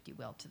messaged, if you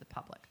will, to the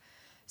public.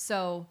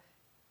 So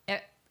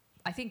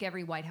I think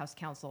every White House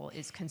counsel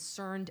is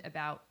concerned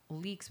about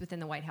leaks within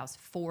the White House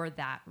for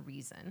that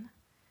reason.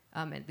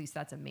 At least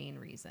that's a main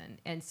reason.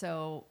 And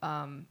so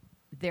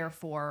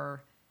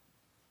therefore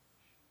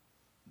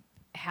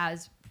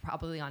has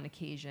probably on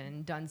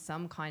occasion done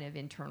some kind of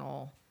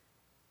internal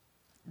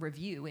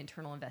review,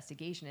 internal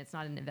investigation. It's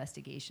not an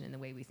investigation in the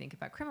way we think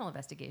about criminal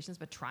investigations,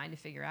 but trying to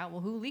figure out, well,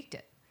 who leaked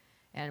it?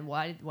 And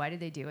why did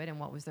they do it? And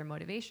what was their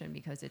motivation?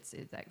 Because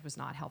that was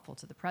not helpful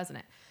to the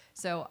president.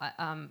 So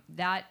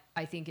that,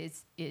 I think,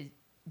 is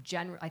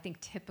I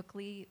think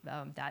typically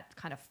that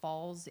kind of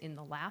falls in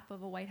the lap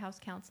of a White House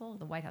counsel.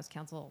 The White House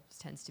counsel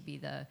tends to be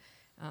the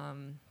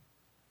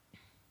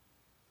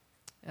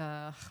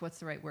what's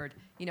the right word?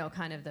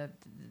 Kind of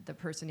the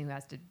person who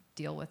has to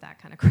deal with that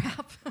kind of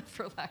crap,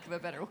 for lack of a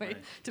better way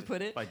to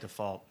put it. By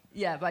default.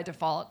 Yeah, by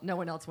default, no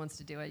one else wants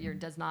to do it. It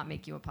does not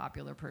make you a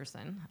popular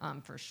person,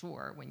 for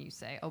sure, when you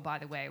say, oh, by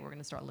the way, we're going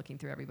to start looking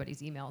through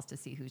everybody's emails to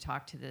see who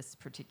talked to this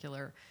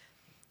particular,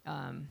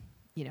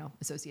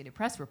 Associated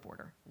Press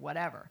reporter,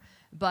 whatever.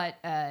 But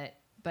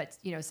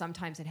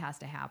sometimes it has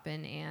to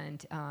happen,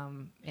 and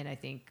I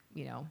think,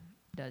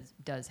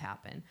 does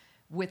happen.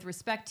 With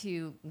respect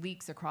to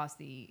leaks across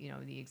the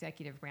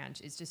executive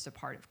branch, it's just a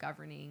part of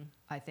governing.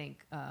 I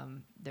think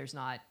there's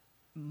not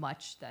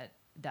much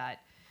that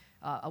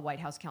a White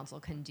House counsel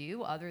can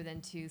do other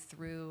than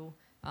through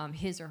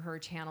his or her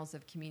channels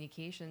of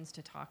communications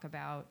to talk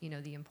about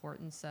the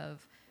importance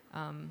of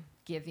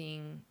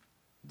giving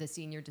the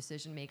senior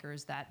decision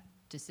makers that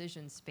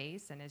decision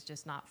space, and it's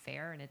just not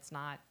fair, and it's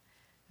not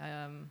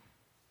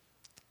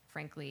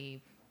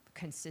frankly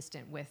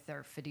consistent with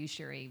their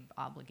fiduciary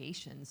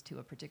obligations to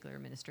a particular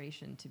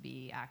administration to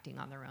be acting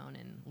on their own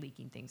and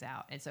leaking things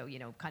out. And so,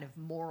 kind of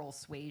moral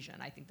suasion,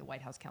 I think the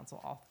White House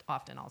counsel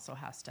often also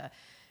has to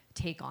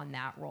take on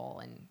that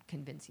role and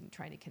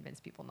trying to convince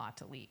people not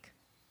to leak.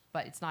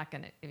 But it's not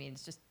going to,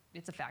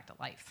 it's a fact of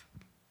life.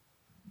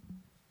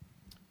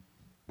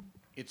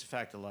 It's a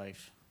fact of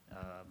life.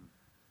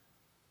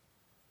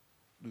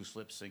 Loose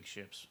lips sink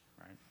ships,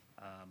 right?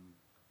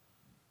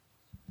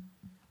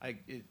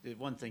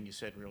 One thing you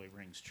said really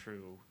rings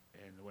true,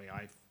 and the way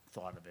I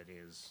thought of it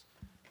is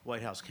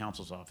White House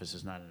counsel's office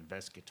is not an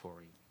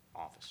investigatory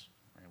office.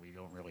 Right? We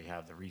don't really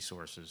have the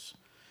resources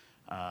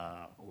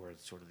or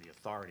sort of the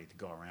authority to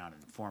go around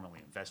and formally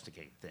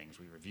investigate things.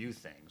 We review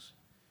things,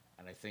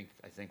 and I think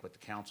what the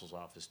counsel's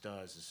office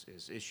does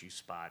is issue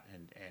spot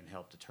and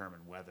help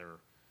determine whether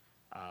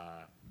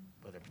a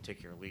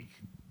particular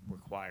leak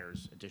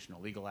requires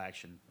additional legal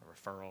action, a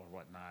referral, or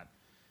whatnot.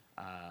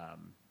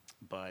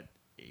 But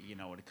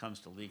when it comes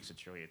to leaks,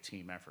 it's really a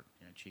team effort.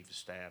 Chief of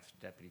staff,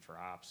 deputy for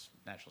ops,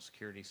 national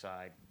security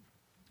side,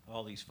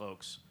 all these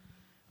folks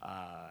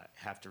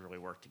have to really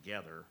work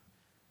together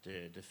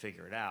to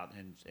figure it out.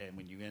 And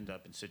when you end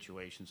up in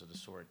situations of the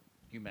sort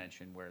you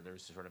mentioned, where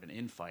there's sort of an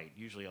infight,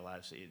 usually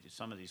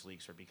some of these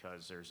leaks are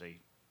because there's a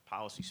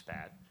policy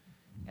spat,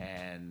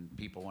 and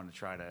people want to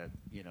try to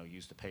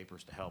use the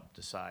papers to help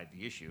decide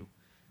the issue.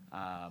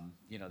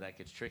 That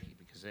gets tricky,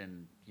 because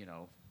then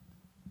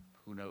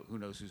who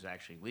knows who's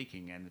actually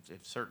leaking, and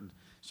if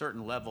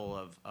certain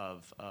level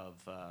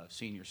of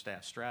senior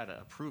staff strata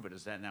approve it,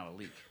 is that now a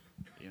leak?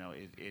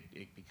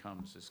 It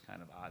becomes this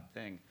kind of odd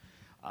thing.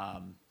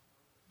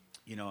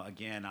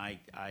 Again,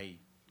 I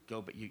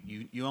go, but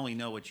you only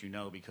know what you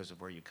know because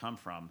of where you come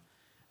from,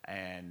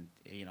 and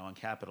on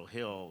Capitol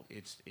Hill,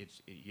 it's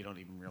you don't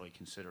even really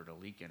consider it a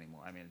leak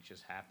anymore. I mean, it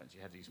just happens.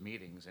 You have these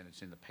meetings, and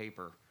it's in the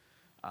paper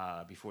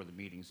before the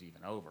meeting's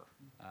even over.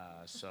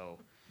 So.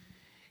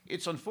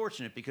 It's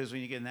unfortunate, because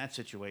when you get in that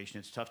situation,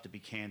 it's tough to be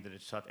candid.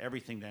 It's tough.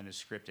 Everything then is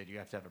scripted. You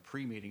have to have a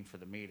pre-meeting for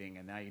the meeting,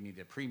 and now you need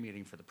a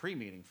pre-meeting for the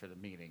pre-meeting for the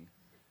meeting.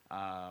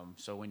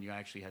 So when you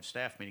actually have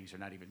staff meetings, they're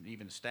not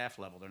even the staff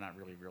level. They're not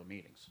really real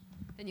meetings.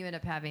 Then you end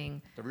up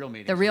having the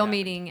real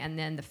meeting and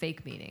then the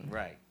fake meeting.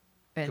 Right.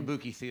 And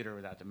Kabuki theater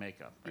without the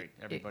makeup. Right.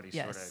 Everybody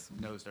yes. sort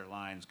of knows their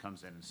lines,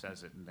 comes in and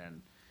says it, and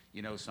then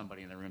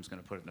somebody in the room's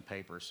going to put it in the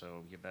paper,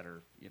 so you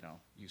better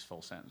use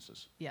full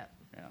sentences. Yeah.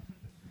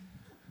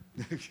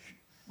 Yeah.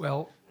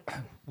 Well,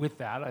 with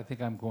that, I think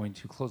I'm going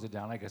to close it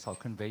down. I guess I'll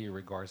convey your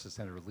regards to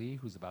Senator Lee,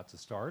 who's about to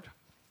start.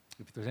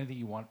 If there's anything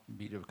you want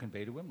me to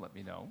convey to him, let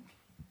me know.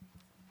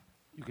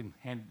 You can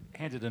hand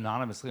it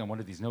anonymously on one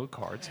of these note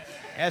cards.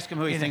 Ask him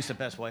who he thinks the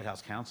best White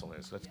House counsel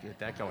is. Let's get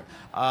that going.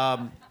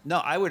 No,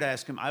 I would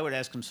ask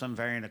him some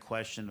variant of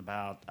question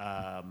about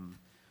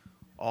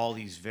all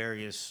these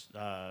various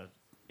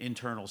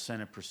internal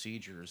Senate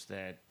procedures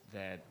that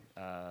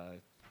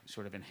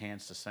sort of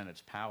enhance the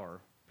Senate's power,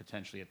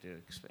 potentially at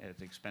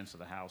the expense of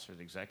the House or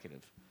the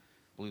executive.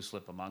 Blue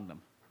slip among them.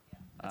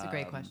 That's a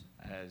great question.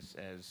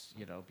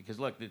 Because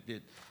look,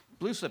 the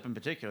blue slip in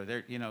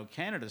particular,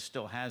 Canada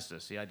still has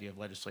the idea of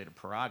legislative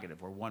prerogative,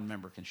 where one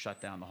member can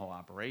shut down the whole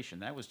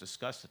operation. That was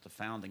discussed at the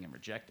founding and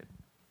rejected.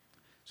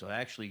 So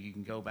actually, you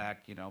can go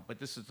back, but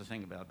this is the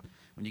thing about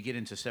when you get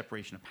into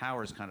separation of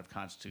powers kind of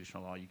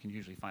constitutional law, you can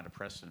usually find a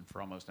precedent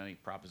for almost any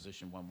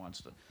proposition one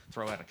wants to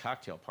throw at a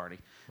cocktail party.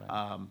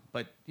 Right.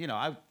 But hit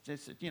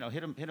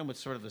him with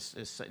sort of this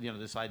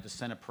the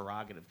Senate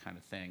prerogative kind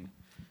of thing,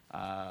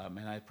 and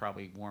that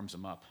probably warms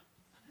him up.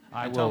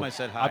 I tell will. him I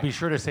said hi. I'll be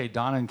sure to say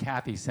Don and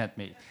Kathy sent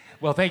me.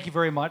 Well, thank you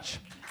very much.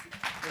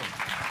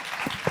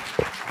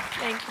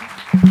 Thank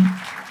you.